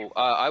 Okay. No,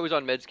 I was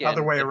on med scan.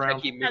 Other way and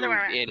around. Techie moved Other way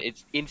around. in.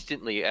 It's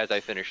instantly as I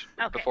finished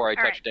Okay, before I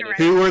all right, touched all right.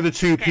 anything. Who were the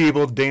two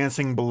people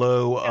dancing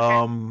below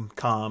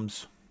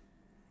comms?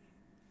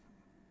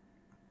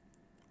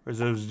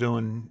 As I was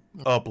doing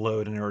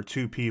upload, and there were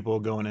two people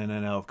going in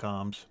and out of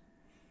comms.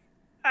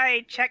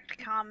 I checked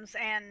comms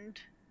and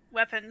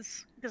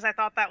weapons because I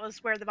thought that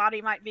was where the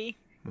body might be.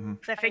 Mhm.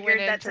 Because I figured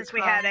went that into since we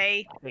had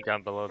a I think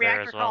I'm below there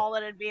reactor as well. call,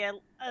 that it'd be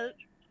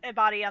a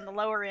body on the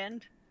lower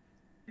end.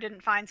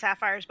 Didn't find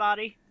Sapphire's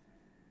body,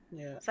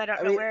 Yeah. so I don't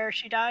I know mean, where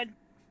she died.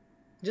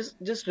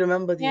 Just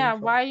remember the. Yeah,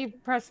 info. why are you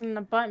pressing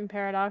the button,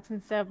 Paradox,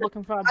 instead of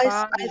looking for a I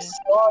body?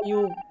 saw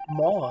you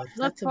more. Look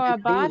That's for a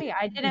big deal. body.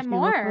 I did it If you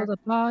look for more. the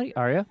body,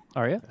 Arya.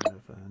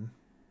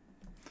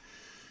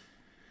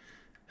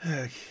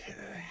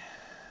 Okay.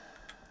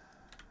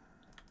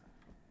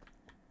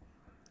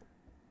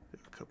 Do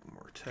a couple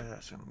more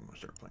tasks, and I'm gonna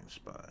start playing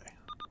Spy.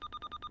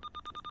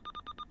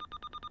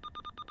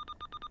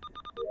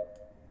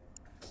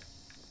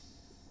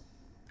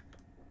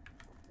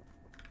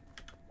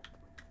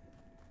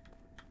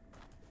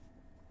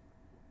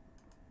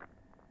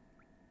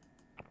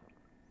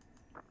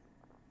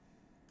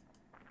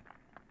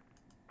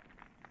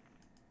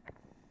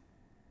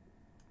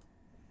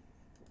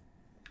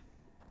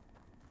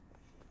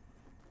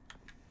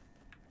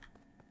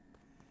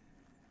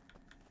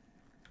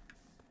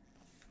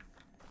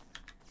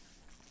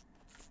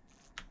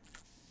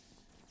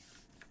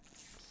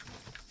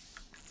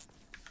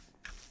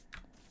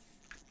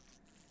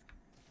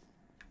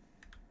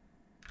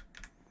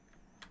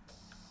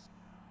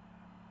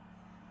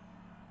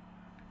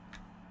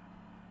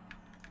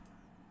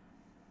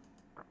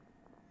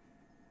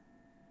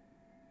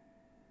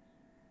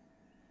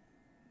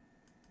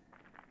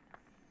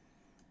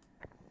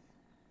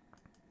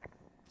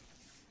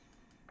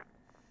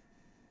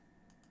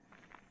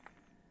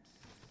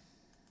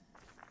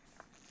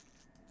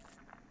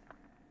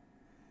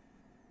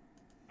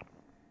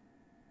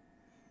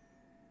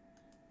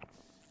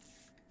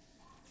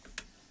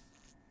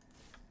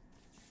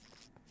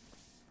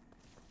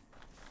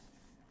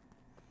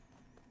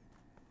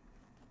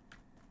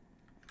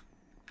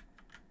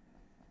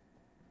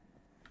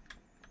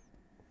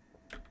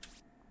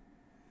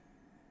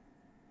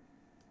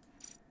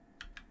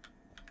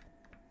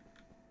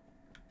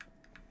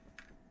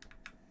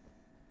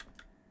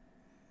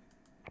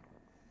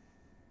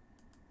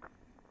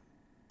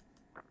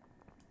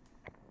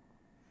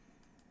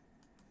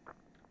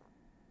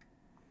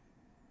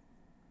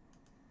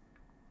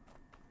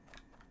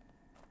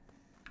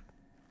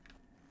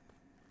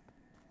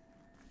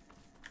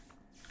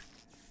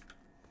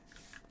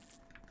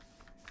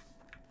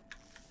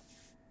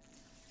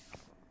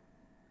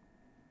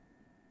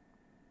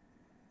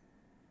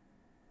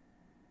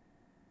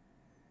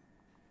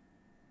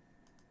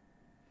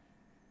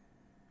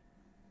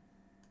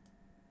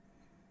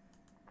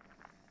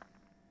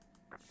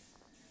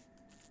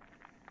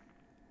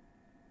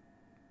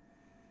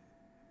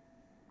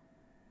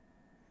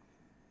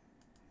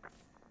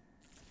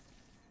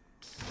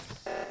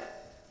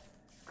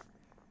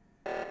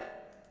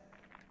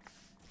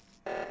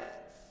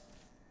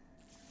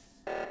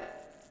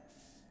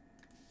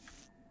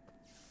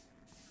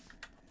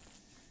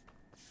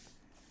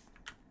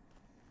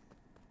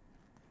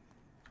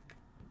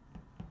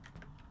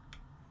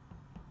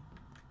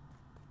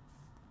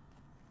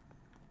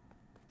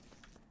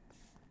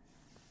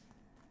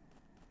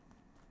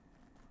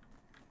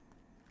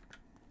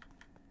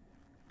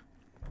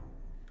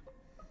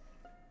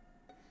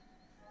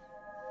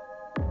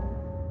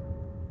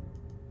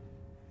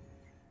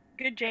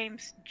 Good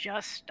James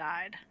just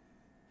died.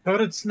 So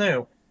did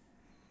Snoo.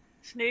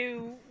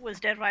 Snoo was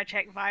dead when I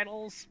checked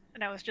vitals,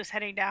 and I was just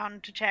heading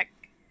down to check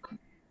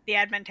the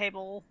admin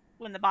table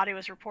when the body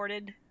was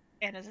reported.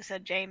 And as I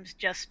said, James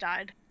just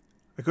died.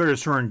 I could have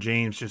sworn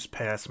James just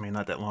passed me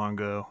not that long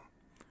ago.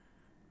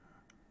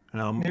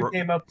 You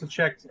came up to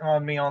check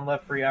on me on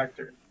left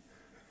reactor.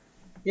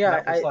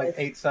 Yeah, that was I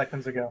 8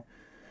 seconds ago.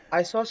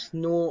 I saw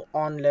Snow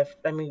on left.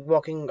 I mean,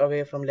 walking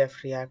away from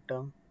left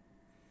reactor.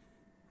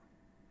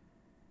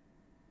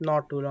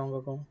 Not too long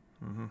ago.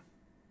 Mm-hmm.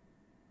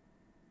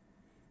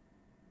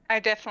 I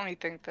definitely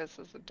think this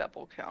is a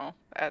double kill.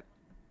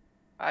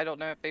 I don't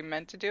know if they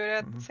meant to do it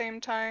at Mm-hmm. the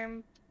same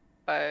time,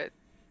 but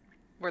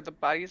were the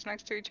bodies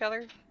next to each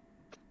other?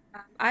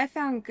 I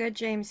found Good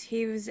James.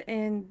 He was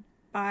in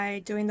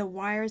by doing the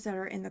wires that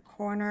are in the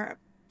corner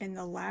in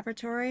the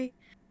laboratory,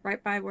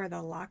 right by where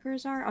the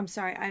lockers are. I'm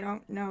sorry, I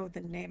don't know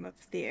the name of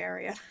the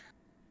area.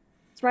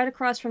 It's right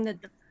across from the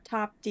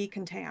top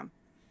decontam.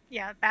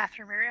 Yeah,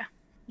 bathroom area.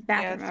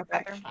 Bathroom, Yeah, it's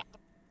okay.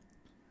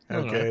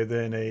 bathroom. Okay,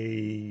 then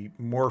a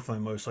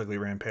Morphling most likely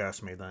ran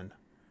past me then.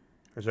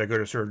 As I go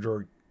to Sir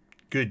George,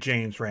 Good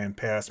James ran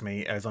past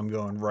me as I'm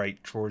going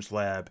right towards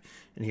lab,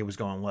 and he was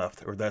going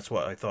left, or that's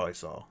what I thought I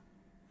saw.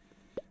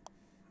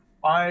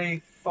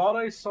 I thought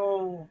I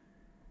saw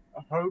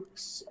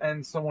Hoax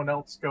and someone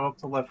else go up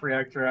to left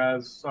reactor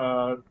as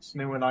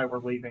Snoo and I were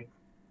leaving.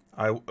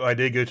 I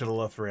did go to the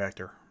left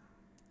reactor.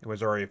 It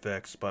was already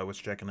fixed, but I was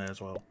checking it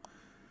as well.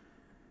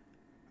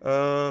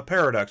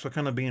 Paradox, what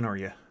kind of being are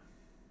you?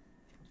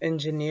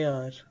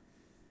 Engineer.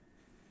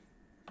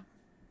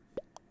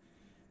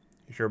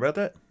 You sure about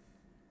that?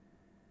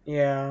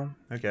 Yeah.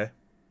 Okay.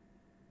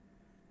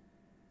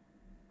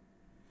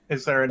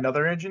 Is there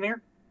another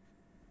engineer?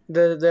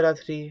 There are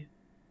 3.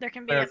 There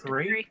can be There are up to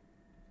 3? 3.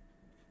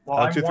 Well,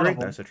 Up I'm to one 3? of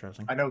them. That's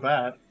interesting. I know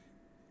that.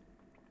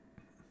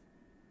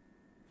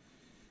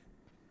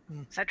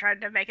 So I tried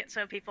to make it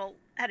so people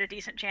had a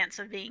decent chance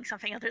of being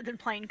something other than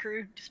plain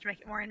crew, just to make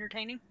it more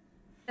entertaining.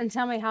 And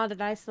tell me, how did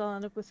I still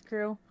end up with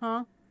crew,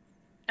 huh?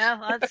 Oh,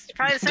 well, that's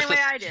probably the same way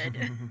I did.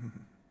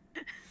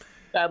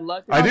 Bad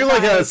luck. I do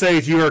like how it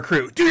says you are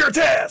crew. Do your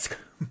task!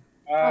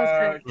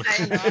 I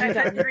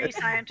put 3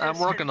 scientists. I'm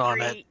working and on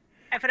 3 it.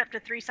 I put up to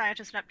 3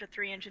 scientists and up to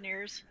 3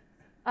 engineers.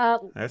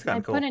 That's I kind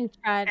of cool. put in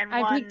chat. And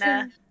I one peeked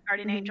in.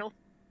 guardian Mhm. angel.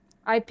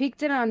 I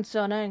peeked in on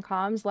Sona and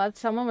comms. Left.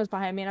 Someone was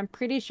behind me, and I'm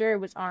pretty sure it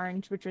was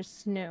orange, which was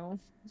Snoo.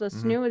 So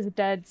Snoo is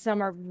dead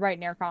somewhere right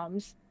near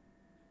comms.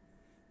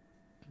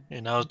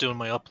 And I was doing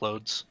my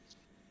uploads.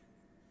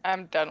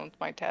 I'm done with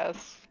my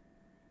tasks.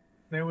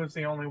 Snoo was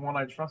the only one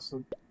I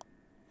trusted.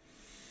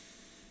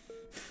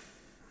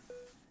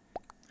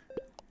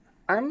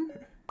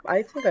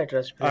 I think I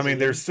trust. I mean, Prezi.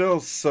 there's still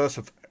sus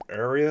with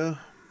area,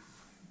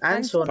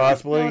 and Sona.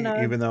 possibly,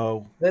 Sona. even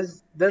though...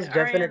 There's Arya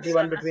definitely and one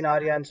Sona. between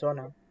Arya and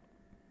Sona.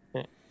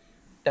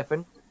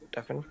 Devin.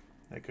 That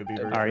could be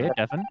very Are you, true.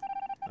 Devin?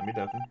 Let me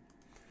Devin.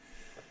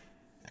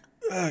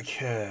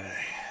 Okay.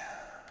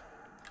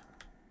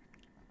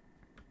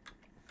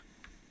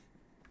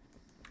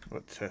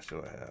 What test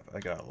do I have? I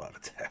got a lot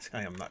of tests.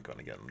 I am not going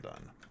to get them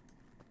done.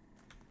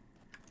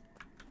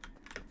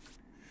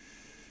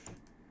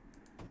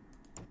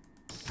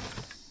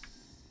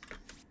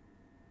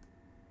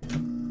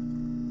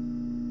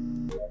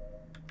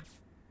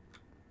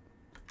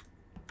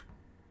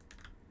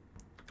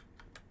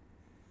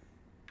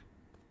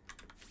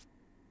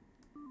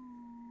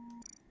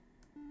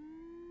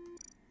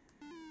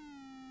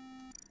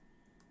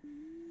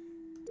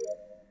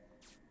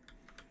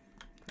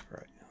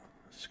 Right.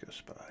 Let's go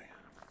spy.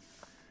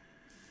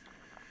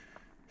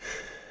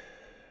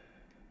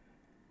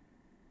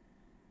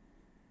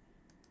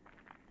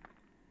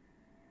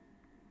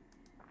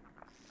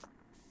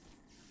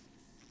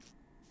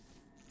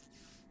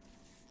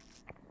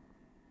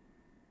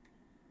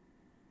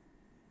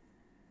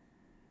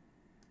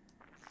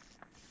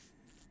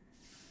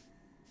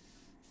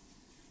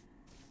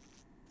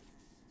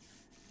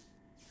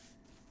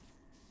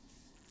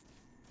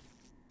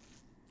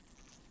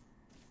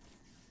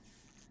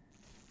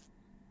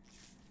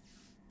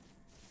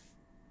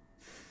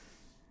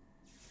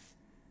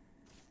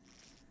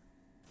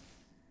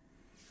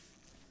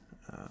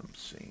 I'm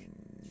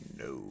seeing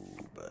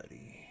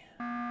nobody.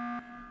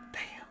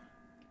 Damn.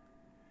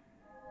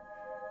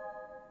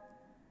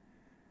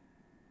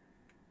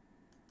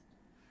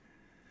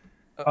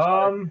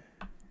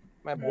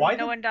 Why No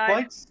did one died.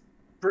 lights?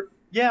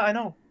 Yeah, I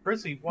know,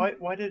 Brizzy.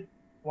 Why did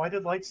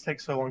lights take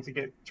so long to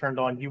get turned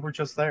on? You were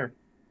just there.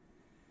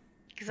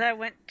 Because I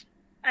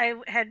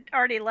had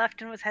already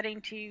left and was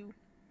heading to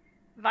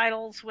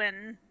Vitals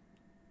when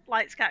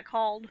lights got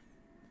called.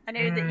 I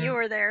knew that you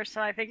were there,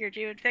 so I figured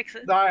you would fix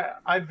it.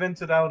 I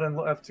vented out and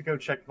left to go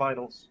check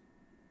vitals.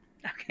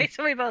 Okay,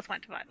 so we both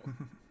went to Vitals.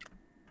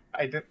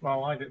 I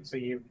didn't see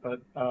you,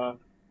 but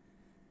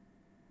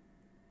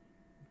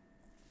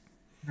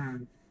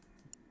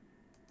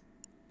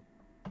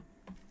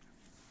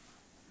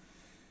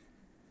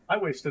I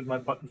wasted my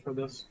button for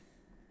this.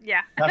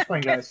 Yeah. Task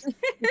point, guys.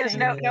 Because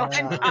no one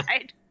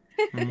died.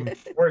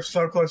 We're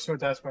so close to a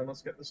task point.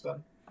 Let's get this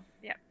done.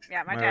 Yep.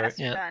 Yeah, my All tasks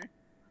right. are done.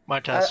 My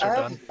tasks are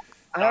done.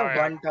 I have Alright,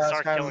 one task.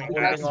 start I'm killing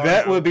holding guys. on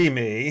That to. would be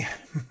me.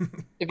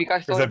 If you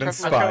guys Because don't I've been interrupt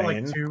me, I've got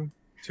spying. like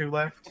two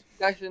left. you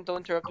guys don't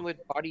interrupt me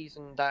with bodies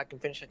and that I can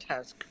finish a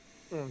task.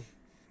 I'm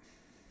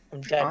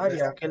dead.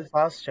 Arya, kill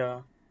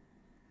faster.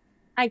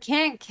 I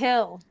can't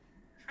kill.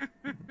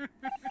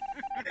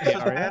 It's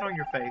just bad on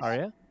your face.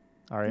 Arya?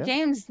 Arya?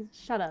 James,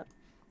 shut up.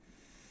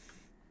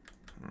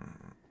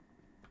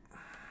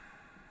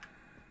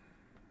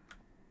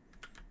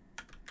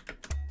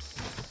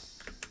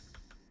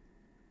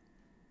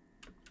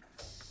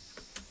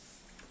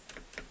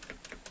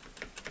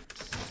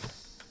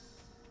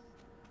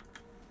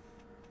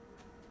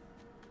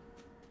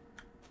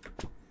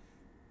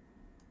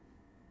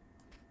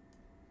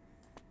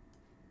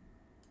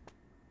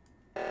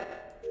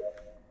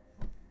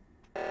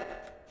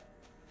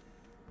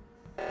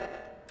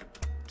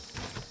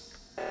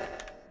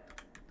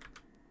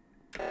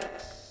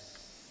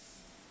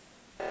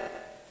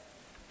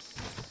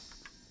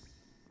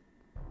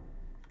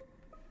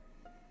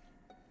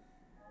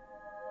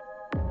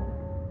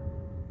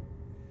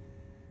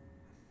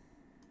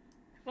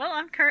 Well,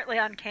 I'm currently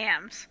on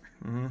cams.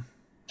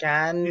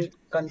 Can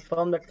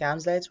confirm that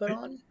Cam's lights were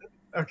on?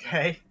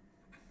 Okay.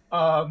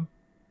 I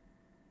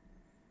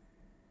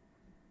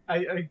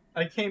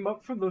came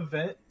up from the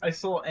vent. I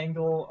saw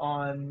Angle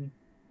on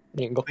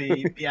the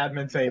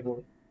admin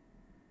table,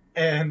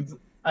 and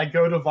I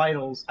go to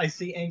Vitals. I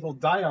see Angle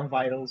die on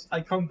Vitals. I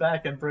come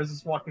back and Briz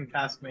is walking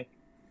past me.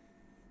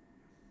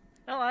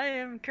 Well, I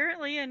am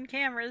currently in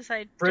cameras.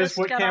 Briz,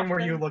 what cam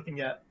were you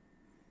looking at?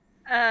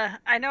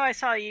 I know I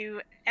saw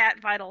you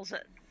at Vitals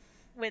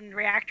when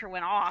reactor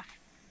went off.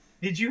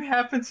 Did you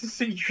happen to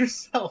see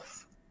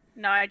yourself?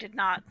 No, I did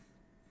not.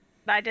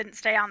 But I didn't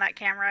stay on that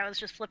camera. I was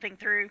just flipping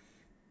through.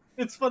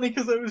 It's funny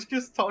because I was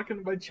just talking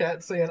to my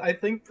chat saying, I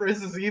think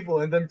Briz is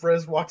evil, and then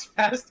Briz walks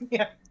past me.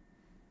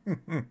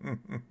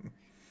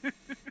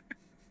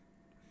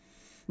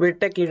 Wait,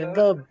 Techie, did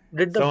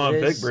the Someone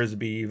Briz, pick Briz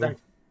be evil.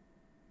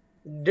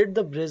 did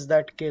the Briz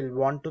that kill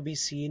want to be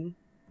seen?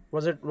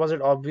 Was it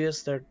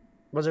obvious that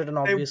an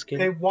obvious kill?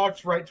 They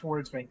walked right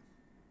towards me.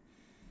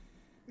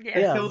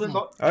 Yeah.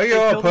 Are you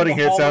all putting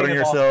hits out on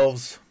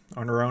yourselves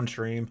on your own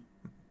stream?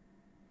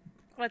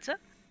 What's up?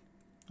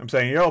 I'm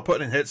saying you're all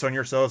putting hits on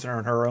yourselves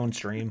on her own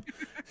stream.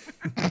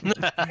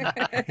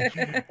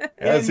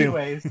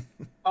 Anyways,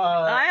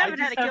 I haven't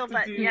had a kill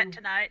button yet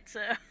tonight,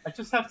 so I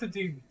just have to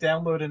do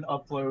download and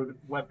upload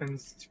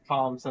weapons to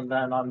comms, and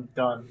then I'm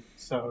done.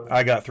 So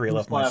I got 3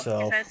 left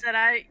myself. As I said,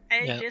 I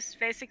just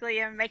basically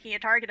am making a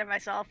target of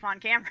myself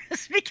on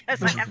cameras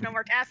because I have no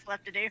more tasks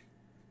left to do.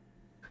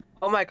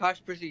 Oh my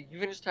gosh, Brizzy, you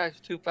finished tasks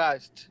too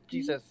fast.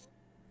 Jesus.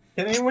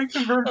 Can anyone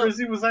confirm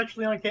Brizzy was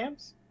actually on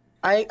cams?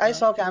 I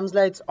saw Cam's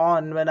lights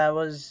on when I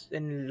was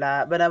in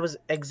lab, when I was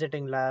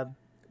exiting lab.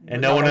 And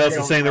no one else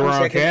is saying they were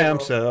on cam,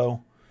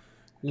 so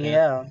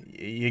yeah.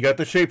 You got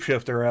the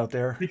shapeshifter out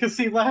there. Because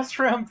see, last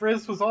round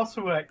Briz was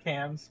also at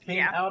cams,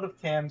 came out of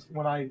cams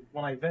when I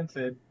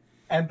vented,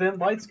 and then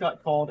lights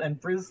got called, and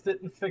Briz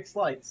didn't fix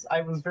lights. I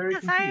was very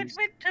confused. I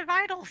went to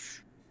Vitals.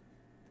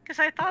 Because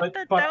I thought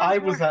but I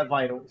was at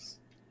Vitals.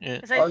 Yeah.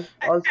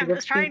 I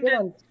was trying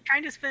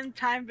to spend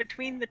time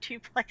between the two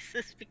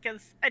places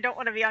because I don't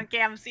want to be on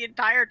cams the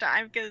entire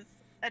time because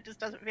that just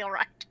doesn't feel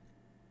right.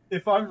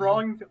 If I'm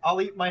wrong, I'll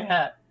eat my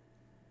hat.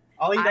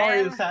 I'll eat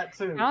Arya's hat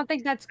too. I don't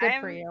think that's good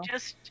for you.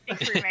 Just a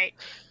crewmate.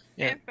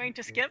 Yeah. I'm going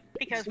to skip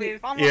because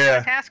we've almost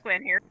got a task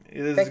win here.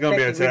 This is going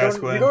to be a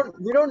task win.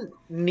 We don't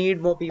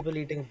need more people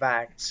eating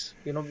bats.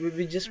 You know,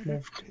 we just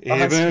moved.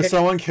 Even if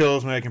someone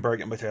kills me, I can probably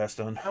get my task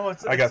done. Oh,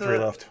 I got 3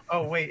 left.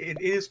 Oh wait, it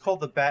is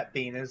called the Bat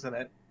Bean, isn't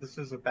it? This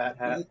is a bat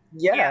hat.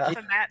 Yeah. It's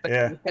a bat.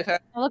 Yeah.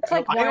 It looks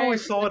like I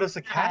always saw it as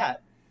a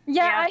cat.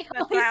 Yeah, I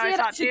that's always what I see it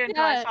saw as too a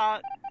until I cat. saw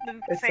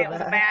them It's say a it was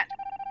a bat. bat.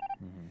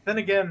 Then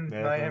again,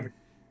 I am.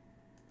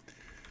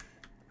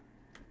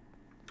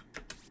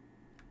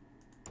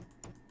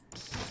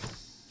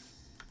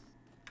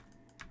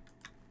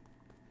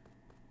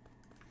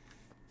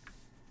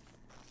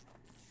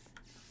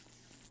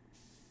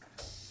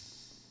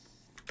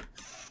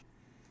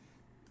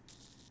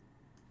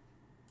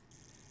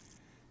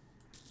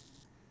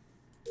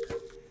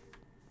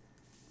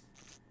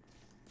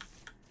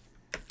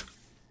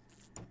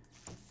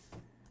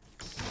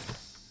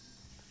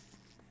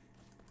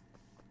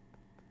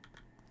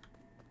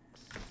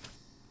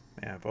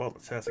 Man, of all the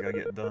tasks I gotta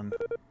get done.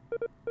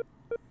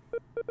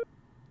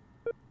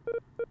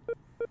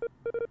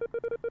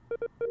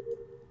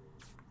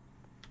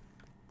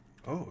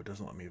 Oh, it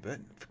doesn't let me vet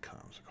if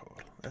comms are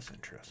called. That's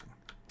interesting.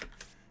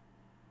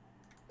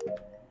 Nope,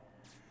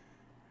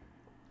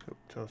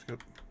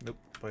 telescope. Nope,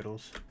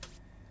 vitals.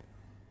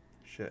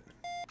 Shit.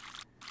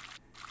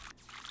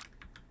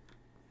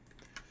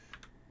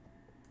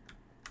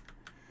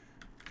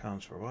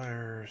 Comms for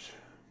wires.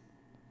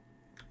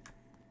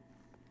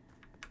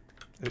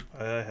 Oop,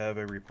 I have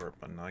a report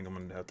button. I'm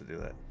going to have to do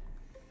that.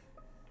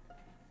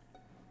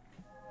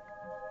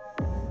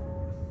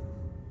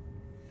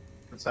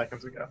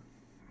 Seconds ago.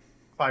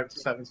 5 to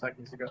 7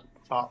 seconds ago.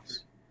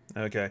 Tops.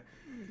 Okay.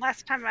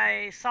 Last time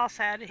I saw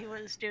Sad, he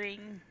was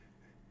doing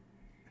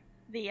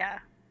the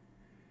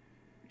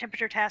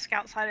temperature task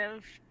outside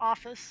of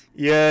office.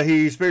 Yeah,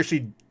 he's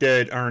basically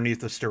dead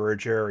underneath the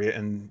storage area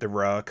in the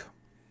rock.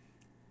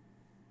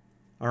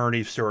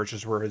 Underneath storage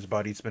is where his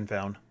body's been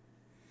found.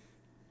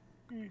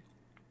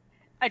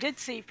 I did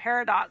see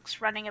Paradox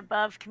running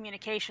above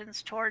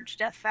communications towards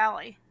Death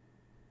Valley.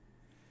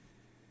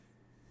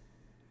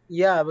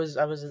 Yeah, I was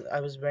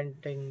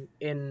venting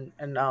in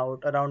and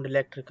out around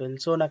electrical.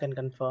 Sona can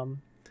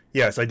confirm.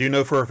 Yes, I do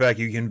know for a fact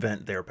you can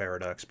vent there,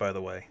 Paradox, by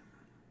the way.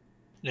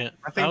 Yeah,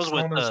 I think was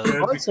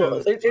with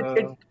Also, it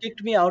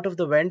kicked me out of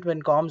the vent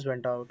when comms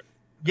went out.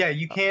 Yeah,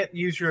 you can't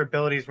use your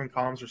abilities when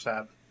comms are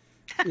sapped.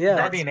 Yeah.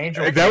 Guardian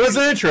Angel. That was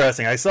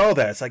interesting. I saw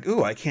that. It's like,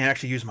 ooh, I can't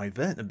actually use my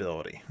vent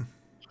ability.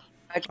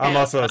 I'm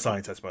also a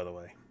scientist, by the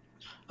way.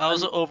 I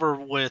was over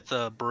with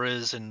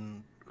Briz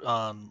and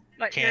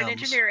But you're an Cams.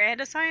 engineer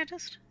and a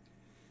scientist?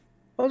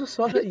 Oh,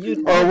 Sona,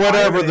 you Or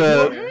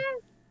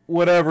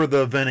whatever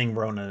the venting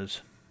run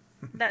is.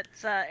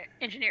 That's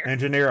engineer.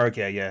 Engineer?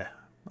 Okay, yeah.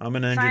 I'm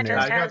an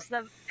engineer. Scientist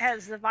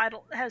has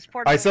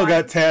portable. I still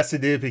got lines. tasks to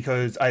do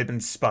because I've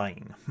been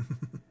spying.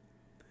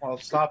 Well,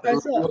 stop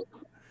it.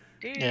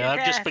 Yeah,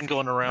 I've just been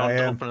going around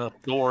to open up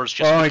doors.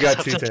 I only got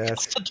 2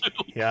 tasks.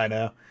 Yeah, I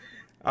know.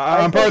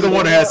 I'm probably the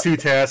one that has 2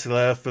 tasks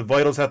left. The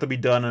vitals have to be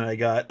done, and I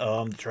got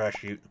the trash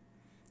chute.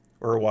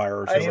 Or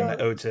wire or something in the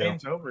O2.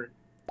 Game's over.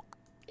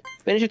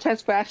 Finish your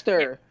test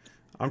faster.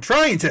 I'm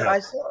trying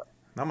to.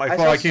 Not my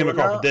fault I came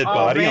across a dead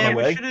body on the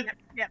way.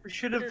 We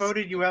should have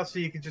voted you out so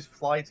you could just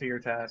fly to your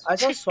task. I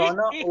saw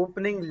Sona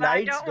opening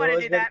lights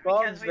doors when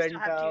comms went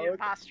out.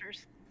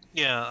 Imposters.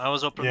 Yeah, I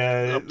was open.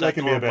 Yeah, up that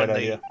can be a bad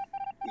idea.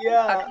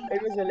 Yeah,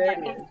 it was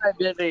hilarious.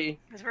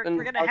 Because we're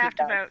going to have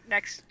to vote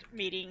next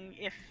meeting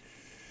if...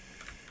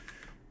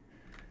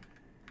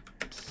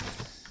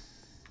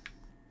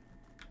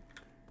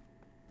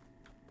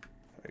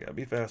 I gotta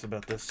be fast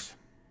about this.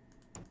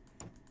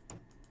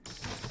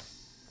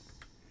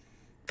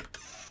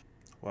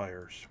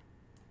 Wires.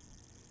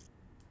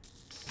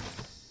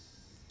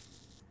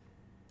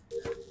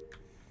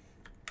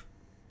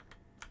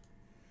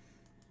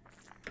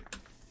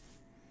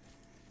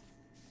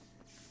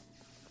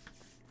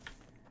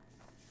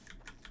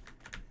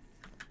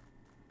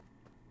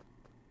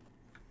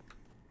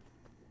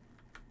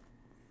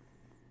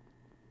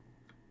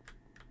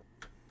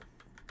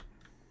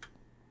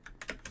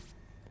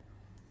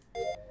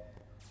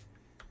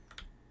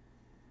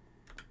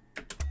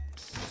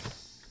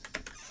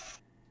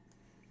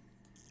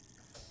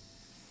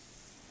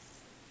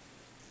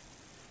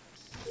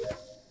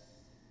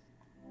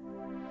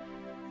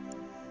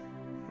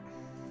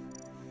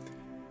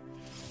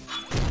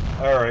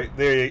 Alright,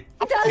 there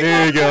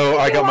you go.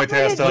 I got my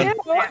task done.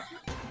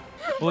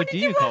 What do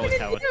you call a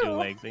cow with 2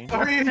 legs, Angel?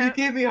 Sorry, you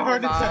gave me a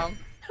heart attack.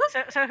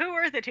 So who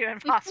were the 2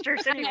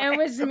 imposters anyway? It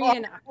was me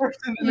and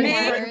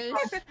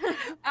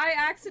I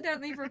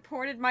accidentally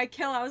reported my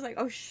kill. I was like,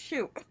 oh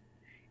shoot.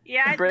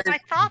 Yeah, I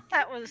thought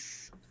that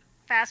was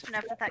fast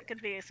enough that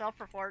could be a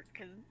self-report,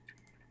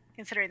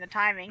 considering the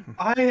timing.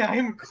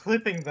 I'm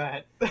clipping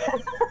that.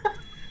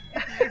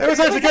 It was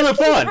actually kind of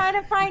fun.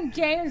 Trying to find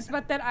James,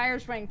 but then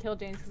Irish went and killed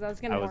James because I was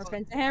gonna morph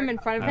into him in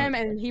front of him,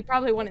 and he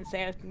probably wouldn't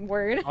say a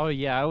word. Oh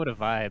yeah, I would have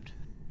vibed.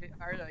 Hey,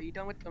 Arda, are you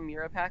done with the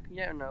Mira pack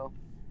yet or no?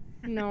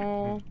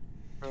 No.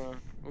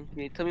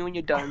 Okay, tell me when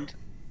you're done.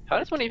 How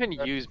does one even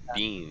use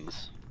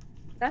beans?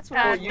 That's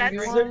what when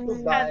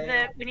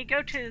you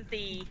go to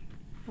the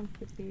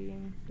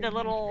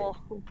little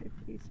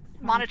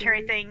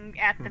monetary thing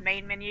at the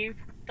main menu,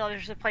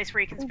 there's a place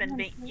where you can spend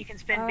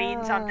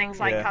beans on things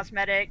like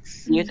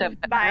cosmetics,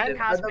 buy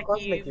cosmic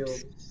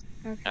cubes.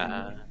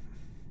 I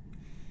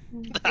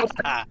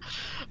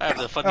have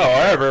the fucking. Oh,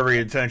 I have every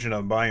intention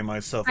of buying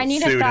myself a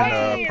suit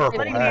and a purple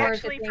Letting me hat.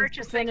 actually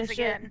purchase things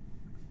again.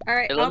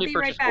 Alright, It I'll let me be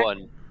purchase right back.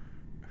 one.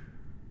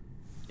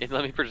 It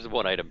let me purchase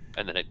 1 item,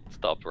 and then it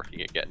stopped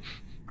working again.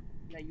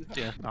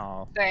 Yeah.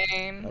 Oh.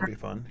 Same. That'll be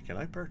fun. Can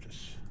I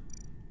purchase?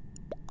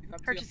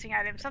 Purchasing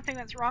item. Something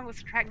that's wrong with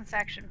the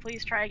transaction.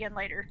 Please try again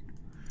later.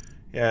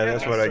 Yeah,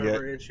 that's what I get.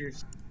 Server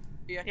issues.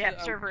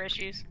 Yeah, server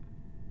issues.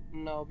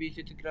 No, we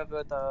should grab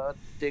the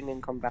thing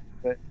and come back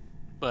to it.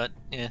 But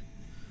yeah.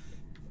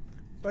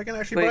 But I can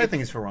actually buy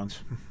things for once.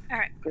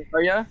 Alright.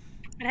 Are ya?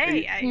 And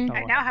hey, I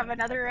now have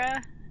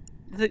another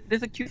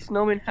There's a cute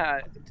snowman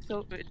hat. It's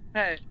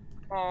pet.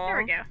 There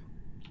we go.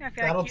 I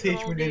feel That'll like cute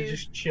teach me little to dude.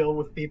 just chill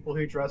with people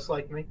who dress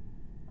like me.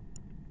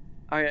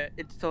 Alright,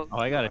 it's so. Oh,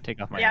 I gotta take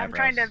off my Yeah, I'm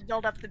eyebrows. trying to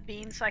build up the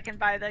beans so I can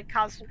buy the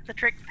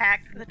trick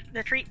pack,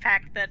 the treat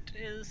pack that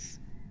is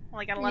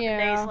only got 11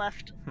 days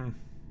left.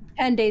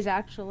 10 days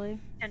actually.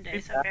 10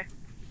 days, okay.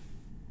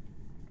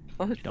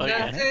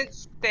 Does it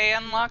stay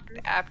unlocked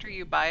after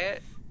you buy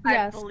it?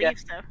 Yes. I believe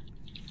so.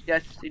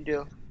 Yes, you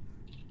do.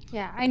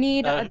 Yeah, I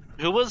need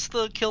who was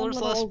the killers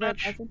little last older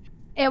match? person.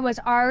 It was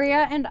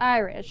Arya and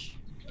Irish.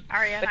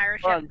 Arya and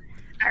Irish. Fun.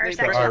 Irish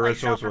Irish actually was one.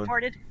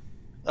 self-reported.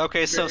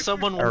 Okay, so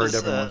someone I heard was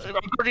everyone.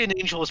 our guardian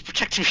angel was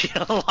protecting me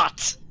a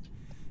lot.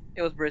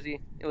 It was Brizzy.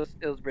 It was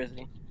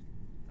Brizzy.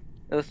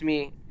 It was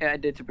me. Yeah, I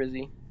did to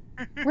Brizzy.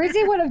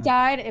 Rizzy would have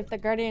died if the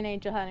guardian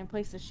angel hadn't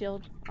placed a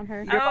shield on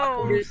her.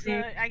 Oh,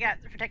 so I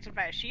got protected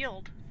by a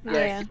shield.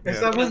 Yeah. And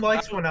someone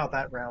likes one out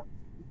that round.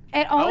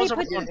 It only was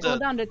puts the around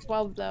cooldown to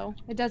 12 though.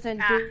 It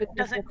doesn't do It the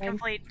doesn't whole thing.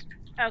 complete.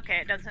 Okay,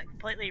 it doesn't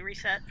completely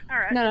reset. All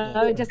right.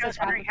 No, it just I was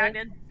half wondering of how it. it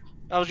did.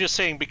 I was just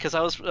saying because I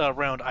was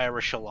around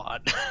Irish a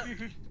lot.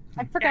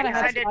 I forgot I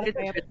had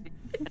did.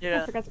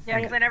 Yeah. Because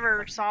I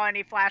never saw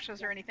any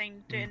flashes or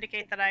anything to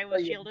indicate that I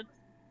was shielded.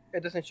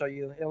 It doesn't show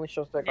you. It only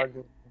shows the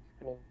guardian.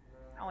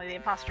 Only the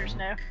imposters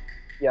know.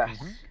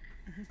 Yes.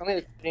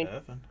 Only the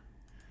Evan.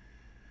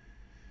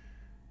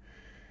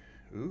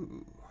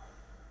 Ooh.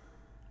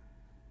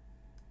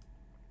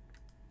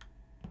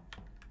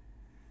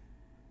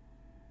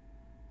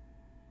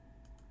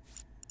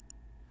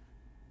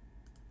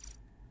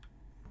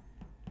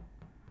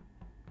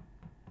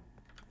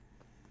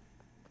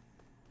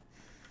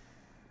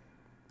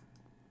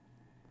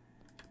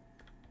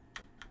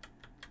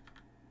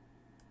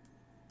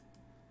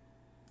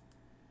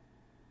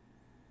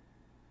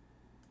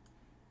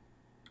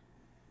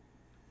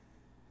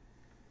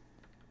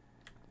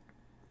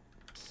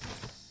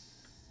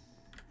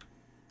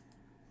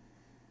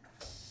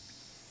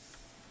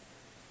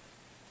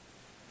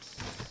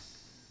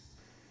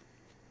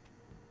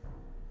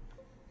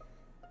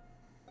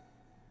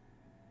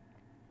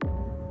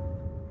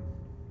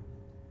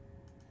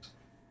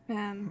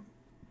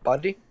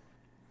 Body?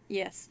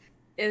 Yes.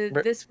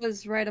 This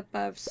was right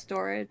above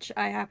storage.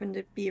 I happened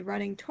to be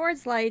running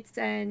towards lights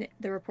and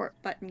the report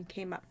button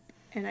came up.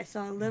 And I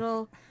saw a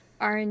little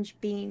orange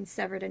bean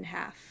severed in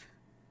half.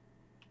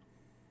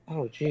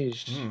 Oh,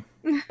 jeez.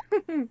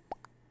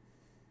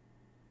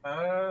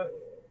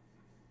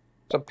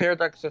 So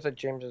Paradox says that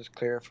James is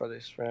clear for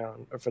this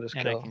round, or for this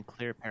And kill. I can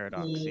clear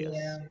Paradox,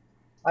 yes.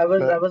 I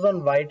was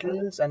on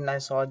vitals and I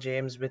saw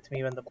James with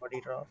me when the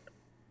body dropped.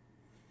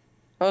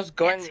 I was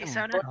going.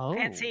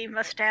 Fancy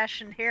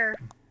mustache and hair.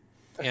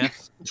 Yeah.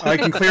 I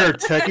can clear a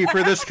techie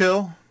for this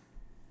kill.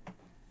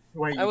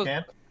 Wait, you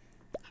can't?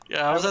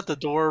 Yeah, I was at the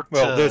door.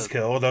 Well, this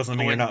kill doesn't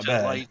mean you're not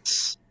bad.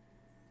 Lights.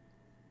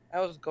 I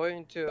was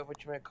going to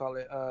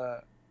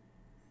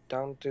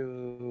down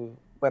to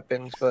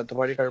weapons, but the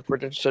bodyguard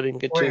reported so I didn't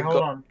get Wait, to hold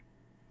go. on.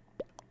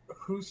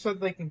 Who said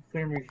they can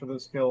clear me for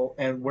this kill,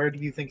 and where do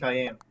you think I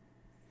am?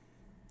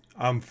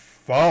 I'm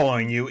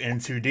following you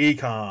into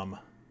DCOM.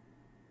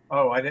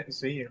 Oh, I didn't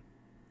see you.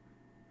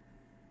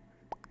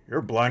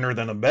 You're blinder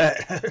than a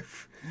bat.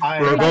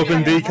 I- We're both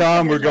in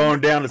DCOM. We're going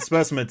down to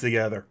specimen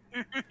together.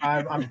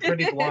 I'm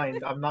pretty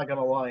blind. I'm not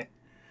gonna lie.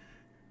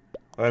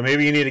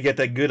 Maybe you need to get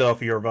that good off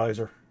of your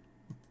visor.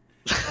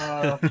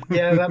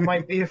 Yeah, that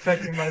might be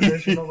affecting my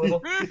vision a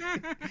little.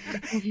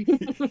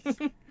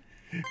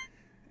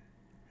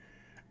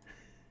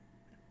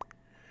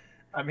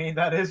 I mean,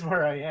 that is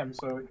where I am.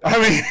 So I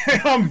mean,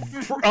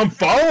 I'm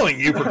following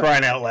you for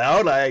crying out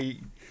loud.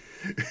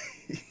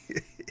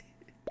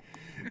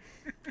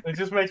 It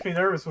just makes me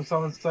nervous when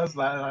someone says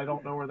that and I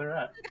don't know where they're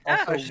at.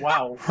 Also,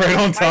 wow. Right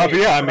on top,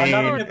 yeah, I mean...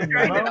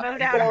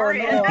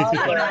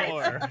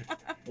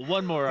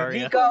 One more,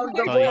 Arya. Decom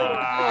the Oh,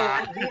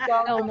 yeah.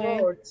 Decom the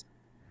boards.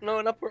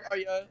 No, not for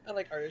Arya. I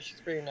like Arya. She's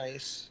very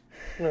nice.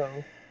 No.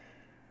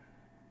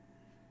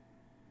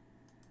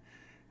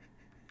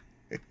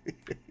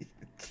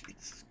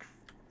 Jesus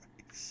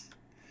Christ.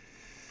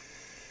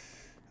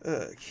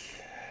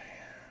 Okay.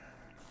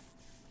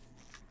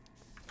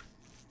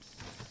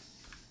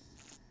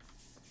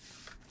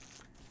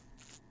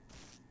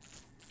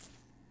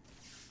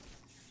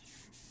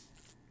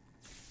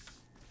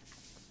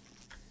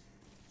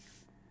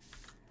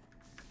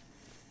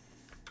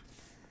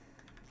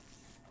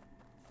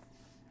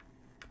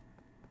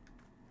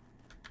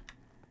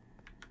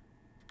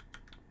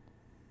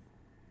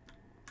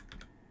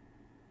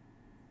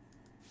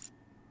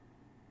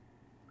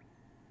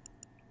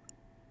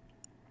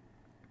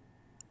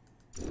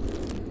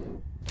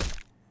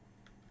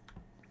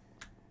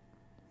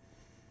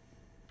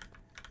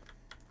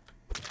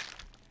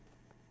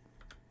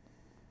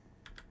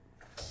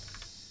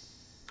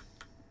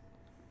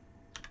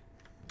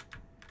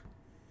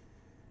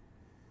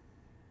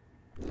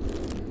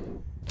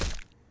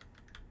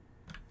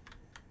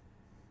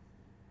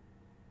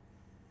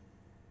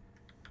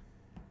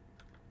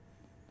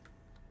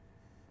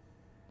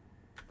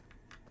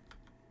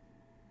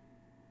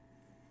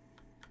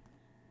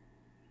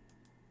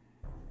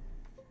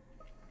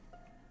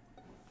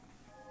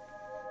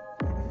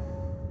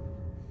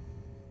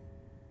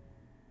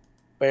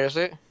 Where is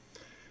it?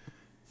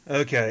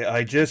 Okay,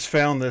 I just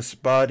found this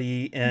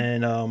body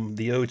in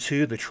the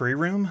O2, the tree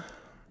room.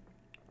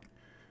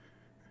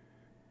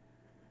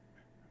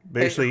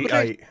 Basically,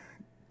 I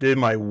did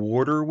my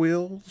water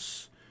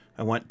wheels.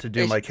 I went to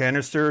do my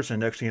canisters, and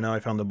next thing you know, I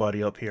found the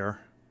body up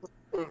here.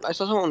 I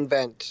saw someone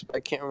vent.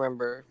 I can't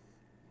remember.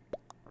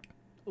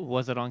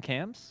 Was it on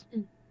cams?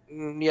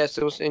 Yes,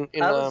 it was in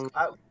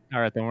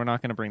Alright, then we're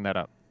not going to bring that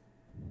up.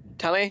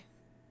 Tell me.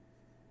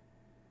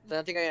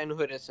 I think I know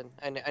who it is.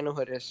 I know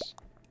who it is.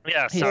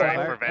 Yeah, Hey, sorry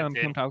Sapphire, for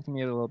venting. come talk to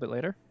me a little bit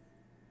later.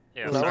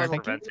 Yeah, No, sorry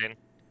thank for you. venting.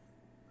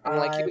 I'm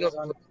like, keep it was up.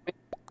 on-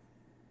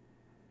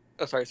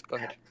 Oh, sorry. Go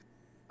ahead.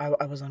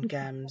 I was on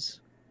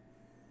cams.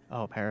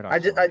 Oh,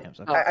 Paradox.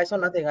 I saw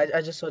nothing.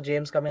 I just saw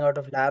James coming out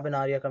of lab and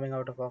Arya coming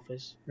out of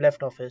office,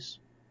 left office,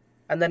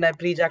 and then I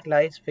pre-jacked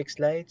lights,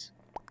 fixed lights.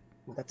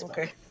 That's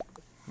okay.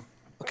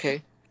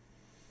 Okay.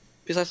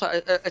 Because I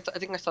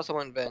think I saw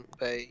someone vent,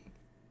 but it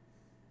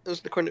was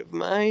in the corner of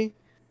my eye. I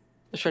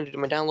was trying to do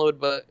my download,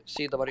 but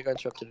see, the body got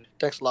interrupted.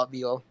 Thanks a lot,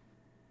 BO.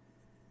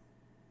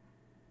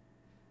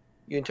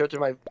 You interrupted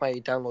my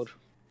download.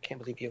 Can't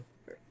believe you.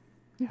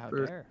 How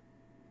dare?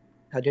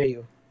 How dare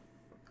you?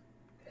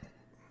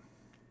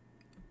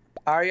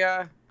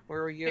 Arya,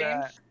 where were you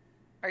James, at?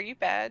 are you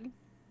bad?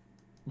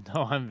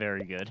 No, I'm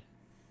very good.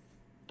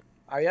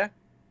 Arya?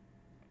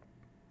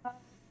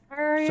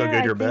 Arya, So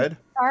good, you're bed?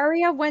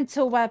 Arya went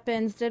to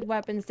weapons, did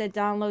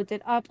download,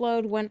 did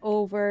upload, went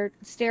over,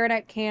 stared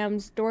at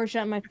cams, door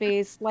shut in my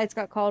face, lights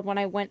got called when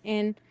I went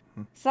in,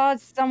 saw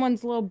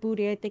someone's little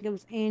booty, I think it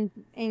was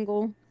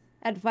Angle,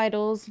 at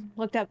Vitals,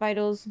 looked at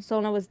Vitals,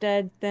 Sona was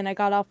dead, then I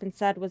got off and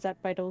Sad was at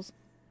Vitals.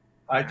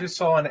 I just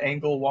saw an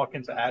Angle walk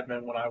into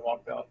admin when I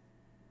walked out.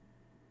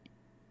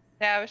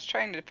 Yeah, I was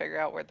trying to figure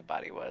out where the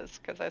body was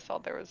because I saw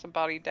there was a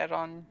body dead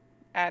on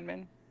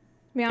admin.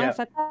 To be honest,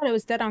 I thought it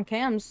was dead on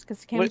cams,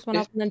 because cams went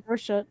off and then door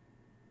shut.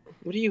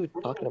 What are you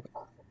talking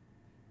about?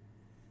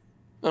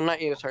 Oh,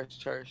 not you, sorry.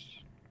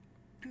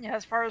 Yeah,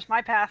 as far as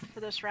my path for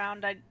this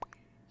round, I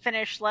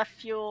finished left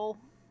fuel,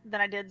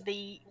 then I did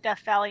the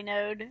Death Valley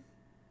node,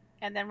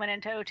 and then went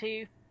into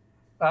O2.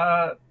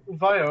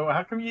 Vio,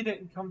 how come you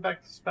didn't come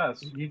back to Spec?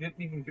 You didn't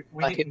even.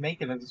 We didn't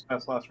make it into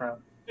Spec last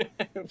round.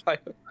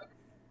 I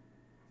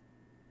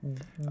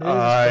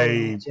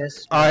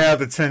have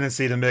the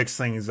tendency to mix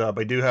things up.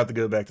 I do have to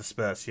go back to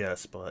Spec,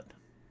 yes, but.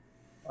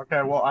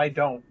 Okay, well, I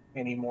don't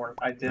anymore.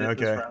 I did it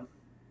this round.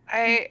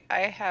 I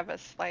have a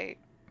slight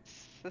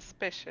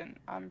suspicion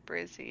on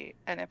Brizzy,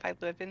 and if I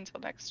live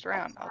until next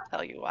round, I'll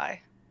tell you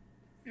why.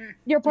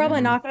 You're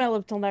probably not going to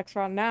live till next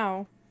round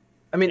now.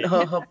 I mean,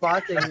 her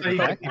path is...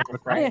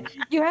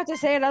 You have to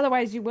say it,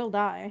 otherwise you will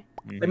die.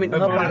 I mean,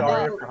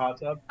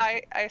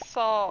 I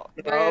saw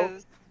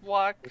Briz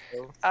walk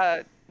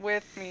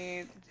with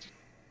me.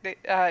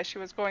 She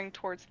was going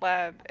towards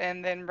lab,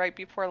 and then right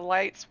before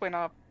lights went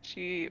up,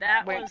 she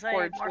went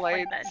towards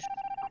lights.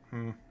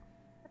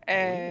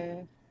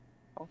 And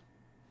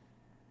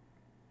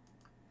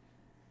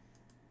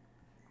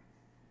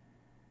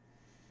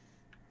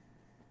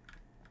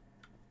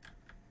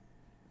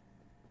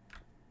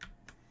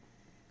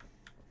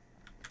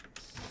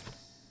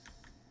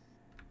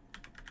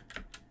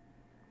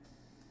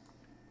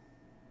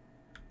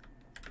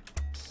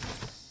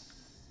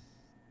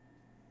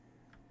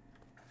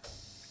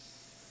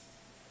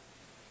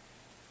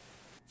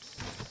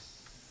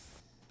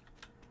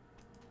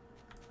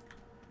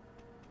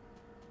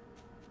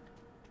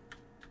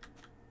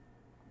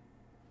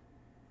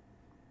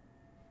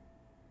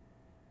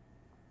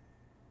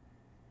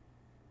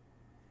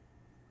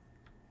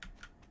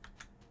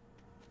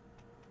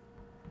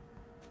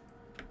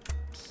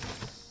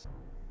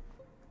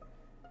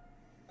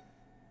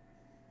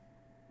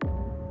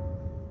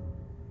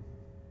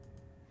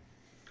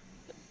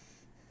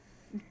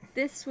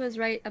This was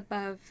right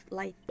above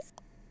lights.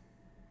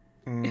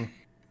 4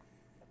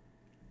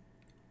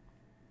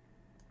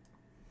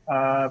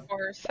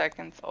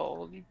 seconds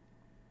old.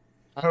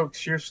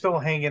 Hoax, you're still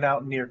hanging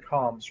out near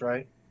comms,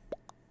 right?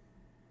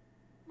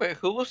 Wait,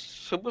 who was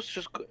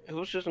just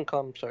in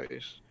comms?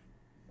 Sorry.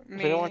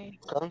 Me.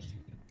 Comms?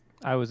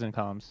 I was in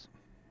comms.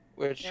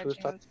 Who's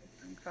talking?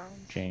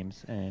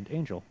 James and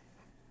Angel.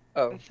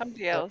 Oh. And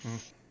somebody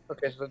else.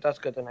 Okay, so that's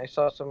good then. I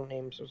saw some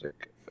names. I was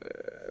like,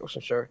 I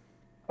wasn't sure.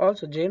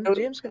 Also,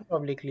 James can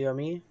probably clear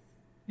me.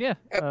 Yeah,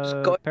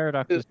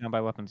 Paradox is down by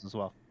weapons as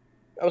well.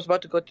 I was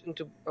about to go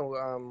into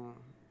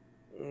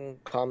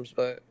comms,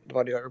 but the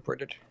body got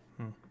reported.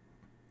 So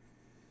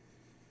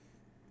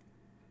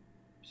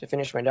I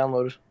finished my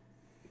download,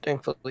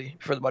 thankfully,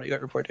 before the body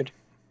got reported.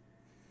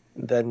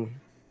 Then...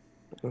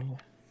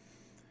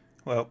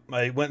 Well,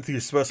 I went through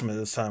Specimen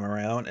this time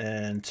around,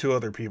 and 2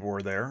 other people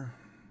were there.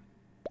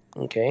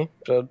 Okay,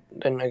 so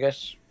then I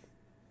guess...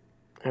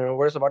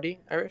 where's the body,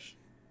 Irish?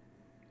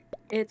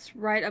 It's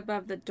right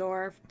above the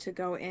door to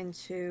go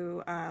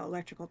into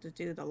electrical to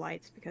do the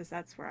lights, because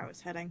that's where I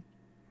was heading.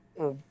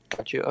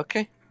 Got you,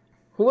 okay.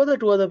 Who were the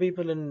 2 other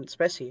people in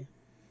Speci?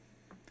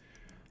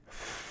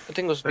 I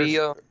think it was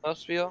Vio.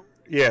 Vio?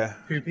 Yeah.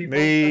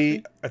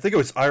 Me, I think it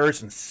was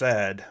Iris and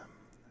Sad.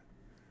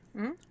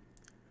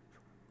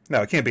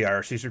 No, it can't be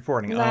Iris. She's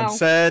reporting. No.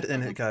 Sad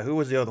and who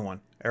was the other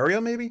one?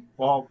 Arya, maybe?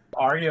 Well,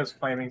 Arya's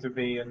claiming to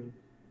be in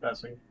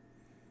Bessie.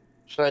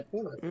 So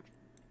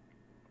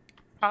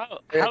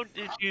How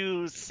did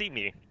you see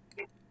me?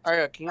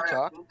 Arya, can you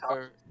talk?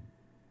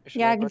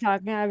 Yeah, I can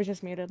talk. Yeah, I was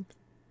just muted.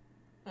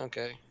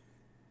 Okay.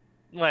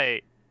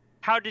 Wait,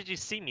 how did you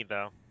see me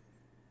though?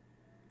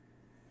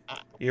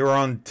 You were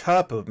on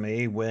top of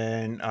me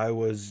when I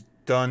was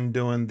done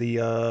doing the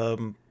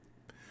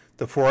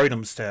 4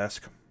 items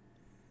task.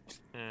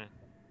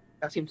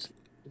 That seems...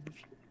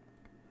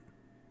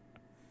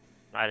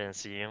 I didn't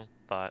see you,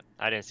 but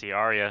I didn't see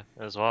Arya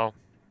as well.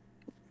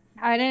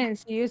 I didn't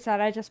see you,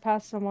 Sad. I just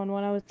passed someone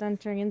when I was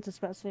entering into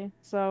Speci.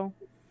 So.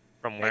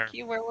 From where?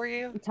 Becky, where were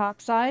you?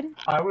 Top side.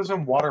 I was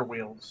in Water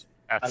Wheels.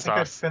 That's I think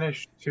I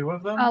finished 2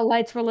 of them.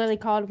 Lights were literally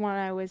called when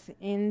I was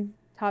in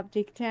top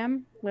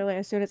decam. Literally,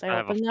 as soon as I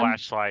have a opened them.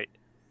 flashlight.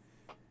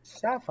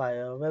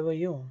 Sapphire, where were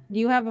you?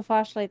 You have a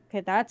flashlight.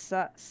 Okay, that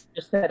sucks.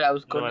 Just said I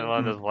was The going.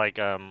 one that's like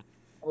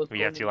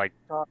you have to like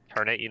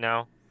turn it, you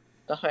know,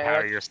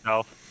 power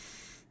yourself.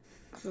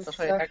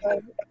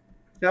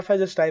 Sapphire,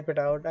 just type it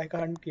out. I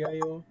can't hear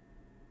you.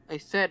 I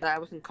said I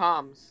was in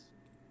comms.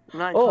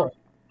 Not in Oh.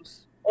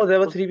 comms. Oh, there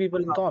were 3 people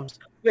in comms.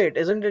 Wait,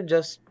 isn't it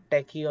just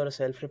Techie or a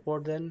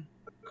self-report then?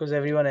 Because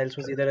everyone else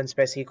was either in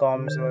Speci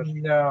comms or...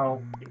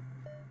 No.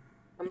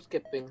 I'm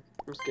skipping.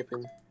 Oh, skip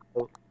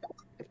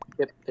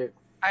there.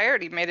 I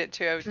already made it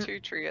to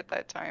O2 tree at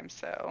that time,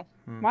 so.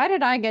 Why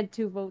did I get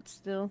 2 votes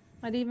still?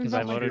 I didn't even 'Cause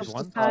I vote like voted the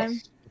once.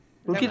 time.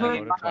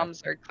 Definitely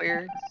comms are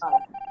clear.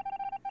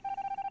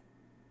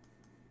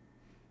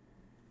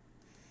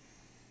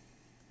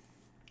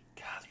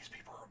 God, these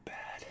people are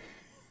bad.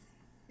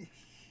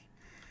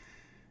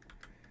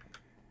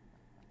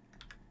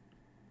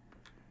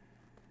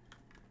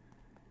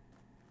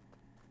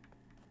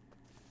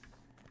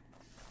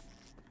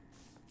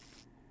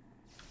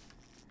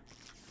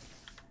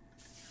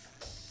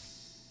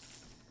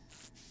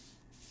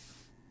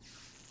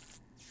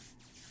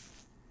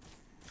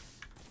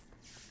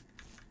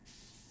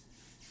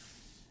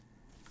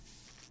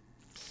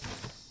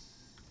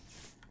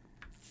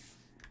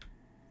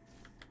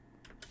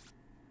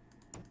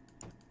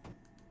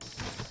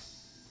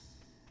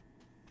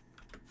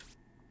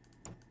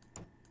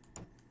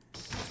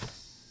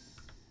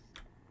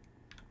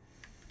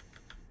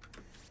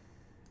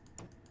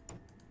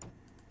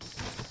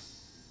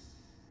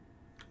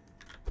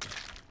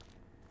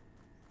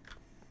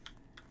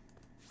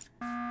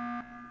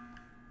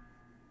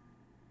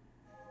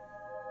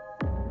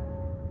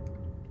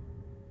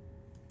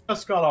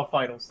 Just got off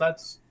vitals.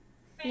 That's.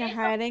 You're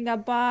hiding a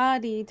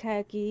body,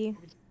 Techie.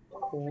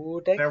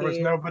 Ooh, There was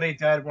nobody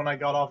dead when I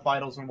got off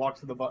vitals and walked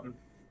to the button.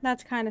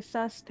 That's kind of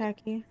sus,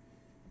 Techie.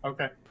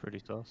 Okay. Pretty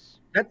sus.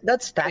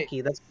 That's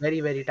tacky. That's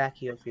very, very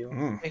tacky of you.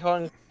 Hey, hold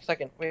on a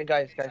second. Wait,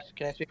 guys,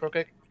 can I speak real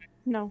quick?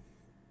 No.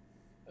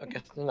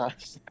 Okay,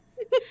 not.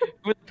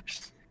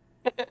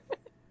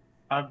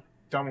 I'm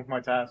done with my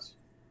task.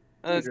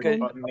 That's Your good.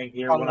 button right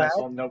here when I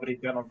saw nobody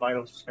dead on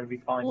vitals. It's gonna be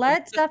fine.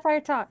 Let Sapphire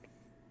talk.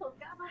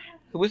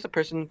 Who was the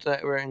person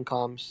that were in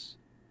comms?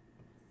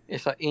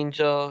 It's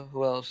Angel.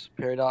 Who else?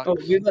 Paradox. Oh,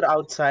 we were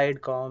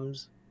outside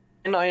comms.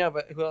 No, yeah,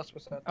 but who else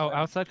was that? Oh,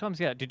 outside comms?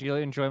 Yeah. Did you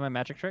enjoy my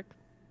magic trick?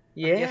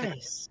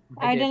 Yes.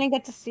 I didn't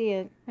get to see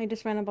it. I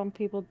just ran up on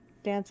people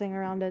dancing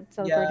around it,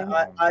 Yeah, celebrating.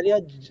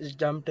 Arya just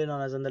jumped in on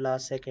us in the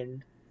last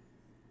second.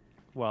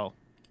 Well.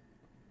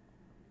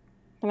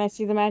 Can I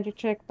see the magic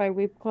trick by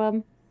Weep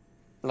Club?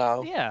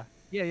 No. Yeah.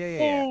 Yeah.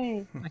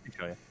 Yay. I can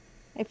show you.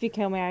 If you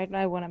kill me,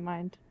 I wouldn't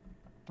mind.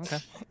 Okay.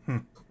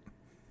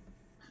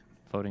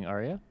 Voting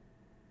Arya?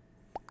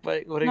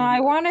 What No,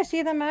 I want to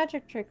see the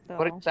magic trick though.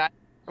 Voting sad.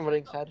 I'm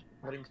voting sad.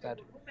 Voting sad.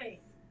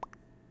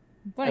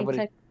 Voting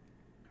sad.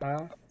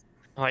 Huh?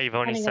 Why are you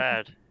voting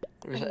sad?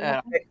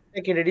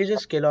 Okay, did you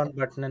just kill on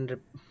button and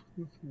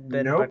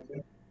then Nope.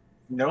 button?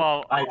 Nope.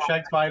 Well, I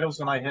checked vitals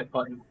and I hit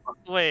button.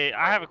 Wait,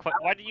 I have a question.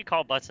 Why did you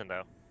call button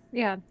though?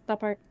 Yeah, that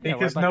part.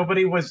 Because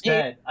nobody was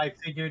dead. I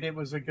figured it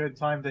was a good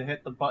time to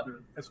hit the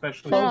button,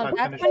 especially No, since I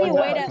that's finished when you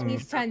my wait task. at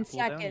least 10 Cooldown?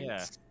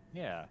 seconds.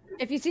 Yeah.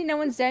 If you see no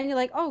one's dead, you're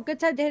like, oh, good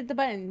time to hit the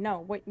button.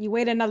 No, wait, you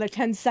wait another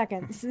 10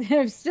 seconds.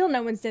 If still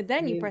no one's dead,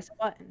 then you press a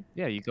button.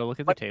 Yeah, you go look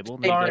at the table.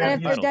 And And then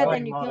if they're dead,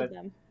 then you kill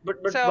them. But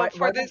So why- for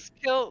why- this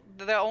kill,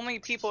 the only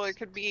people it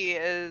could be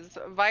is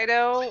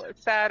Vito,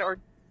 Sad, or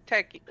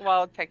Techie.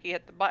 Well, Techie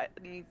hit the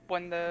button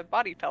when the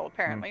body fell,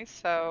 apparently.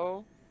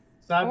 So.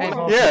 Sad was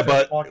Oh. also Yeah, just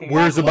but walking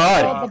where's the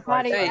around, body? The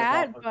body Hey.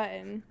 add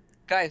button.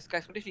 Guys,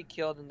 what if he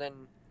killed and then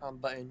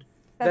button?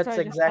 That's That's what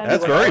I just exactly said.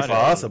 That's very Got it.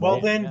 possible.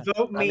 Well, then Yeah.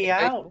 vote me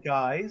out,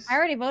 guys. I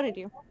already voted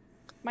you.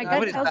 My I gut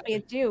voted tells sad. me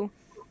it's you.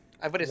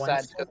 I voted One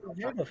sad step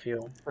ahead of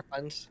you. for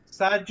funds.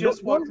 Sad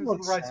just No, walked don't into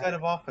the vote right sad. side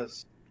of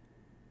office.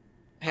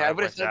 Hey, I I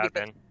voted vote sad sad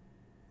because...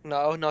 then.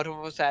 No,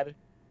 don't vote sad.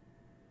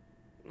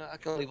 No, I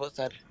can only vote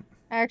sad.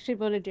 I actually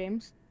voted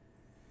James.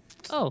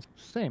 Oh,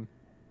 same.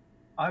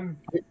 I'm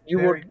You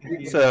very would.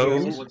 confused So,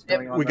 as to what's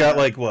going on we got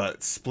now. like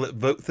what split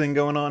vote thing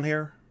going on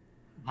here?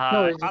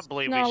 No, it's I just-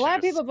 believe No, we a should lot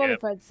of just people voted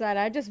skip. for sad.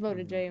 I just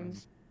voted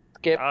James.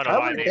 Skip. I don't know I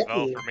why would they get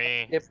vote you. for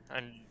me Yep.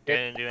 and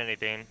didn't do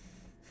anything.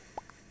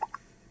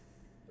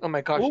 Oh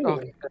my gosh.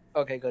 Ooh.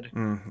 Okay, good.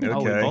 Oh, we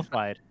Okay. both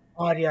lied.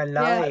 Arya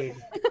lied.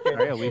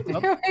 Arya, Weep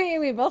Club?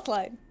 We both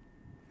lied.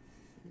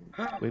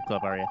 Weep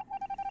Club, Arya.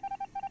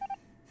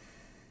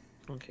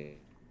 Okay.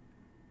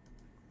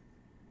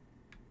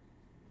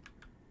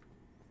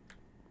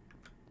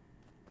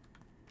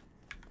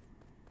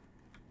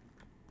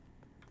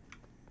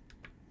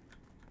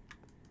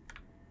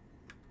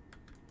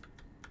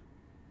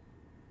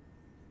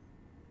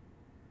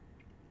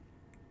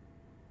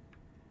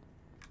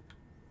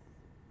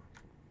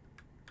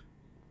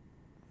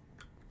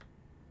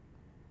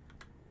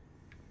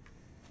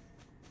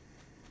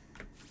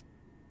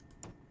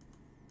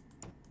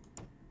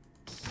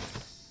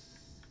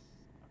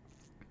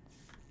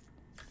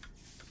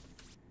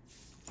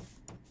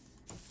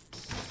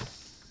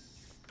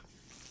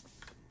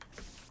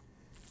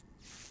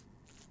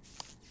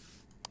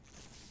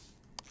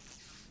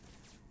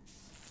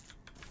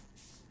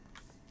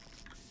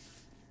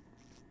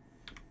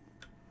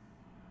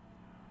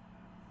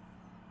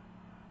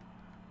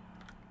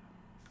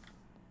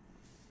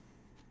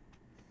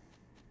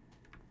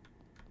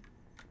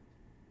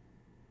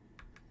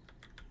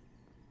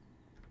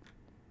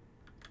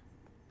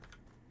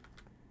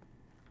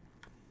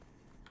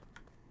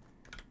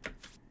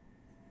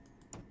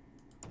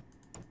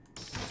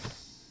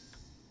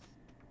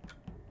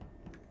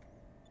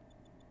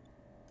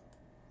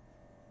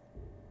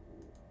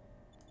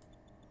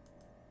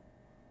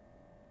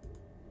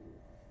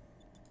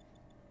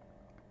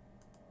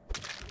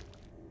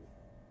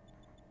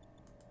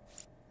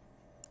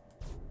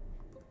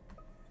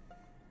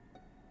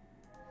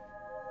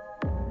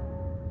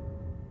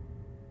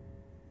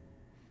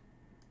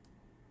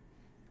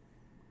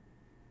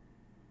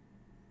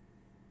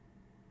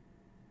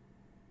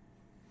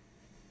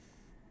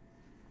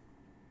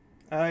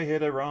 I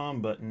hit a wrong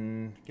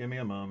button. Give me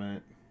a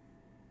moment.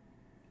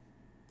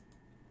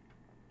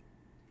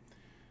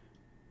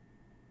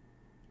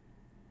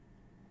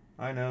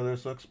 I know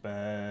this looks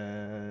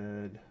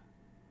bad.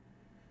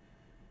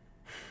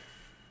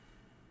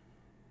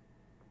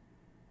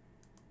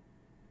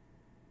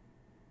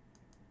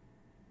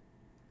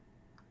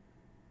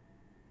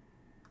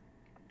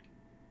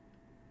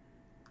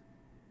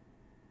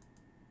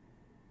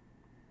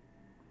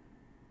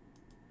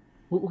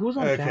 Who's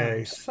on cams?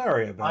 Okay,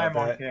 sorry about that.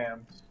 I'm on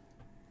cams.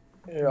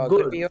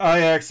 Good.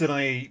 I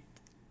accidentally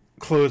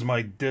closed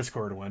my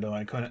Discord window.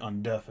 I couldn't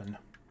undeafen.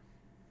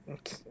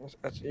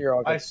 You're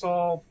all good. I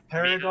saw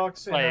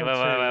Paradox in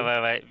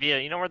Wait. Via,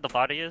 you know where the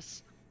body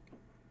is?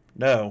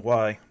 No,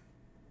 why?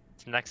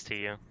 It's next to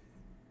you.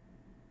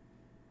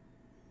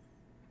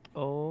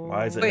 Oh.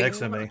 Why is it next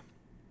to me?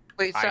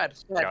 Wait, Sad.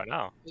 I don't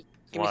know.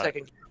 Give me a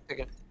second.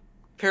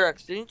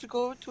 Paradox, didn't you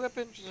go to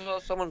weapons? I saw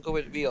someone go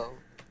with Vio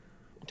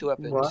to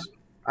weapons. What?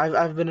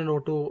 I've been in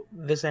O2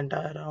 this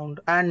entire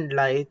round and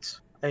lights.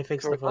 I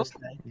fixed the first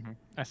light.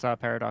 I saw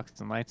Paradox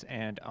and Lights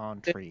and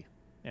on Tree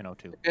in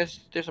O2. I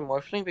guess there's a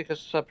morphling because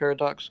I saw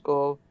Paradox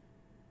go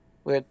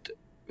with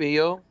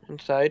Vio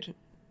inside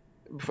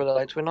before the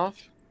lights went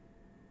off.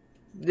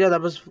 Yeah,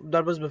 that was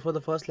before the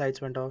first lights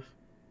went off.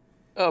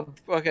 Oh,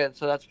 okay,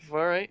 so that's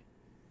before, right?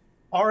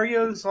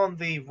 Arya's on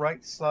the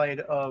right side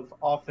of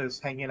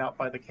office hanging out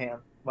by the cam,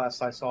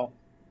 last I saw.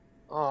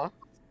 Aw.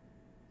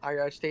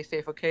 Arya, stay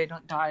safe, okay?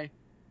 Don't die.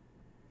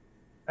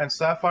 And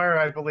Sapphire,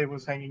 I believe,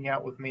 was hanging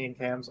out with me and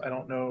Cams. I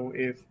don't know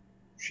if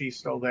she's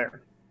still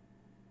there.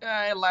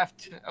 I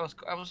left. I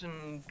was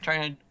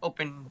trying to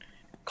open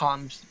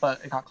comms, but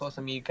it got close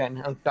to me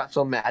again. I got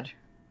so mad.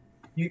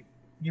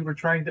 You were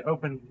trying to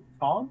open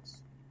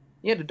comms?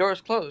 Yeah, the door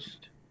is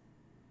closed.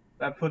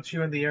 That puts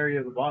you in the area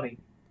of the body.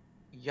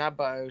 Yeah,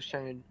 but I was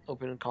trying to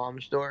open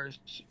comms doors.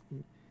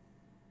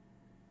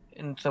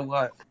 And so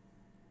what?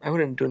 I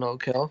wouldn't do no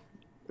kill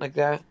like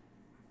that.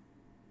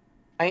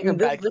 I ain't gonna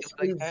bad kill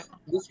like that.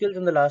 This killed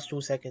in the last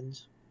 2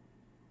 seconds.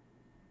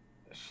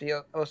 See,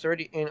 I was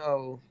already in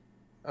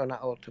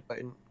not O2, but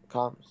in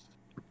comms.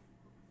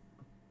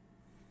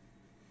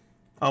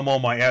 I'm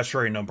on my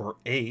asteroid number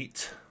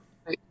 8.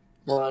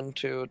 1,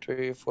 2,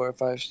 3, 4,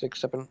 5,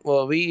 6, 7.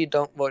 Well, we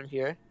don't vote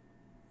here.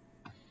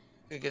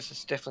 I guess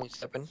it's definitely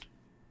 7.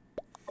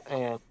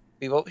 And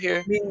we vote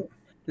here. I mean,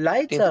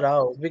 lights are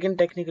out. We can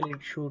technically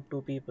shoot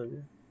 2 people.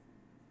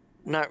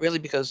 Not really,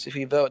 because if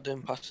we vote, the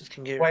imposters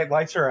can get. Wait,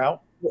 lights are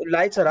out?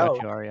 Lights are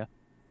out. You, Arya.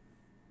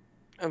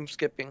 I'm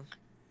skipping.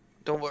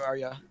 Don't vote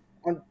Arya.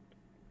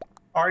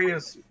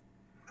 Arya's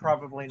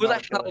probably Who's not.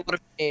 actually not voting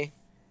for me?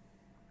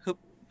 Who?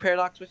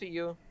 Paradox, was it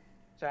you?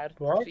 Sad.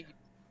 What?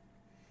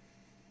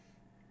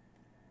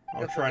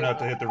 I'll try not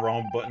to hit the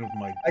wrong button with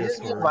my I just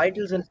get Discord.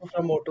 vitals info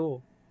from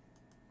O2.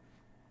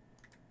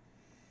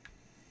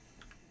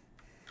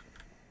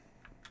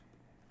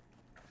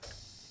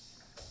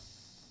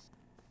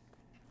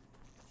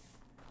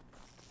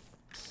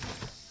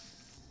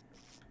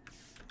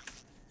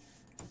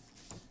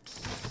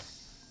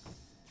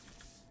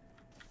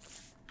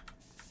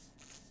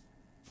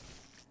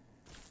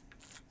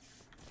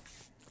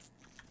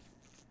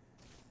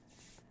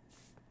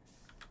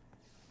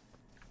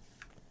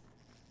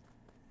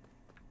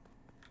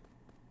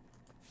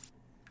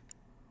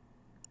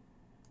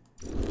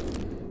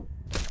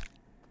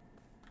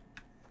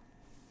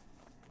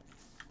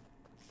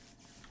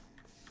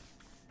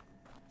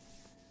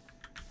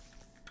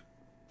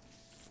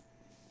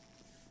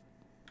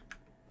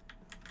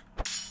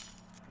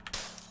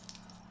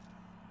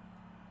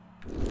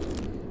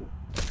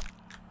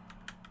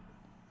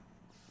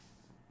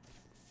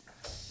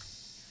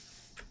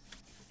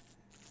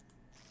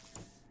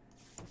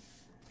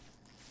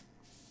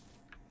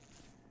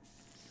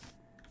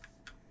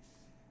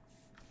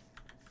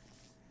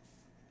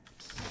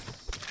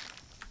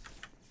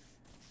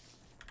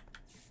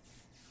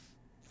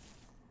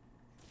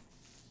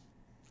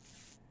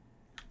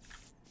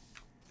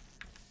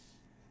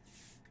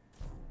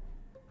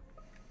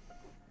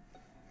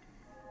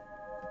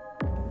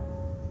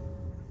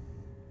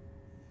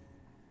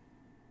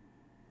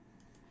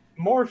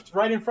 Morphed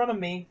right in front of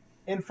me,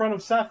 in front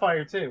of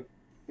Sapphire, too.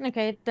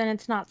 Okay, then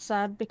it's not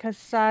Sad, because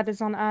Sad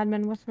is on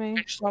admin with me.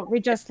 Well, we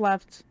just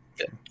left.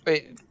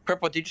 Wait,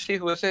 Purple, did you see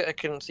who was it? I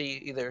couldn't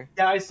see either.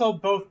 Yeah, I saw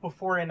both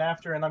before and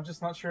after, and I'm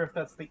just not sure if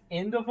that's the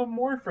end of a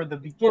morph or the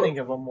beginning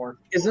of a morph.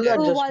 Isn't that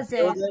Who just was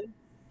it?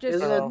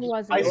 Just who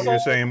was it? I saw,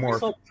 saying morph. I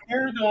saw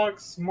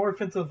Paradox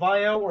morph into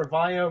Vio, or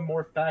Vio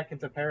morph back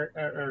into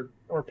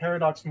or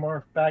Paradox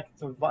morph back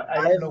into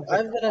Vio.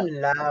 I've been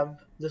in lab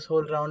this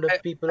whole round.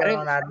 If people are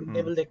on admin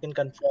table, they can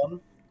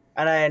confirm.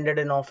 And I ended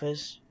in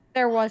office.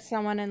 There was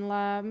someone in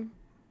lab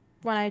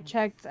when I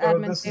checked Oh,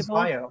 admin this is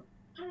table. Vio.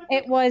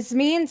 It was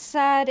me and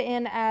Sad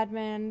in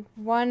admin,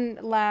 1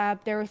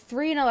 lab. There were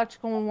 3 in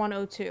electrical and 1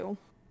 O2.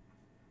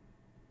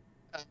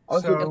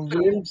 Also, So- the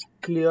game's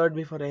cleared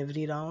before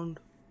every round.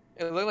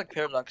 It looked like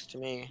Paradox to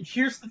me.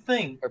 Here's the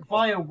thing,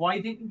 Vio, why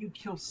didn't you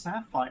kill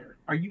Sapphire?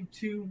 Are you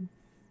two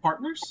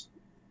partners?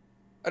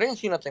 I didn't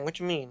see nothing. What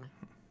you mean?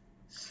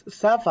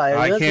 Sapphire.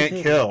 I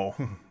can't kill.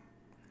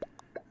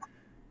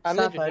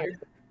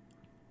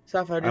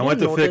 Sapphire, I went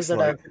to fix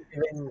that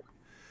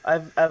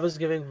I was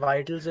giving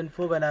vitals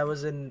info when I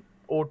was in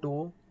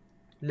O2,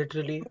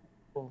 literally.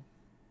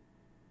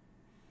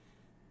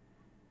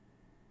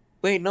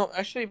 Wait, no,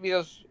 actually,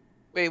 because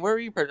wait, where were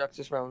you, Paradox,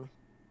 this round?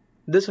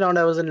 This round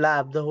I was in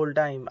lab the whole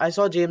time. I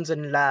saw James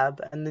in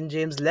lab, and then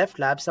James left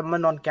lab.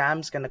 Someone on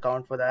cams can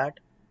account for that.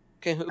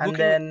 Okay, who and can,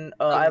 then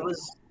I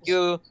was.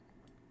 You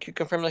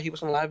confirm that he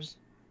was in labs?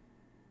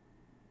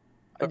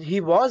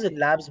 He was in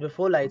labs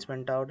before lights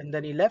went out, and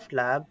then he left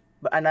lab,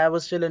 and I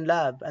was still in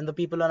lab, and the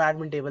people on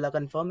admin table are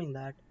confirming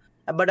that.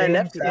 But I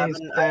left lab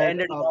and I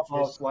ended in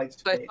office.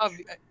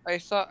 I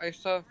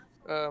saw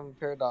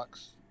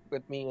Paradox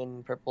with me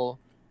in purple,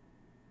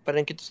 but I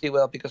didn't get to see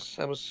well because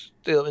I was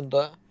still in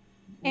the.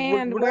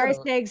 And we're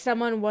saying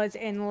someone was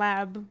in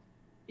lab.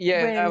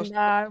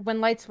 Yeah, when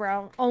lights were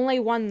out. Only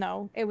one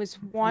though. It was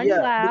one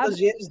yeah, lab. because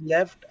James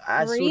left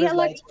as 3 soon as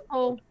lights went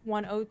electrical,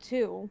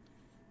 102.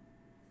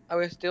 I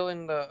was still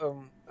in the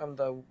on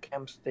the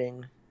camps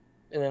thing,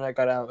 and then I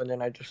got out, and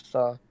then I just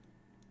saw.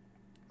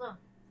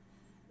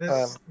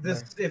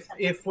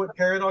 If what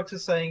Paradox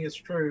is saying is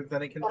true,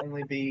 then it can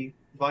only be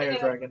Vio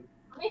Dragon.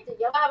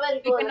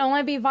 It can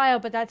only be Vio,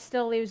 but that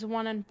still leaves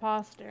one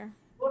imposter.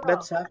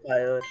 That's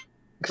Sapphire.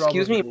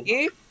 Excuse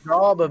me?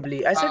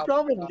 Probably. I said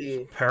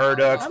probably.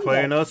 Paradox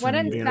playing us and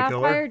Wouldn't being a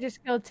killer. Sapphire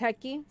just kill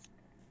Techie?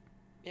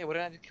 Yeah,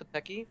 wouldn't I just kill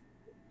Techie?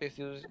 If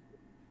he was...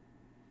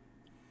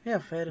 Yeah,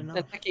 fair enough.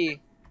 And Techie,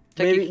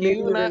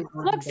 Maybe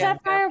Look,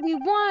 Sapphire, we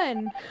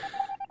won!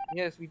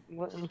 Yes, we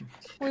won.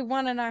 We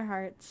won in our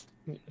hearts.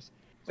 Yes.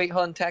 Wait,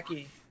 hold on,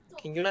 Techie.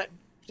 Can you not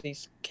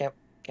please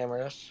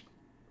camera us?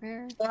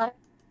 Where?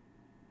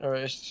 Or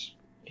is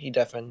he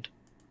deafened?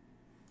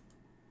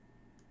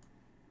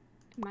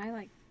 Am I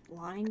like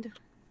blind?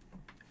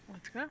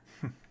 Let's go.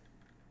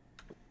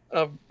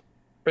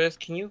 Briz,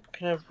 can you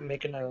kind of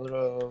make a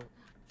little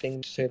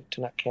thing to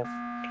not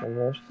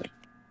camera us?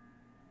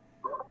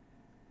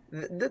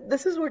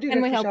 This is what you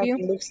Can we get for help you?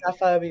 shouting, "Look,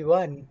 Sapphire, we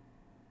won."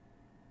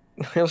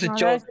 It was a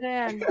joke.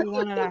 We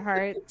won in our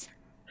hearts.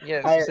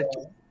 Yes,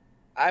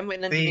 I'm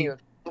an engineer.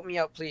 Help me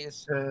out,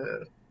 please.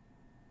 An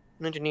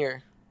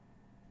engineer.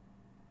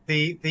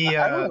 The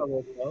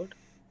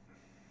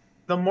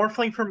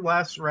Morphling from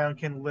last round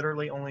can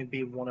literally only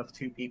be one of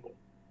two people.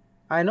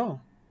 I know.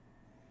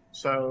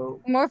 So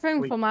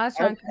Morphing from last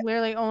round could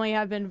clearly only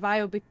have been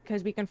Vio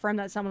because we confirmed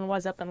that someone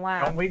was up in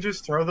lab. Don't we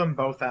just throw them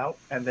both out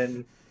and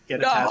then get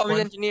a No, task I'm an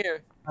point?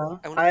 engineer.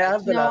 I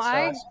have the last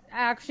I task.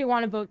 actually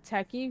want to vote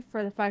Techie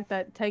for the fact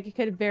that Techie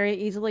could have very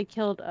easily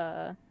killed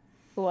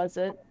who was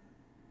it?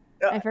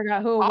 I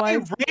forgot who it was. I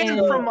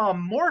ran from a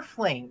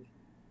Morphling.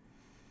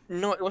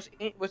 No, it was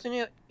no,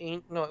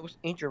 it was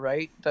Angel,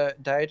 right?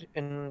 That died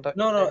in the.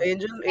 No,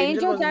 Angel.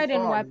 Angel died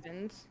in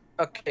weapons.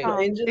 Okay.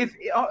 Angel.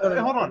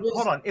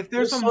 Hold on. If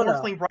there's a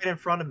Morphling right in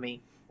front of me,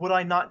 would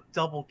I not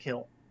double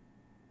kill?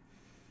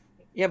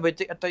 Yeah,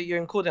 but I thought you're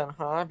in cooldown,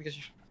 huh? Because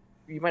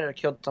you might have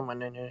killed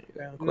someone in No,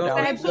 cooldown.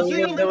 I was the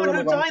only one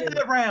who died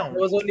that round.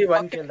 There was only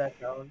one kill that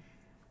round.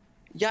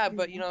 Yeah,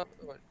 but you know,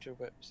 true,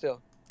 but still.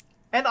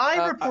 And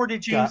I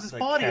reported James's Got,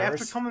 body chaos,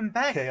 after coming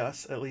back.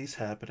 Chaos at least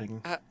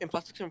happening.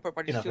 Imposter and report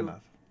parties too.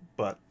 Enough.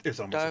 But it's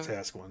almost a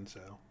task one, so.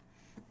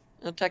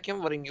 Attack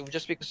him, voting you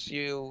just because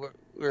you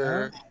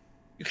were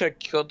you could have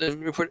killed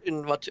and report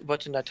in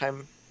what's in that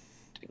time.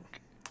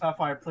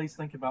 Sapphire, please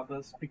think about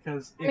this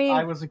because if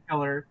I was a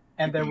killer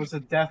and there was a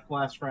death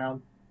last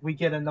round, we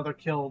get another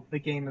kill, the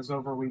game is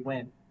over, we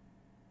win.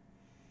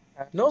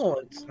 No,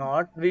 it's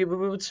not. We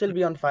would still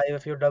be on 5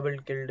 if you double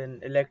killed in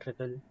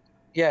electrical.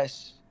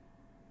 Yes.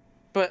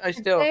 But I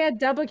still. If they had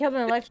double killed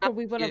in electrical,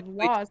 we would have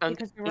lost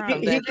because we were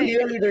on He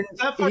clearly didn't.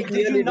 Sapphire,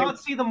 did you not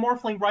see the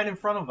Morphling right in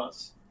front of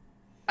us?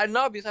 I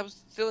know because I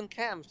was still in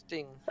camp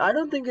thing. I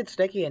don't think it's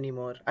Techie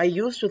anymore. I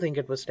used to think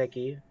it was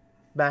Techie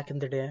back in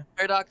the day.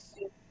 Paradox,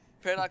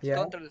 Yeah.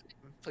 don't throw this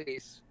game,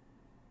 please.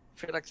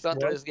 Paradox, don't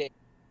throw this game.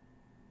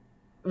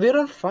 We're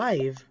on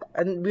 5,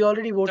 and we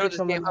already Throw voted this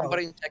someone game, I'm out.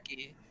 voting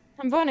Techie.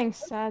 I'm voting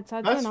Sad.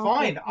 That's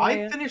fine.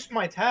 I finished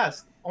my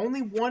task.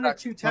 Only 1 or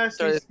 2 tasks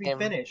throw needs this to be game.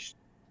 finished.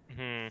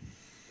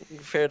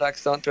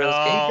 Paradox, don't throw this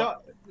game.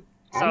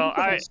 So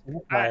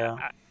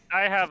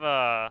I have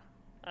a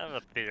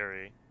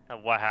theory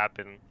of what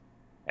happened.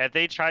 If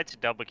they tried to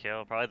double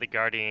kill, probably the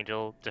Guardian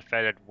Angel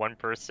defended one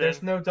person.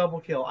 There's no double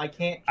kill. I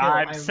can't kill.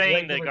 I'm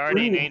saying the regular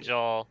Guardian kill.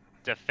 Angel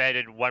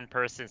defended one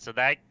person, so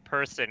that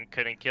person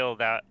couldn't kill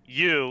that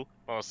you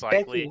most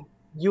likely. Techie,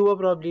 you were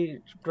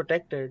probably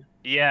protected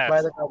Yes.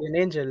 by the Guardian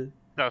Angel.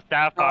 So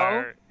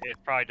Sapphire is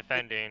probably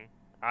defending.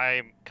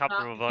 I'm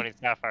comfortable voting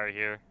Sapphire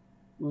here.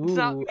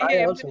 Ooh,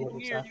 I also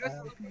voted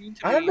Sapphire.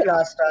 I have the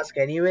last task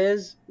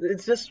anyways.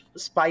 It's just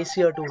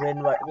spicier to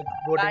win with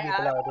voting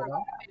people out, you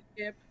know?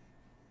 Skip.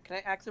 Can I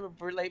ask him a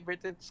late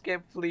birthday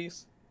skip,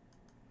 please?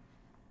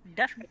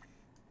 Definitely.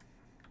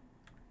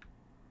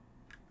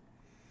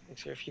 Make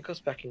sure if he goes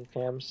back in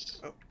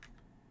cams.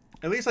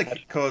 At least I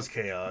cause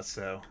chaos,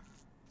 so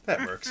that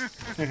works.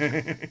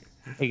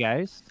 Hey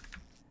guys.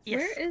 Yes.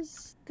 Where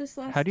is this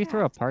last? How do you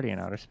throw a stat? party in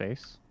outer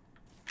space?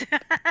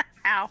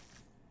 Ow.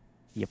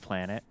 You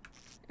plan it.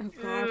 Oh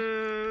god.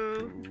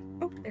 Boo.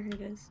 Oh, there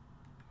it is.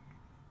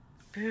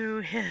 Boo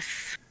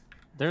hiss.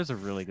 There's a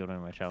really good one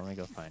in my chat. Let me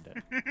go find it.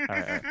 All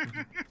right.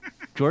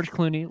 George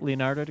Clooney,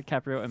 Leonardo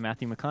DiCaprio, and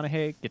Matthew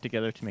McConaughey get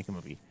together to make a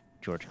movie.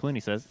 George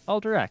Clooney says, "I'll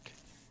direct."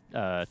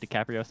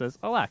 DiCaprio says,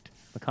 "I'll act."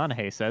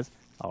 McConaughey says,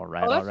 "All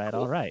right, all right,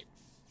 all right."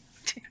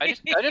 I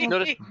just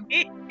noticed.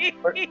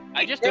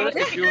 I just noticed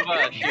that you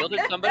shielded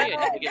somebody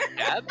and you get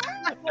stabbed.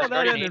 Oh,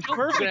 that ended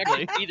perfectly. You can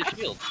actually see the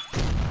shield.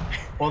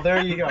 Well,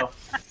 there you go.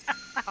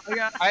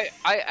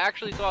 I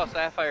actually saw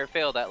Sapphire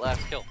fail that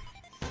last kill.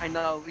 I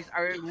know. I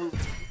already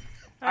moved.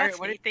 That's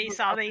neat that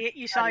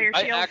you saw your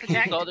shield I actually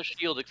protect. saw the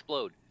shield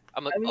explode.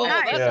 I'm like, Oh,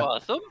 that's yeah.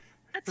 awesome.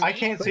 I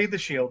can't see the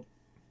shield.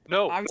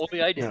 No,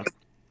 only I did.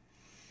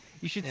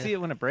 You should see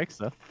it when it breaks,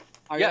 though.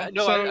 Yeah,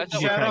 no, So, I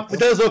thought shout out It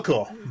does look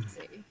cool.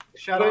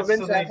 Shout out when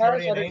to the Sapphire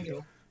Guardian started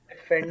Angel.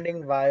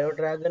 defending Bio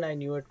Dragon, I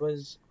knew it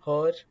was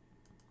her.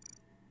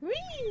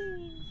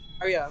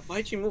 Oh yeah,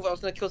 why'd you move? I was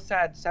gonna kill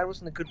Sad. Sad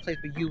was in a good place,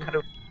 but you had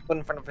to put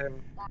in front of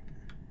him.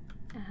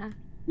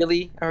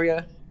 Really,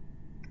 Arya?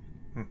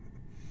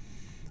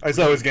 I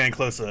saw I was getting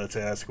close to the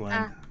task when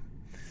I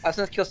was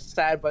gonna kill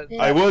Sad, but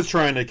I was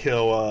trying to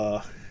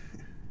kill.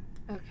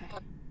 Okay.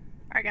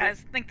 Alright,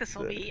 guys. I think this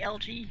will be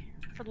LG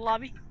for the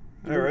lobby.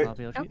 All right.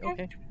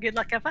 Okay. Good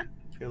luck, have fun.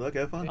 Good luck,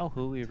 have fun. Oh,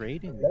 who are we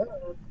raiding?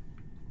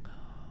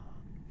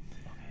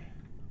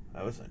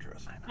 That was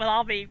interesting. Well,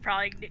 I'll be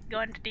probably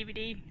going to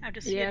DVD. I'm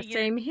just Yeah, getting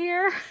same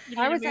here.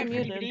 I was on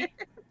unmuted.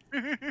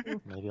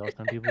 Maybe I'll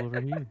send people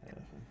over here.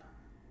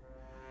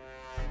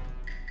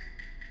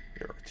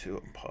 There are 2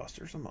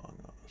 imposters among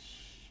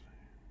us.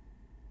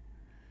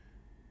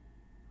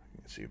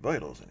 I can see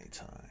vitals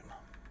anytime.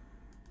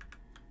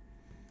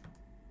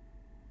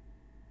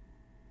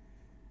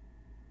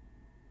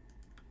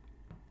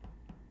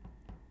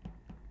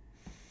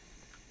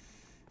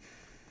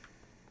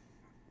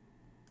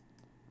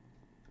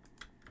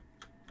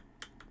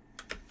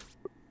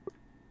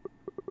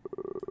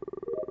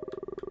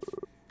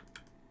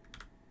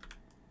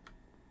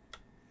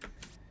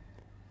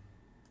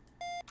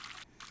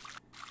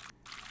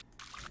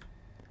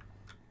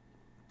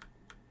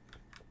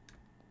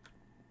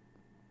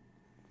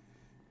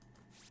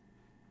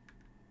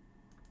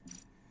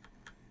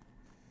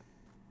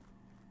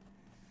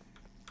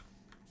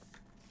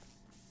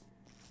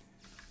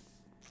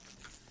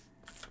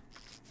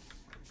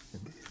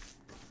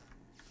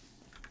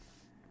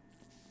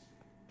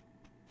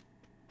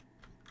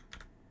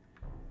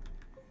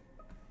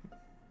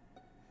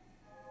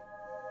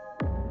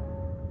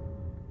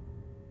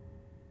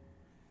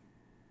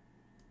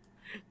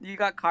 you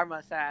got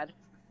karma, Sad.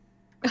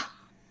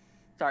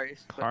 Sorry.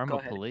 Karma go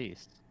ahead.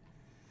 police.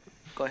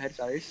 Go ahead,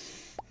 sorry.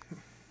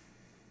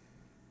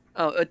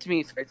 Oh, it's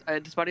me. Sorry.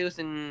 This body was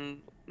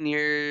in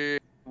near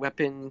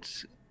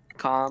weapons,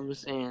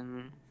 comms,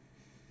 and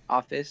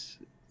office.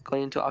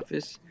 Going into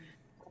office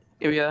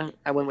area.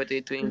 I went with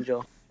it to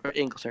Angel. Or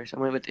Angel, sorry. So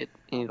I went with it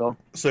Angel.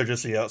 So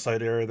just the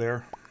outside area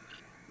there.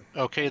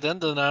 Okay,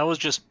 then I was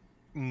just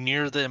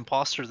near the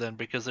imposter then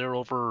because they're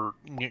over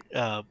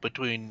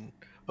between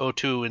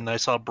O2 and I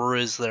saw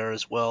Briz there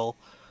as well.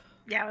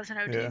 Yeah, I was in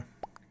OT. Yeah.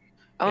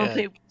 I don't I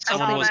think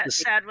saw that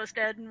Sad was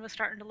dead and was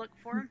starting to look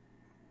for him.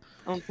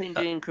 I don't think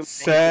Jane could.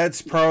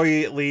 Sad's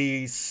probably at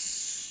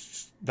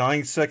least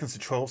 9 seconds to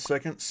 12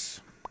 seconds.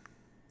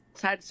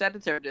 Sad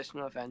deserved this,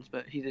 no offense,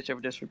 but he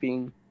deserved this for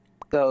being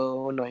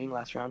so annoying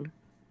last round.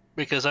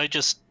 Because I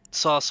just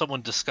saw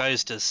someone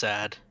disguised as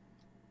Sad.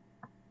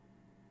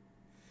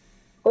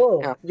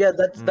 Oh, yeah,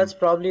 that's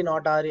probably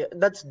not Arya.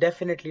 That's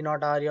definitely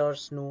not Arya or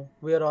Snoo.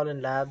 We're all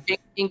in lab.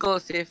 Inko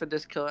is safe for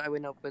this kill. I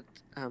went up with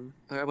or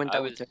I went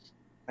down with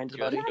I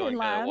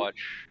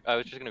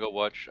was just gonna go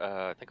watch.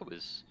 I think it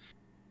was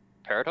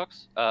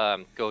Paradox.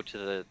 Go to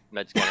the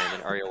med scanner, and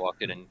then Arya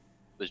walked in and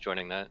was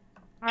joining that.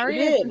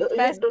 Arya is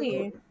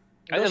Spessy.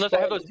 Unless I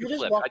have those two You just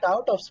flipped. walked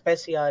out of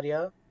Spessy,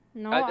 Arya.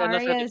 No, unless I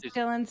Arya have is to-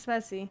 still in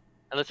Spessy.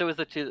 Unless it was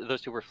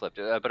those two were flipped,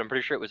 but I'm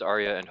pretty sure it was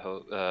Arya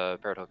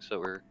and Paradox that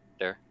were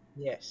there.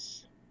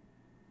 Yes.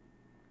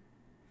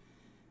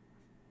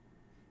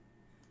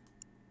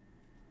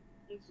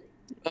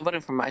 I'm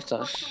voting for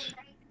myself.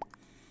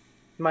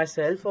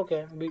 Myself,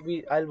 okay.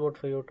 I'll vote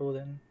for you too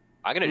then.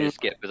 I'm gonna just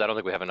skip because I don't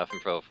think we have enough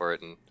info for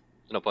it, and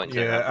there's no point in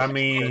saying Yeah, that. I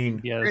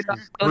mean, Yeah,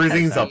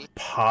 everything's a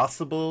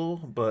possible,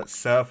 but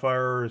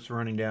Sapphire is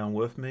running down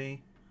with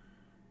me.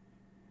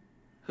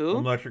 Who?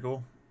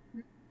 Electrical.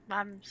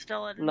 I'm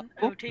still in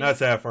OT. Not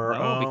Sapphire.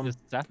 No, because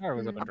Sapphire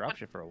was up in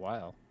dropship for a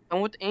while.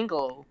 I'm with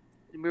Angle.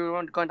 We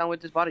were going down with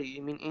this body.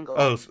 You mean Angle?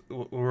 Oh,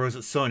 or was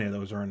it Sonya that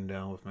was running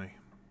down with me?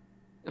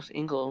 It was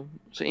Angle.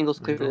 So Angle's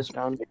clear for this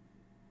round.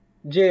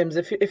 James,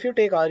 if you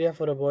take Arya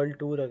for a world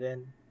tour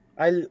again,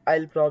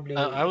 I'll probably.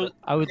 I would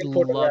take love to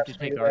photographs for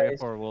take you Arya guys.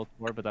 for a world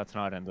tour, but that's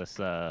not in this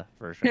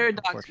version.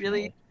 Paradox,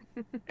 really?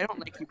 I don't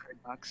like you,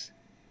 Paradox.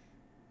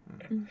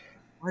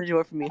 Why did you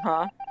vote for me,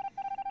 huh?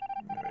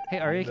 Hey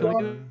Arya, can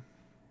we do?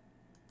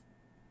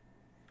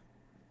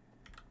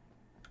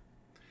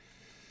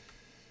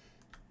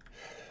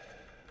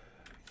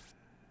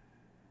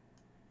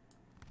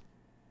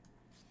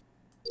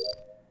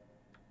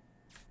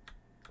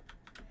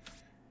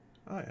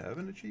 I have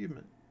an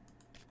achievement.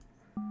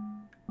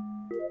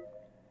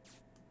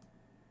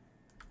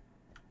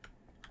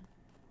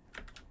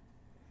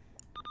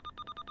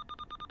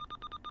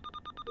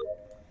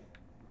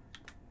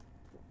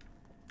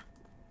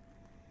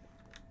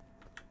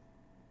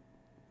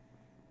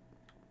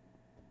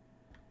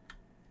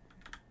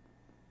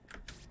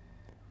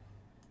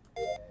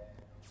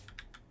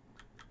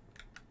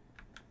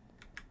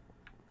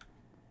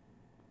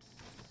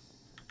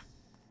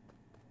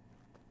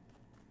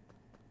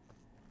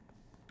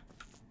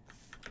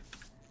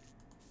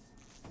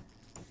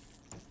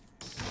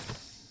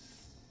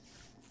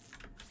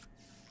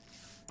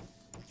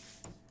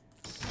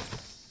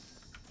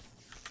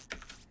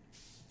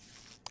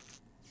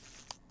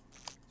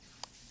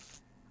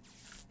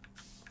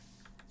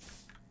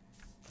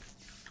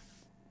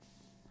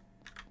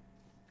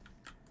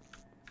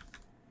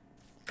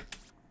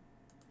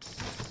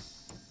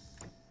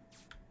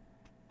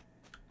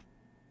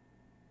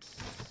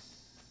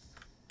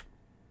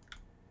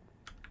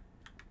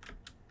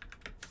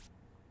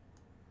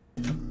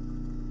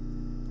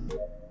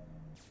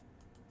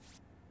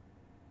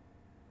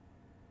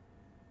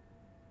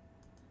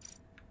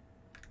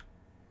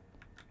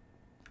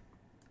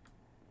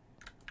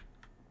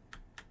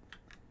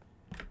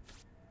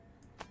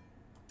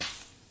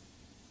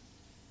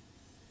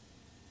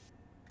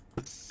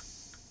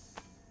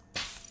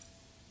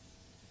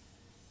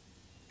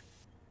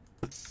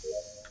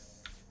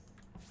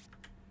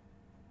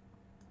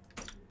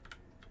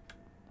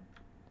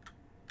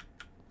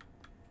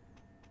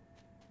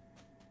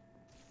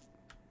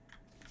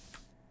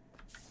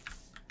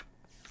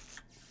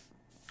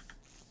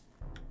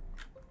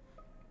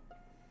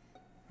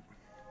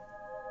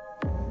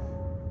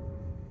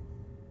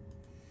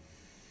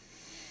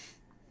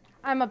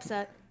 I'm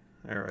upset.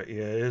 All right,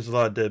 yeah, there's a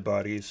lot of dead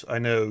bodies. I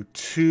know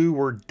 2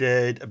 were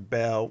dead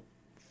about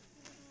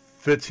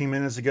 15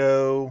 minutes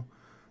ago.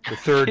 The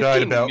third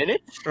died about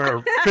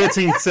or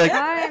 15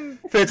 seconds,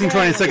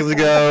 20 seconds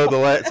ago.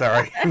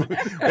 Sorry, we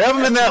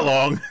haven't been that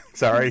long.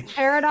 Sorry.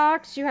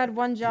 Paradox, you had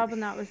one job,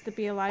 and that was to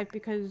be alive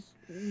because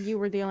you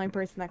were the only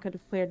person that could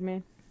have cleared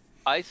me.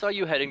 I saw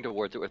you heading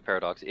towards it with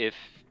Paradox. If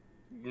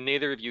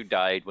neither of you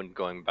died when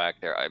going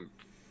back there, I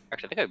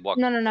think I walked.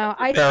 No.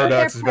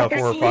 Paradox is about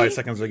 4 or 5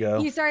 seconds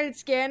ago. He started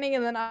scanning,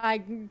 and then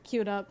I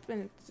queued up.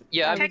 And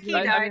yeah, Techie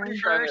died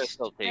first,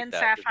 then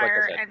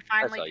Sapphire, and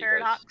finally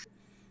Paradox.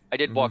 I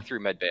did walk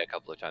through Medbay a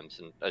couple of times,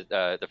 and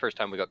the first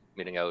time we got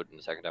meeting out, and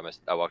the second time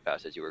I walked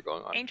past as you were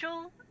going on.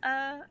 Angel,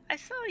 I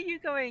saw you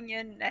going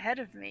in ahead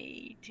of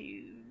me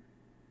to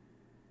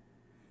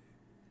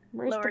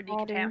lower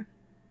decontam.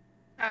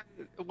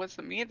 It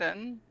wasn't me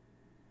then.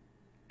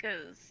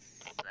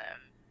 Because,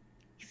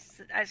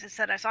 as I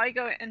said, I saw you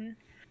go in.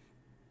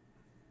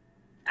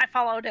 I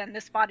followed, and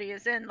this body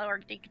is in lower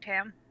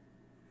decontam.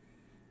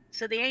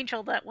 So the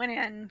angel that went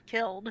in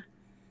killed.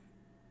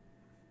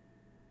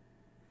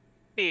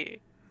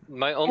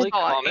 My only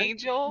comment.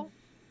 Angel.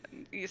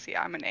 You see,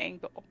 I'm an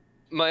angle.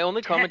 My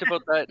only comment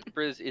about that,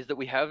 Briz, is that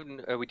we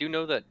do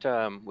know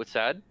that with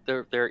Sad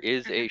there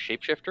is a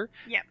shapeshifter.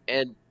 Yeah.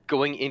 And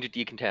going into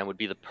decontam would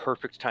be the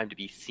perfect time to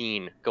be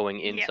seen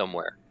going in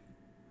somewhere.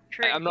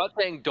 True. I'm not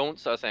saying don't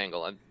sus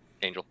Angel.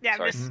 Yeah,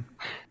 sorry.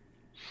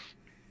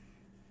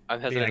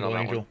 I'm hesitant on that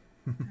Angel.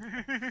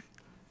 One.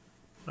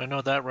 I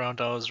know that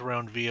round I was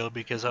around VO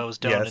because I was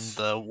down in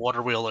the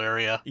water wheel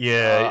area.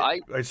 Yeah,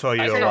 I saw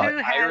you a lot.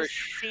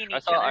 I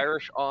saw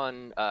Irish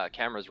on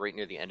cameras right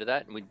near the end of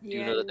that, and we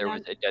do know that there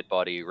was a dead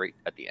body right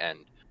at the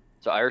end.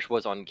 So Irish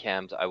was on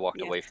cams. I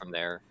walked away from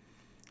there.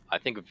 I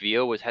think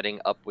VO was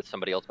heading up with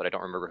somebody else, but I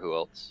don't remember who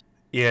else.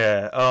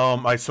 Yeah,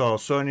 I saw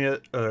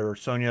Sonia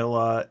a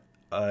lot.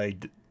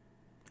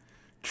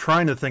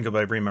 Trying to think if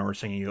I remember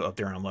seeing you up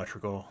there on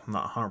electrical. I'm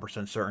not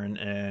 100% certain,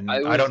 and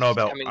I don't know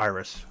about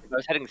Iris. I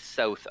was heading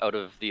south out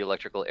of the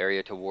electrical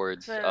area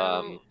towards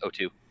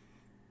O2.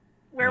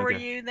 Where were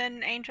you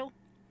then, Angel?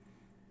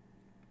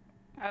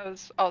 I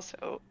was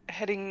also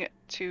heading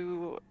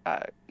to,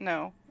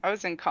 no, I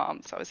was in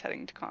comms. I was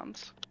heading to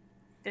comms.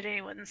 Did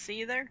anyone see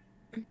you there?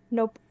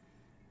 Nope.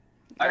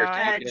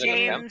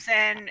 James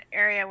and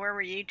Area, where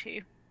were you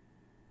two?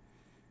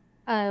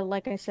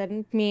 Like I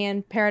said, me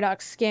and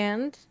Paradox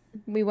scanned.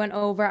 We went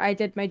over. I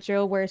did my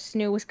drill where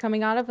Snoo was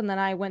coming out of, and then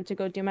I went to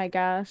go do my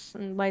gas.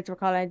 And lights were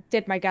called. I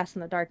did my gas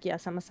in the dark.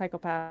 Yes, I'm a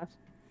psychopath.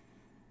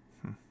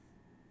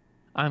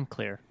 I'm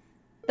clear.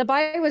 The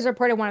body was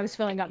reported when I was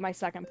filling up my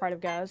second part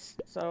of gas,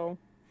 so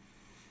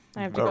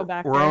I have to go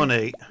back. We're on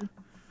 8.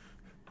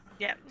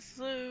 Yeah.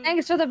 So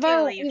thanks for the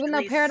vote, even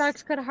though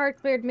Paradox could have hard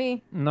cleared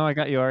me. No, I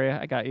got you, Arya.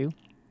 I got you.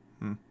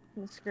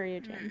 Screw you,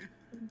 James.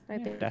 I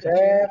think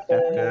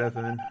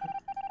Devin.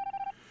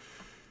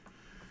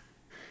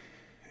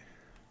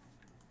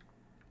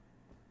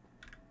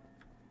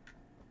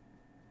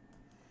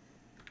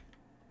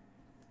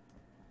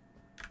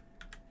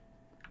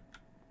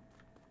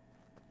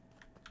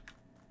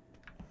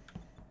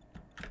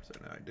 So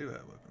now I do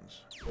have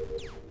weapons.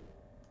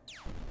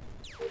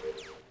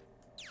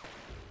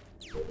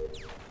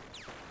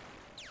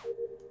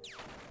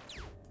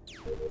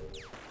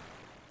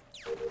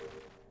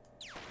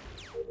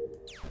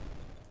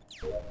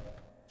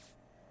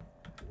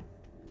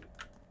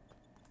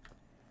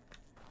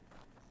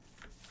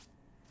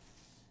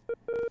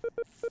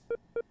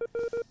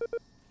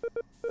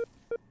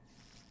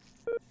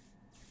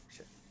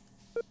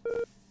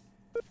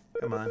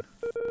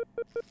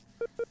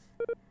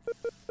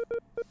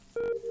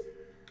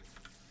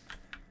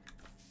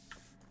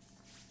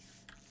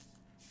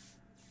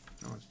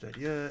 dead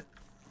yet.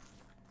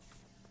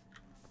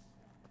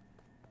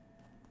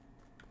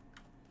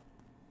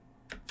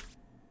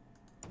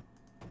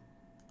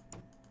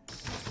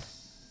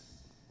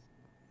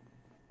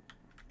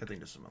 I think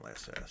this is my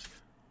last task.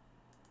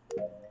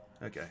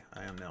 Okay,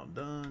 I am now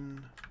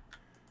done.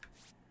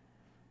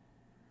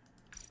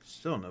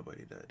 Still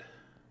nobody dead.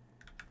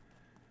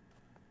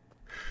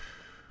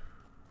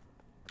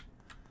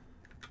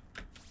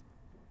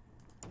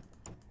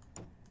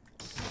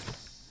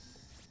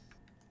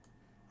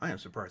 I am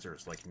surprised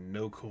there's like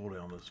no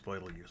cooldown on those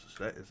vital uses.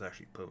 That is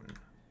actually potent.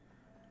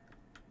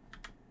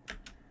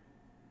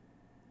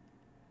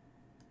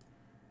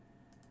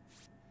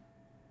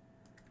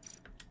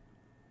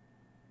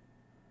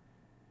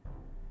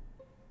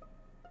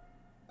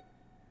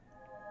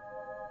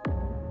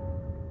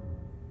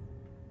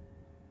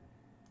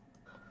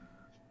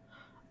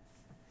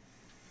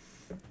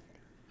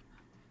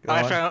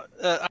 I found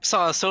I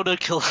saw a soda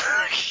kill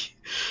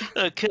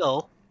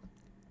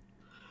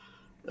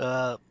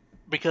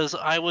because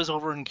I was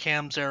over in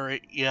Cam's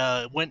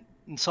area, went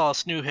and saw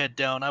Snoo head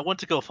down. I went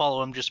to go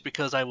follow him just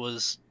because I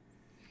was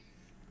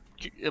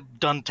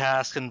done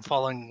tasks and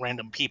following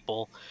random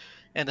people,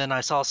 and then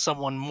I saw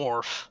someone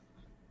morph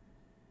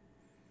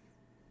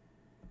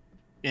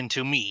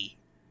into me.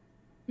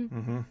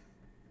 Mm-hmm.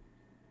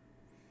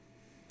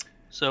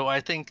 So I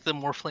think the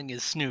morphling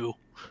is Snoo.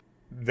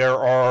 There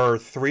are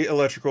 3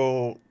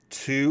 electrical,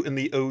 2 in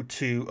the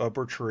O2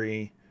 upper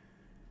tree,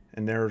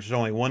 and there's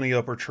only 1 in the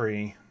upper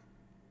tree,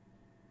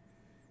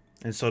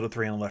 and so the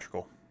 3 in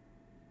electrical.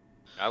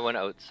 I went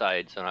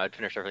outside, so I'd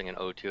finished everything in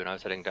O2, and I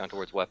was heading down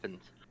towards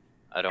weapons.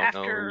 I don't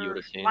know who you would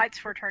have seen.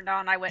 Lights were turned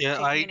on, I went to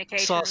I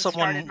communications, saw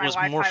someone started my was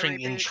Wi-Fi morphing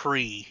in reboot,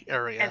 tree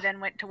area. and then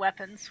went to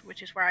weapons,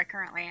 which is where I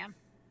currently am.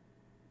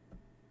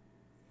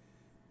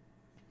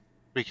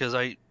 Because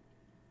I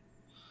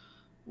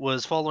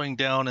was following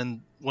down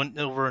and went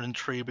over in a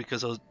tree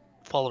because I was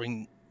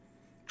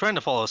trying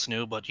to follow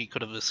Snoo, but he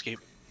could have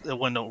escaped.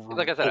 Went over.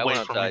 Like I said, I went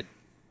outside.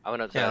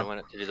 Yeah. I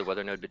went to do the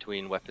weather node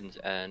between weapons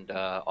and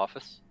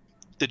office.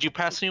 Did you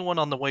pass anyone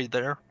on the way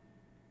there?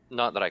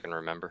 Not that I can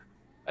remember.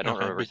 I don't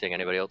remember seeing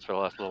anybody else for the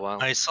last little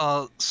while. I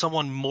saw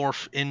someone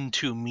morph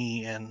into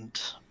me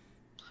and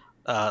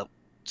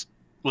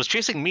was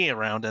chasing me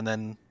around and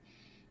then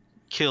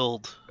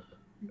killed.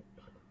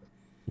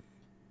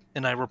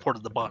 And I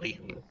reported the body.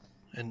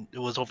 And it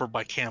was over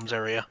by Cam's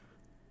area.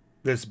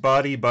 This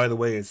body, by the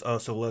way, is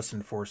also less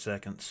than 4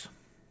 seconds.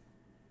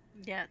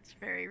 Yeah, it's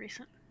very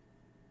recent.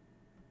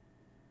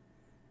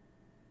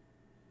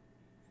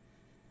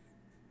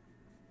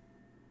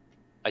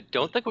 I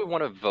don't think we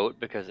want to vote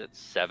because it's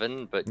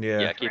 7, but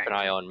yeah, keep an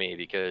eye on me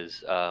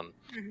because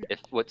if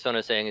what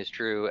Sona's saying is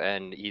true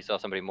and he saw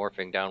somebody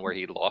morphing down where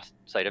he lost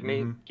sight of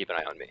me, keep an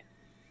eye on me.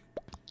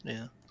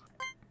 Yeah.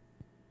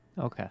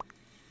 Okay.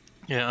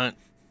 Yeah,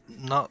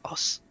 not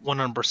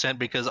 100%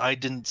 because I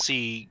didn't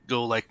see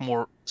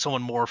someone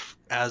morph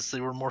as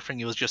they were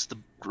morphing. It was just the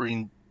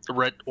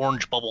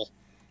orange bubble.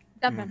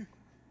 Devin.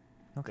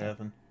 Okay.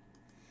 Devin.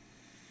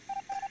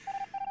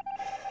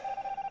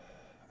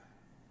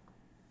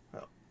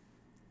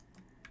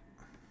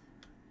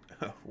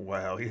 Oh,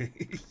 wow.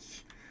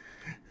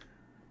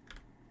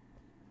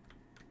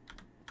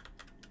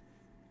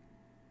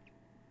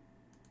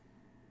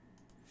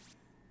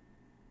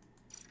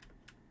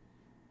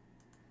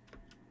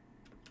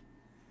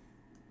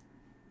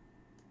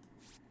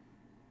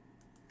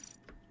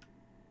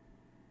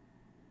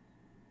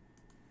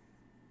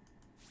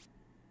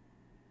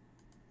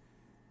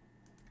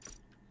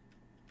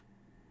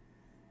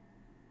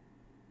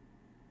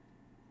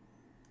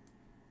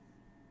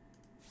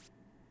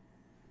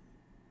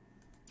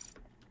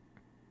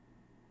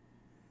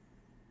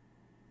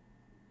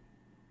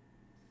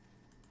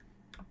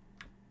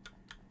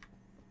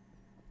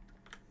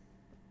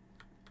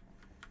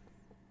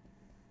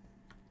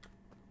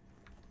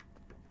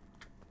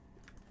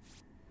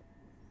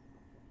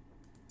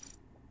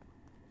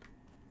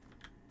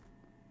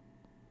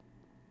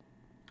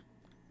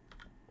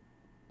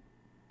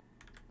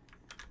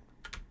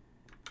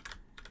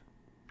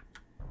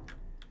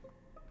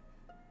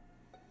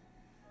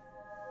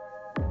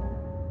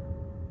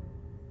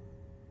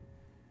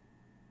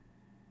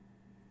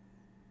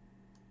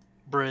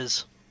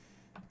 Briz.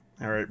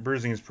 Alright,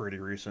 bruising is pretty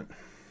recent.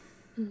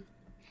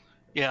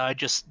 Yeah, I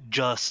just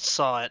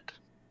saw it.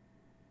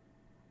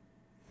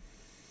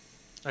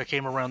 I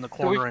came around the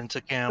corner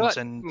into Cam's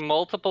and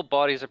multiple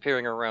bodies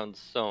appearing around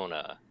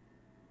Sona.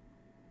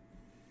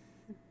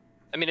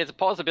 I mean, it's a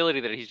possibility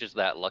that he's just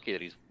that lucky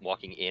that he's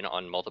walking in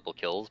on multiple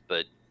kills,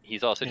 but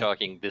he's also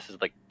talking this is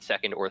like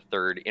 2nd or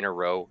 3rd in a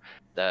row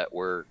that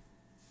were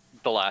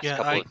the last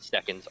couple of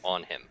seconds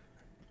on him.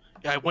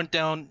 I went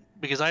down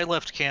because I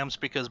left Cam's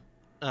because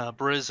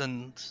Briz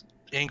and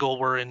Angle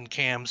were in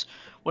Cam's.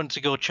 Went to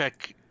go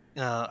check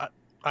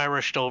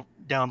Irish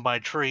down by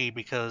tree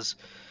because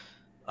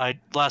I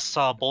last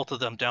saw both of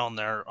them down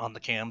there on the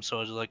cam, so I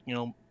was like,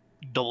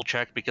 double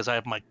check because I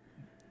have my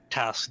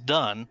task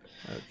done.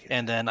 Okay.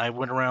 And then I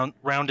went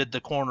rounded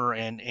the corner,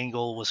 and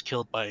Angle was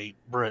killed by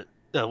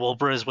well,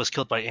 Briz was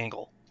killed by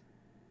Angle.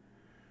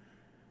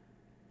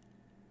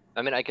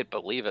 I mean, I could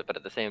believe it, but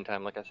at the same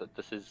time, like I said,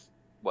 this is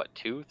what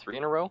 2, 3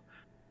 in a row.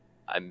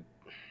 I'm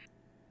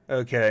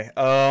okay.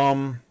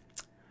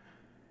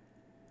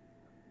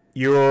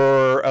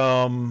 Your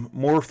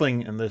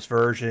morphling in this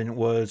version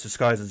was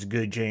disguised as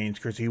Good James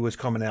because he was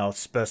coming out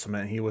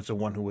specimen. He was the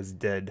one who was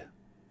dead.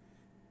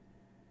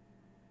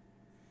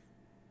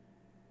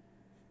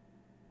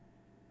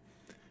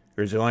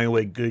 There's the only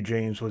way Good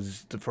James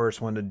was the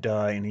first one to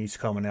die, and he's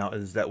coming out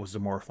as that was the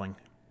morphling.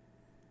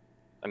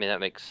 I mean, that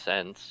makes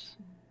sense.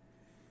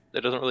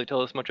 That doesn't really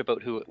tell us much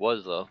about who it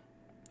was, though.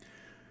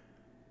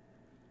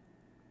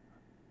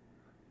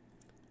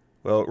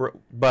 Well,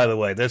 by the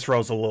way, this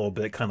roll's a little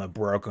bit kind of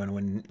broken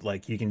when,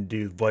 like, you can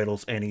do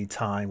vitals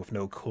anytime with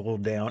no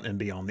cooldown and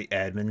be on the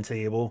admin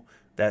table.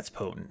 That's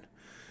potent.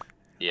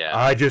 Yeah.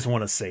 I just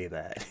want to say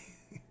that.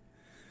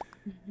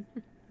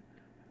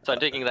 So I'm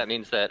taking that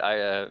means that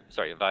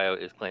Vio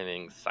is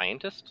claiming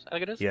scientist, I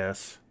think it is?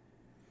 Yes.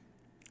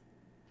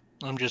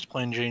 I'm just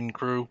playing Jane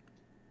Crew.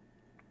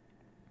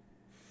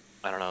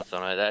 I don't know,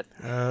 Sona, that...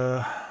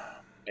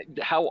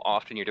 How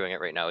often you're doing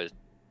it right now is...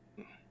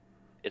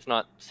 It's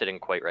not sitting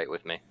quite right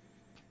with me.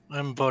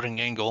 I'm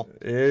voting Angle.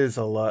 It is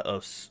a lot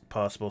of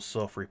possible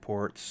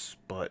self-reports,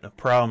 but the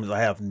problem is I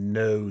have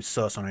no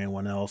sus on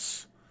anyone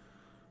else.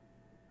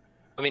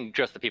 I mean,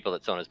 just the people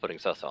that Sona's putting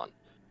sus on.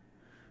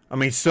 I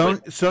mean,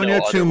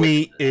 Sonya to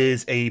me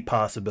is a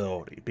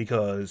possibility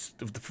because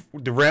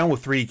the round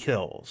with 3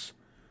 kills.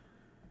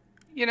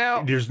 You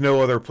know, there's no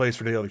other place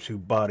for the other 2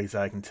 bodies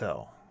I can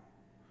tell.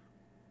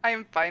 I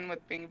am fine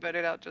with being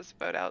voted out. Just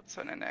vote out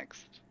Sona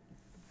next.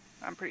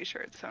 I'm pretty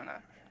sure it's Sona.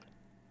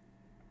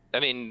 I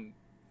mean,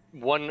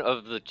 one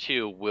of the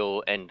 2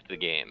 will end the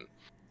game.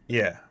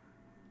 Yeah.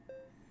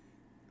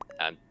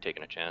 I'm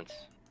taking a chance.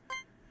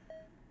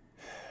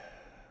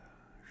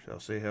 Shall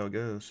see how it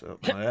goes. Oh,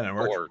 that didn't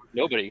work. Or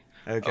nobody.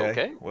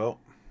 Okay. Well,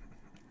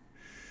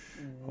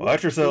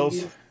 watch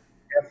yourselves.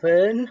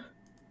 Kevin.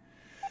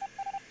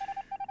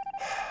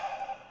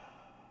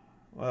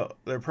 Well,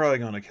 they're probably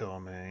going to kill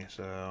me,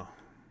 so...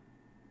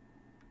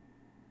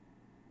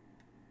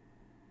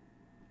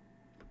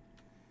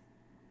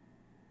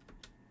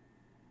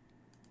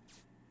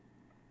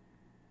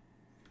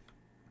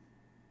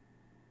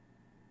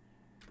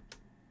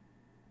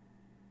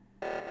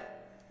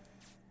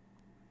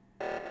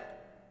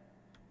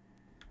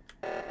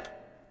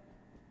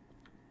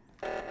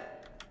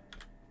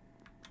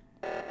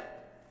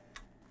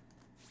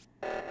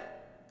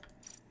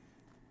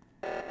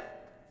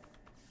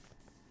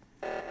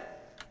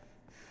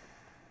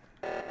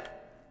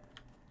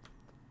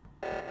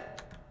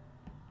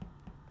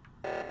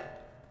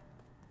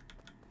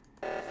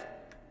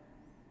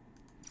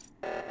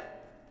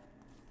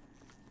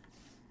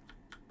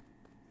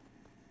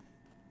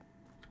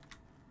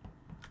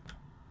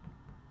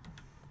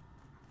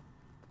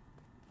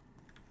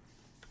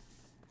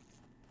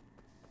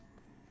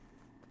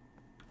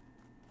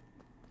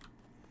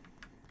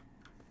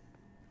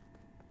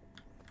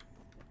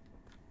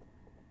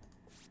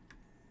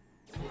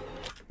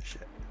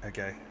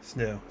 Okay,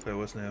 Snow. So it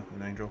was Snow,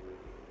 an angel.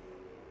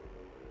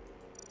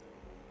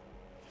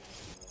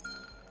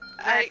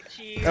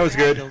 That was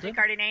good. The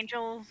Guardian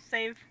Angel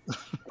save.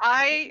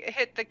 I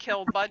hit the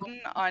kill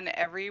button on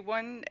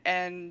everyone,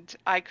 and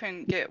I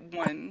couldn't get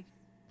one.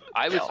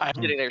 I was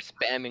sitting there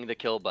spamming the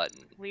kill button,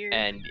 Weird.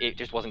 and it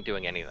just wasn't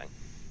doing anything.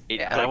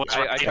 Yeah.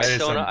 I tried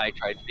Sona, I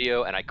tried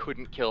Theo, and I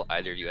couldn't kill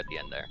either of you at the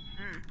end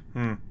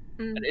there.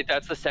 And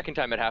that's the second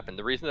time it happened.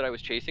 The reason that I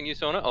was chasing you,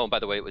 Sona. Oh, by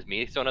the way, it was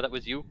me, Sona. That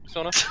was you,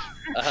 Sona.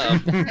 By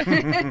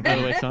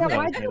the way, Sona,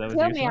 Why did you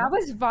kill me? I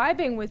was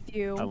vibing with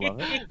you. I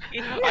love it.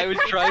 I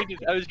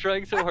was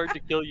trying so hard to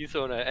kill you,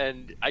 Sona,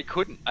 and I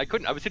couldn't. I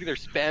was sitting there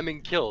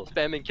spamming kill,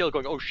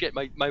 going, oh shit,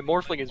 my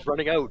morphling is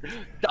running out.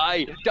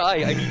 Die,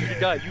 I need you to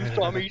die. You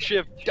saw me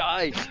shift,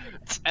 die.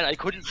 And I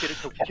couldn't get it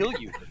to kill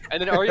you.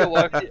 And then Arya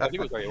walked in. I think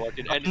it was Arya walked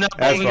in, and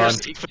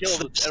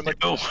killed. And I'm like,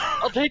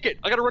 I'll take it.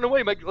 I gotta run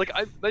away. My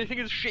thing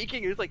is shaking.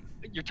 It's like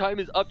your time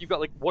is up. You've got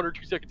like 1 or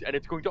 2 seconds, and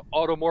it's going to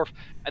automorph.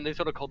 And they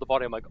sort of called the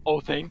body. I'm like,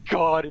 oh, thank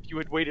God! If you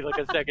had waited like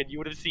a second, you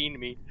would have seen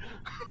me.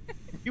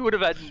 You would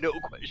have had no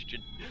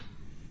question.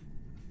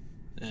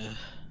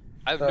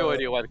 I have no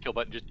idea why the kill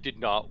button just did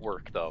not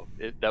work, though.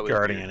 That was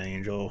Guardian weird.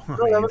 Angel.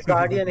 No, that was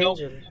Guardian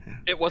Angel.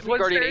 It wasn't Was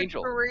Guardian there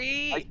Angel.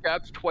 3? I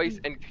stabbed twice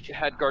and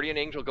had Guardian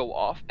Angel go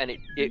off, and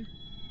it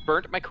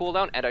burnt my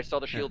cooldown, and I saw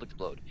the shield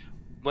explode.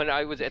 When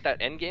I was at that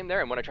end game there,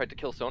 and when I tried to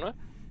kill Sona,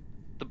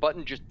 the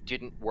button just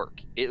didn't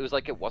work. It was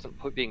like it wasn't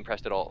being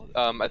pressed at all.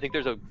 I think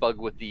there's a bug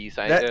with the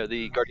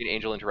Guardian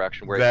Angel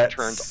interaction where it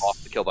turns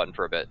off the kill button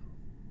for a bit.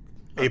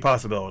 A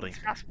possibility.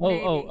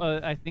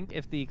 I think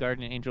if the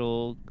Guardian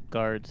Angel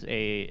guards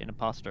an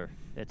imposter,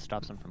 it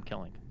stops him from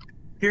killing.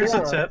 Here's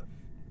a tip.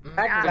 For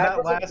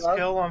that last bug.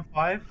 kill on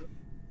 5,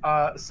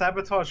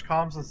 sabotage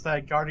comms and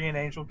said Guardian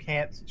Angel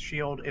can't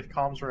shield if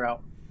comms are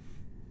out.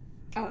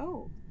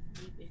 Oh,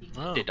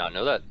 Did not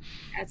know that.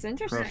 that's Pro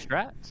interesting.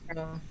 strats.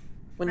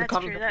 When That's the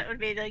comms true. That would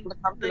be like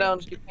down,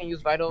 you can't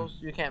use vitals,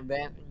 you can't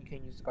vent, and you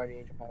can't use the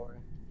Guardian Angel power.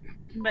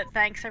 But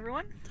thanks,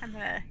 everyone. I'm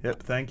gonna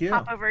thank you.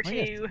 hop over Oh, to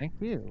yes, thank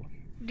you.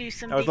 do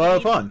some. That was a lot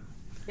of digging. fun.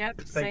 Yep, Thank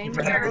you same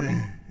for here. having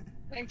me.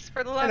 Thanks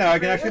for the I love. know I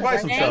can actually buy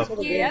some Thank stuff.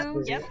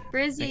 you. Yep.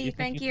 Brizzy,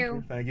 thank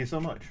you. Thank you so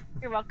much.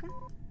 You're welcome.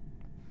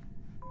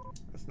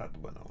 That's not the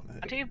one I want to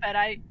hit. Too, but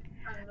I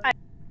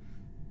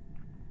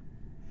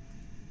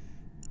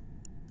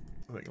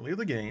So I can leave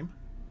the game.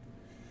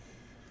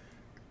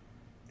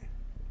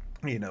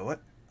 You know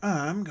what?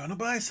 I'm gonna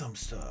buy some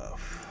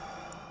stuff.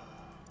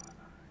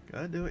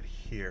 Gotta do it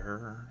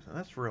here. So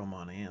that's real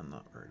money. I'm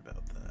not worried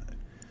about that.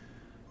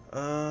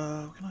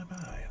 What can I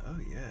buy? Oh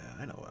yeah,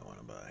 I know what I want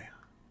to buy.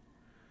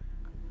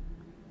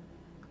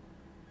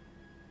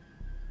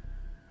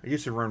 I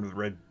used to run with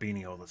Red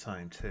Beanie all the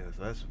time too,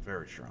 so that's a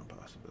very strong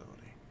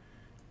possibility.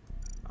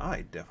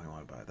 I definitely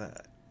want to buy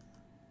that.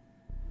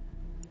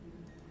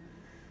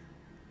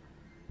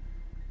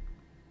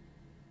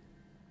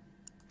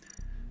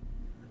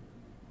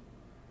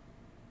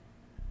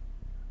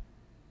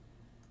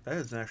 That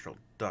is an actual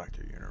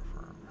doctor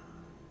uniform.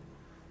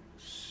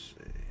 Let's see.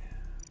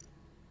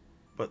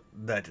 But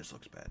that just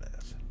looks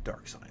badass.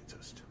 Dark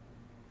Scientist.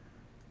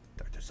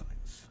 Dr.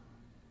 Science.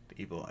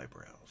 The evil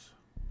eyebrows.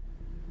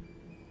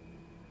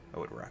 I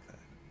would rock that.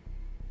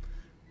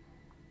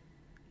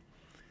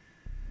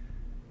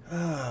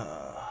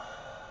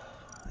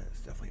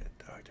 That's definitely a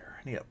doctor.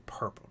 I need a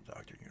purple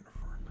doctor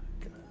uniform.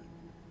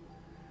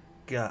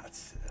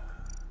 Gotcha.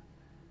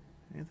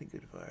 Anything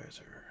good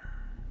advisor?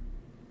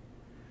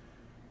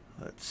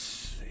 Let's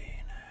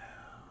see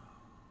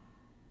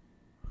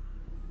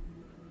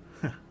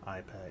now.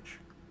 Eye patch.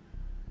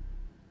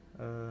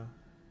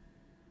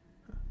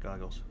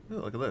 Goggles. Ooh,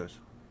 look at those.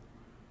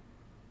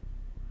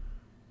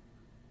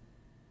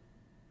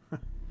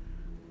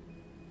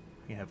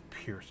 You have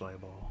pierced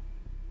eyeball.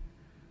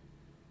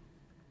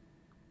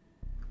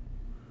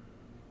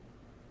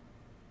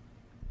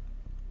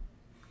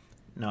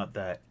 Not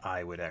that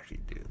I would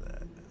actually do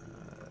that.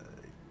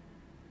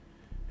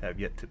 Have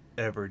yet to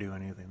ever do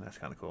anything. That's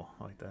kind of cool.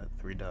 I like that.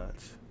 3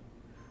 dots.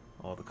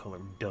 All the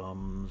color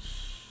dumbs.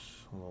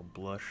 A little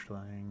blush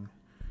thing.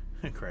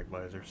 Crack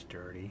visor,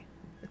 sturdy.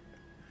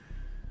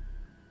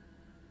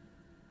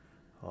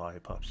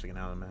 Lollipop sticking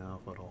out of the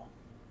mouth. Little.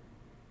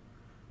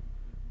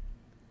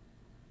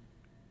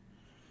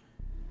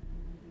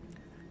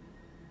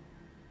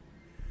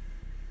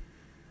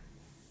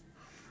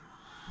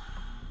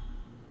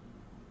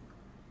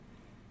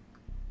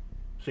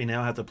 See,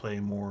 now I have to play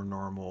more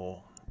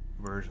normal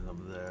version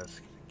of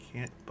this.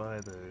 Can't buy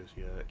those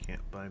yet.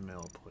 Can't buy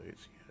mail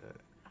plates yet.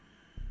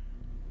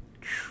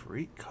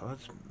 Treat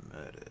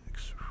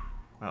Cosmetics.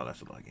 Wow,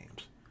 that's a lot of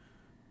games.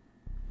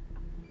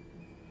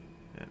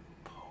 And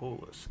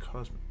Polis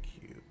Cosmic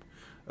Cube.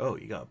 Oh,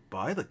 you gotta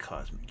buy the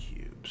Cosmic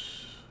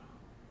Cubes.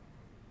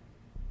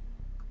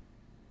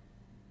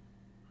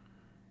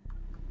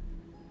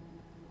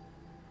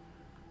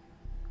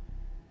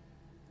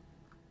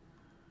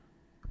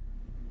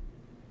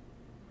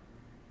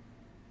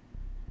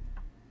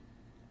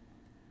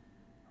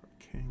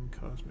 King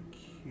Cosmic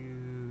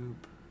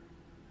Cube.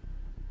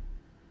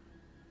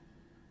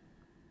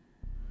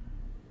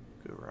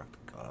 Go rock the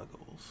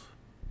goggles.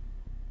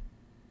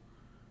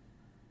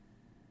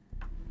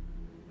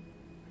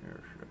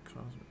 Here, Shrek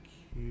Cosmic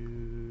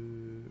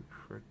Cube.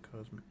 Shrek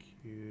Cosmic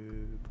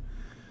Cube.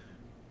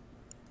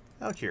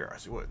 Out of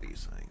curiosity, what are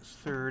these things?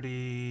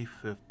 30,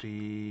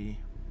 50,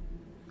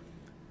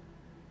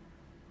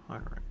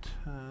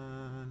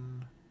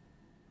 110.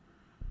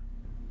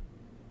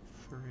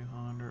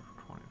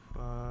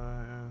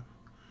 325.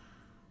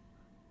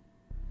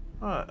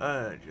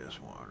 I just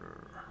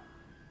wonder.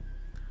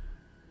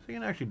 So you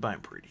can actually buy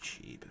them pretty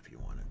cheap if you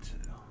wanted to.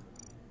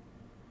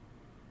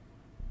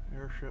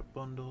 Airship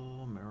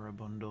bundle, Mara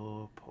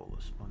bundle,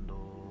 Polis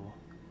bundle.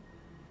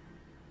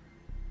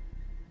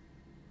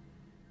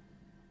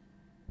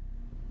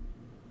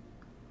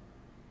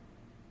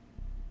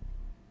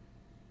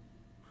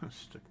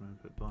 Stickman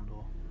pet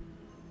bundle.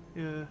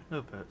 Yeah,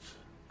 no pets.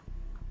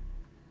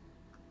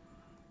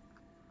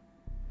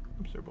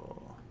 Hamster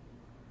ball.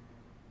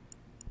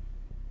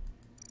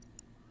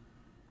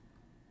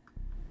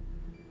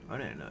 I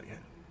didn't know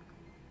yet.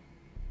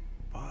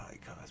 Buy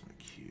Cosmic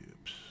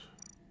Cubes.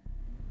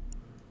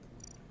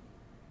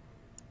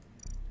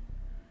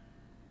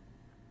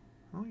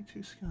 Only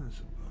 2 skins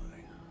to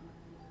buy.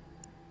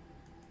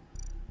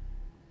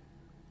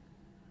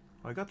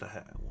 Well, I got the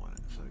hat I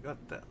wanted, so I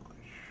got that much.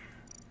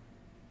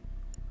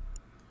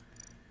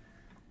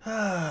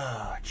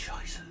 Ah,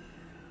 choices.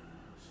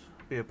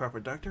 Be a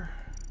proper doctor?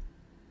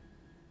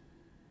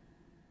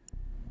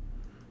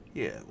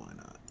 Yeah, why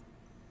not?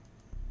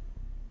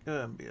 Go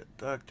ahead and be a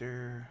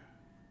doctor.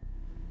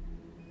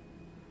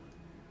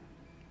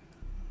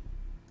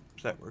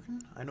 Is that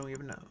working? I don't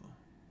even know.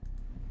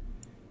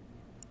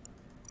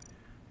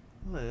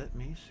 Let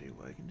me see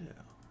what I can do.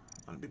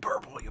 I'm gonna be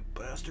purple, you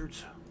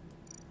bastards.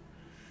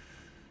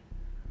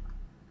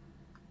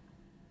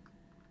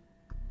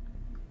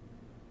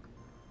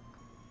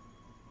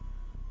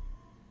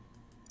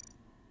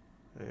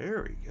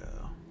 There we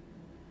go.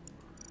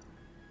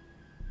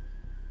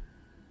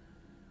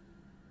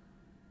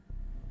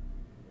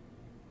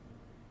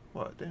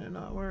 What? Did it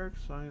not work?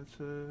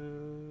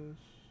 Sciences.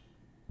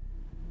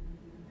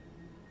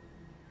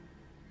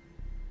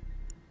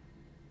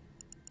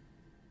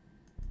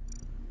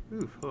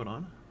 Oof, hold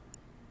on.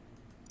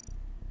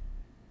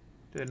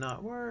 Did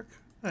not work?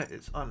 That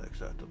is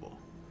unacceptable.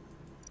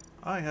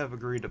 I have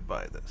agreed to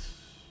buy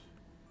this.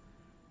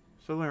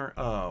 So learn.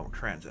 Oh,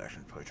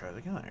 transaction. Probably try it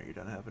again. You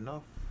don't have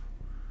enough.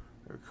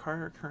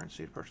 Require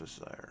currency to purchase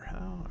Sire.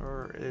 How?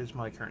 Or is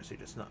my currency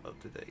just not up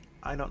to date?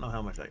 I don't know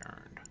how much I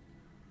earned.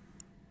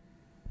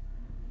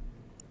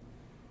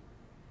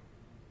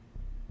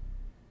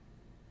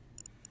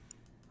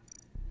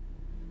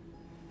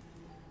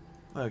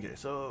 Okay,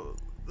 so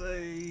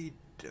they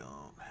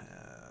don't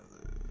have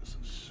this.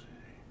 Let's see.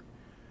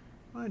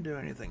 Am I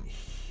doing anything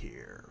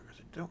here? Because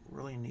I don't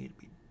really need to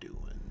be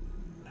doing.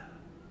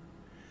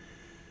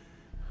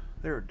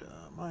 They're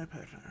dumb. My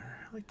passion. I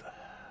like the.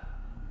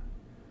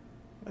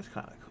 That's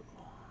kind of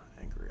cool.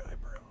 Angry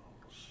eyebrows.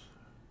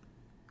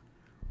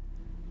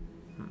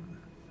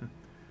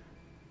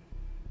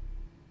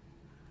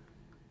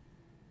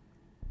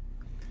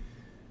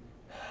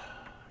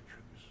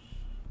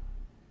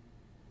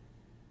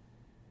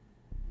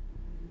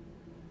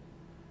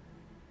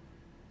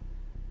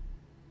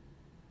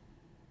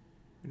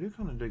 I do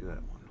kind of dig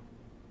that one.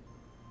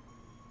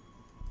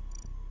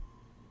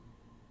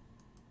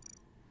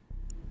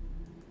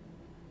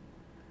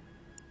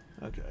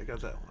 Okay, I got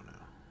that one now.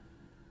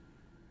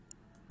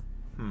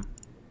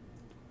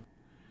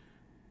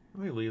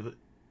 Let me leave it.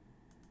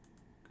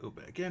 Go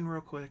back in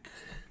real quick.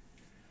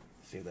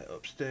 See that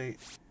upstate.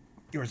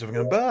 Yours, if I'm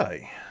gonna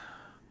buy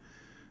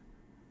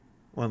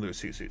one of those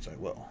two suits, I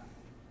will.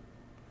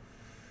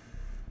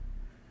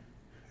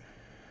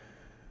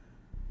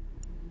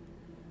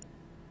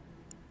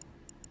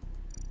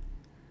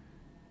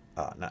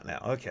 Ah, not now.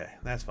 Okay,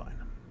 that's fine.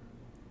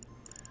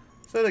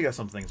 So they got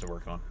some things to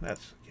work on.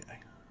 That's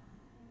okay.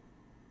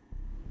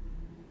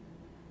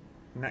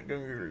 I'm not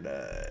going to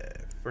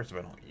die. First of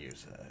all, I don't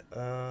use that.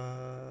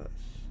 Let's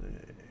see.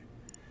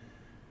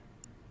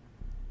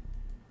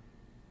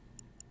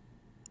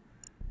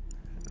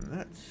 In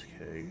that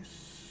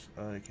case,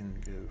 I can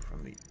go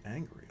from the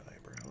angry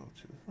eyebrow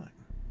to the thing.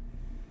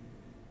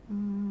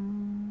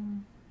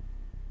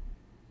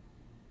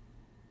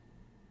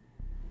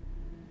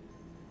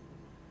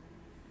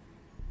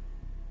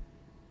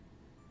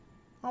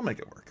 I'll make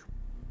it work.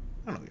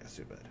 I don't think that's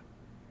too bad.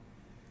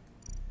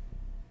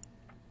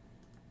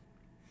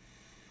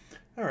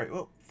 Alright,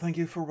 well, thank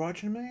you for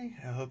watching me.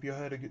 I hope you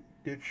had a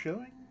good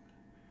showing.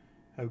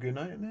 Have a good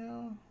night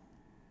now.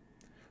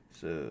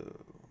 So,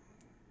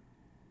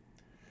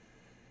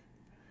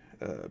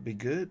 be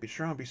good, be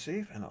strong, be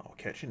safe, and I'll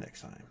catch you next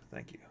time.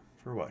 Thank you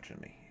for watching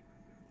me.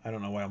 I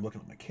don't know why I'm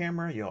looking at my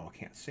camera. Y'all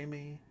can't see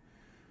me.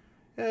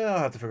 Yeah, I'll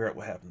have to figure out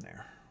what happened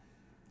there.